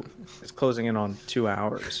do do is closing in on 2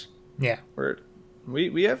 hours. Yeah.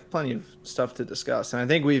 We have plenty of stuff to discuss, and I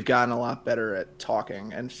think we've gotten a lot better at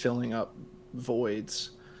talking and filling up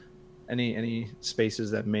voids, any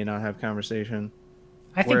spaces that may not have conversation.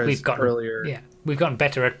 I think Whereas we've gotten earlier- we've gotten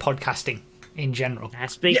better at podcasting in general.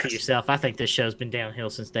 Speak for Yes. yourself. I think this show's been downhill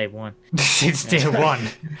since day 1. Since day 1.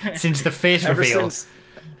 Since the face Ever reveal. since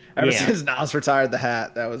Nas retired the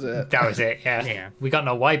hat, that was it. That was it, yeah. Yeah. We got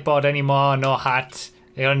no whiteboard anymore, no hat.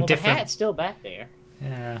 They're on Well, the different. hat's still back there.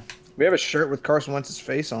 Yeah. We have a shirt with Carson Wentz's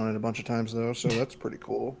face on it a bunch of times though, so that's pretty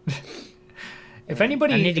cool. If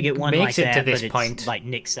anybody I need to get one makes like it that, to this but it's point, like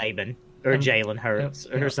Nick Saban or Jalen Hurts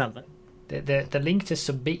or something. the link to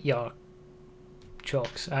submit your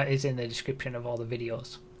chokes is in the description of all the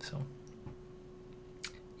videos. So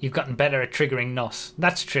you've gotten better at triggering NOS.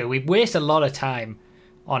 That's true. We waste a lot of time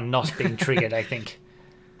on NOS being triggered, I think.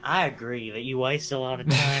 I agree that you waste a lot of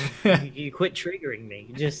time. You quit triggering me.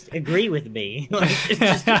 Just agree with me. Like,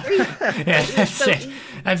 just agree. Yeah, that's it.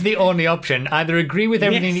 That's the only option. Either agree with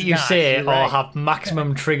everything Yes, that you Josh, say you're or right. have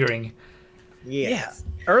maximum triggering. Yes.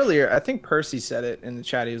 Earlier, I think Percy said it in the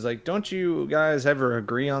chat. He was like, "Don't you guys ever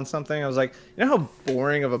agree on something?" I was like, "You know how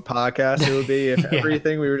boring of a podcast it would be if Yeah.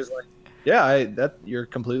 everything we were just like, yeah, that you're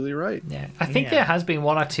completely right." Yeah, I think Yeah. there has been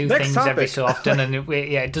one or two Next things every topic. so often, and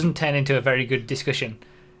it doesn't turn into a very good discussion.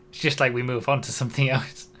 It's just like we move on to something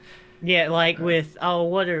else. Yeah, like with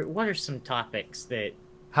what are some topics that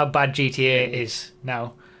How bad GTA is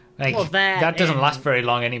now. Like Well, that doesn't and- last very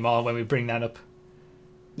long anymore when we bring that up.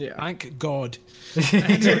 Yeah. Thank God.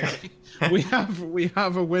 Anyway, we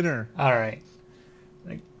have a winner. All right,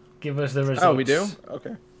 like, give us the results. Oh, we do?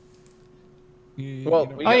 Okay. Well,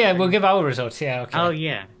 we Oh got- yeah, we'll give our results. Yeah, okay. oh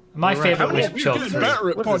yeah. My Right. favorite How was many- Choke You're 3. better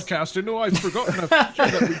at What is this? podcasting. No, I've forgotten a feature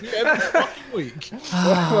that we do every fucking week.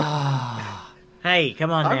 Hey, come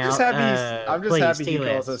on I'm now. just happy. I'm just please, happy he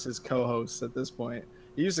T-List. calls us his co-hosts at this point.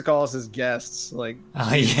 He used to call us his guests. Like,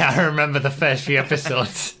 Oh yeah, I remember the first few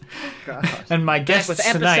episodes. God. And my guests With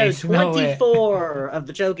episode tonight. No way. 24 of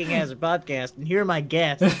the Choking Hazard podcast, and here are my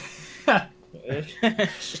guests.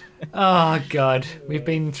 Oh god, we've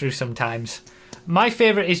been through some times. My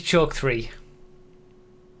favorite is Choke 3.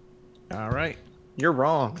 All right. You're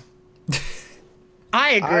wrong.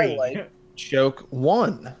 I agree. I like Choke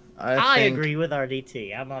 1. I think- agree with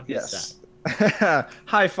RDT. I'm on his Yes. side.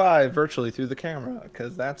 High five virtually through the camera,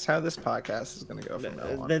 because that's how this podcast is going to go from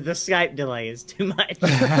now on. The Skype delay is too much.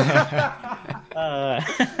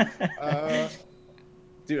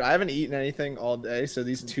 Dude, I haven't eaten anything all day, so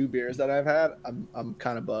these 2 beers that I've had, I'm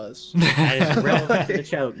kind of buzzed. That is relevant to the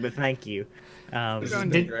choke, but thank you. This has been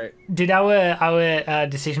Did- great. Did our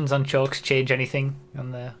decisions on chokes change anything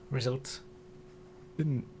on the results?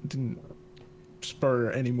 Didn't spur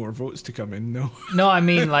any more votes to come in. No. No, I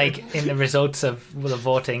mean like in the results of the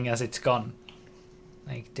voting as it's gone.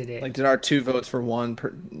 Like, did it? Like, did our 2 votes for one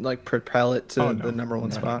propel it to Oh, no. the number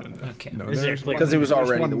 1 spot? Okay. No, Is there there's clear- Because it was there's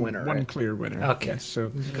already one, the winner, One right? clear winner. Okay. Yes,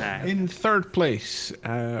 so Okay. in third place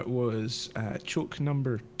was choke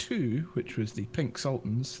number 2, which was the Pink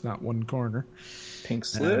Sultans, that one corner. Pink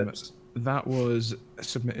slips. That was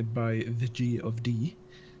submitted by the G of D.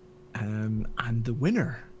 And the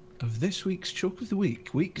winner of this week's Choke of the Week,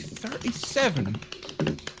 week 37,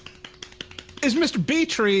 is Mr.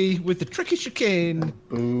 B-Tree with the Tricky Chicane.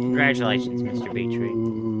 Congratulations, Mr.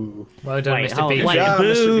 Beatree. Well done, Wait, Mr. hold, B. wait, job,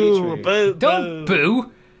 Mr. boo, Beatree. boo, Don't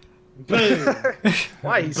boo. boo.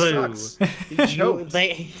 Why? He Boo. sucks. He You- choked.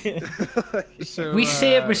 So, We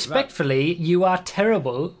say it that- respectfully. You are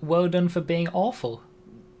terrible. Well done for being awful.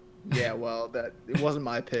 Yeah, well, it wasn't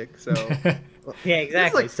my pick, so... Yeah,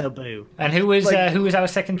 exactly. like- So boo. And who was Like- our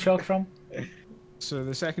second choke from? So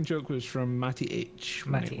the second joke was from Matty H.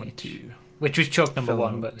 from Matty 812. Which was choke number Fellow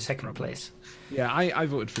 1, but second place. Yeah, I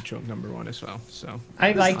voted for choke number 1 as well. So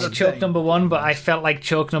I This liked is the choke thing. number 1, but I felt like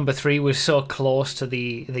choke number 3 was so close to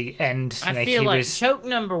the end. I like feel he like was, choke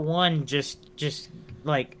number 1 just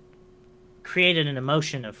like created an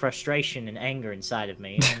emotion of frustration and anger inside of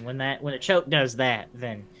me. And when a choke does that,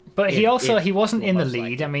 then but he it he wasn't will in the most lead.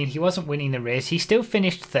 likely. I mean, he wasn't winning the race. He still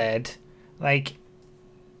finished third. Like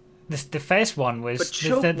the first one was But the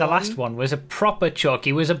choke last one was a proper choke.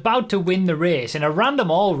 He was about to win the race in a random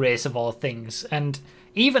all race of all things, and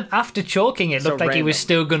even after choking, it So looked like he was random.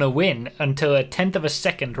 still gonna win until a tenth of a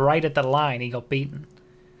second right at the line he got beaten.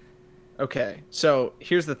 Okay, so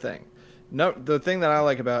here's the thing. No, the thing that I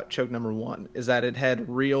like about choke number 1 is that it had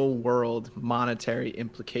real world monetary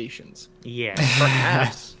implications. yeah.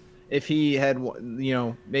 Perhaps if he had,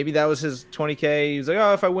 maybe that was his 20K. He was like,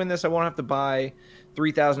 oh, if I win this, I won't have to buy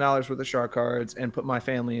 $3,000 worth of shark cards and put my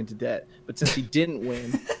family into debt. But since he didn't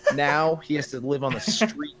win, now he has to live on the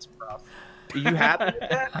streets, bro. Are you happy with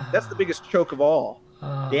that? That's the biggest choke of all.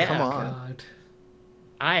 Oh, Yeah. Come on. God.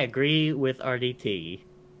 I agree with RDT.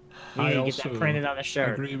 You I need to get also that printed on a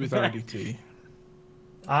shirt. agree with RDT.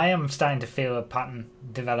 I am starting to feel a pattern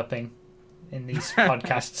developing in these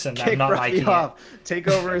podcasts, and I'm Kick not Ruffy liking it. off. Take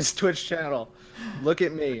over his Twitch channel. Look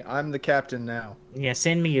at me. I'm the captain now. Yeah,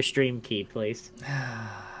 send me your stream key, please.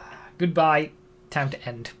 Goodbye. Time to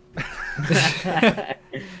end.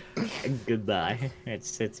 Goodbye.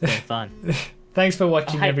 It's been fun. Thanks for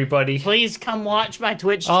watching, Hi. everybody. Please come watch my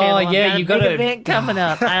Twitch Oh, channel. I've yeah, got a you big gotta- event coming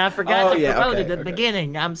up. And I forgot Oh, to yeah, promote okay, it at the okay.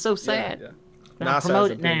 beginning. I'm so sad. Yeah. But Nas I'll has promote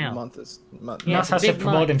a it big now. month this month. Yeah, Nas has to big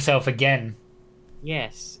promote month. himself again.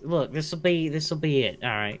 Yes. Look, this will be it. All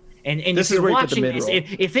right. And This if is you're where you put the watching this,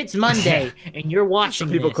 mid-roll. if it's Monday and you're watching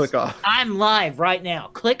People this, click off. I'm live right now.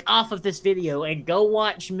 Click off of this video and go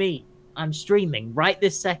watch me. I'm streaming right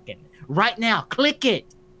this second. Right now. Click it.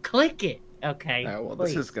 Click it. Okay. Well,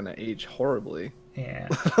 please. this is gonna age horribly. Yeah.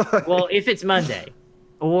 Well, if it's Monday.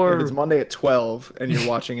 Or If it's Monday at 12 and you're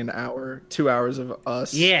watching an hour, 2 hours of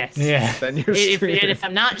us, yes, Yeah. then you're If, streaming. and if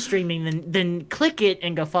I'm not streaming, then click it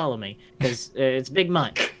and go follow me because it's big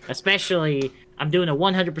month. Especially, I'm doing a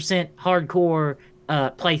 100% hardcore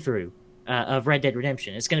playthrough of Red Dead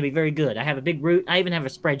Redemption. It's going to be very good. I have a big route. I even have a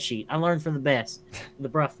spreadsheet. I learned from the best, the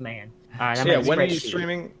Bruff man. All right, So I'm yeah, at a when are you spreadsheet.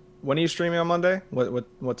 streaming? When are you streaming on Monday?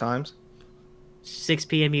 What times? 6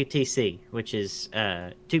 p.m. UTC, which is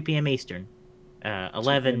 2 p.m. Eastern,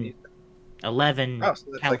 11 Oh, so that's,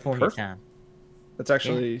 like, California perfect. time. That's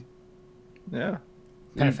actually, yeah.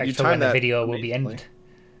 Perfect You for when timed the that video will be amazingly. ended.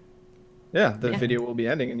 Yeah, the Yeah. video will be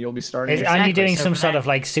ending, and you'll be starting. Are you Exactly, doing so some for sort that- of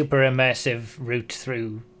like super immersive route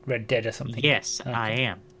through Red Dead or something? Yes, Okay. I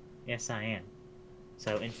am. Yes, I am.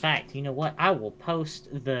 So, in fact, you know what? I will post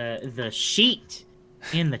the sheet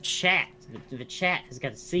in the chat. The chat has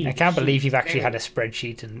got to see. I the can't believe sheet. you've actually Very- had a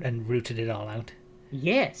spreadsheet and routed it all out.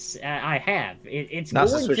 Yes, I have. It's Not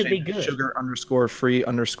going to be good.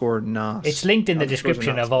 sugar_free_nos. It's linked in the Underscores are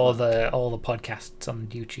description not of all the podcasts on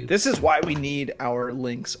YouTube. This is why we need our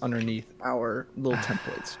links underneath our little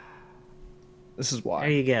templates. This is There why.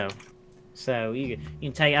 you go. So you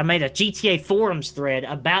can tell you, I made a GTA forums thread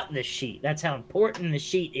about this sheet. That's how important the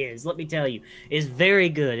sheet is. Let me tell you, it's very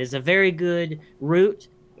good. It's a very good route,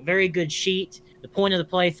 very good sheet. The point of the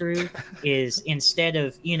playthrough is instead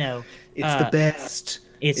of It's the best.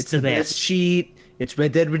 it's the best. sheet. It's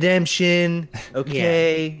Red Dead Redemption.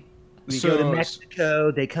 Okay. We go to So-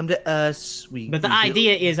 Mexico. They come to us. But the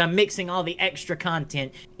idea is I'm mixing all the extra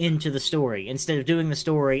content into the story instead of doing the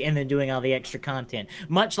story and then doing all the extra content.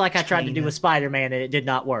 Much like I tried to do with Spider-Man and it did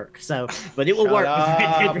not work. So, but it will Shut work with Red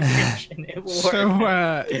Dead up. Redemption. It will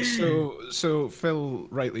work. So Phil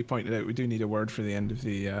rightly pointed out we do need a word for the end of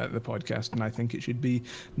the podcast, and I think it should be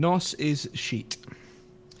 "nos is sheet."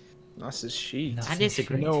 Nos is sheet. Nos I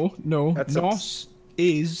disagree. No, That's nos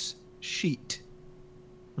is sheet.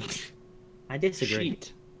 I disagree.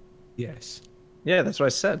 Sheet. Yes. Yeah, that's what I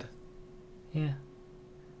said. Yeah.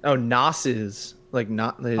 Oh, nos is like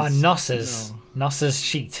not is. Oh, Nos's. Nos's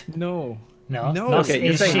sheet. No. No. No. Nos Okay,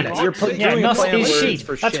 you're is saying sheet. that. You're doing Yeah, a Nos play on is words sheet.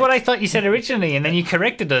 for That's shit. what I thought you said originally, and then you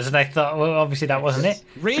corrected us, and I thought, well, obviously that wasn't it.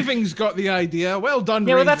 Raving's got the idea. Well done.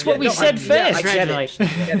 Yeah, well, that's what we Raven. said first. I get it. Congratulations.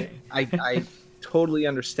 I get it. I totally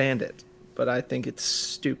understand it, but I think it's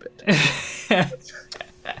stupid.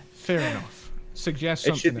 Fair enough. Suggest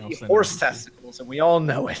It something should be else. then. horse testicles, and we all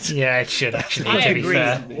know it. Yeah, it should actually. I to be agree.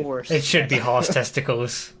 fair. Horse, It should be horse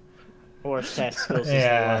testicles. horse testicles is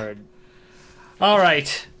Yeah. the word. All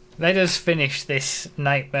right, let us finish this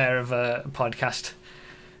nightmare of a podcast.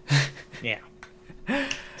 Yeah.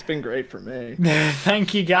 It's been great for me.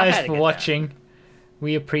 Thank you I've guys had a for good watching.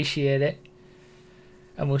 We appreciate it.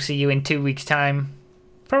 And we'll see you in 2 weeks' time.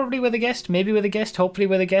 Probably with a guest, maybe with a guest, hopefully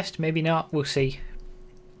with a guest, maybe not. We'll see.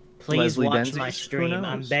 Please Leslie watch Benzies? my Who stream.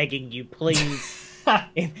 I'm knows? begging you, please.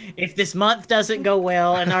 if this month doesn't go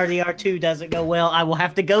well and RDR 2 doesn't go well, I will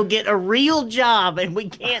have to go get a real job, and we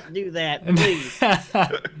can't do that. Please.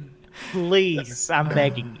 Please. I'm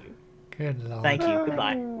begging you. Good lord. Thank you.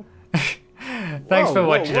 Goodbye. Thanks Whoa, for whoa,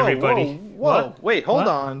 watching, whoa, everybody. Whoa, What? wait, hold What?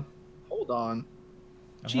 on. Hold on.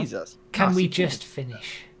 Jesus. Can Nos, we you can't- just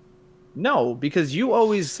finish? No, because you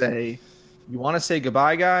always say, you want to say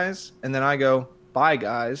goodbye, guys, and then I go, bye,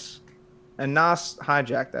 guys. And Nas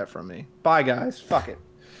hijacked that from me. Bye, guys. Fuck it.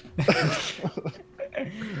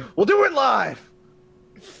 We'll do it live.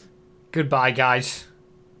 Goodbye, guys.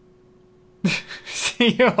 See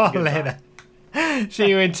you all later. See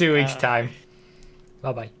you in 2 weeks' time.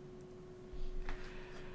 Bye bye.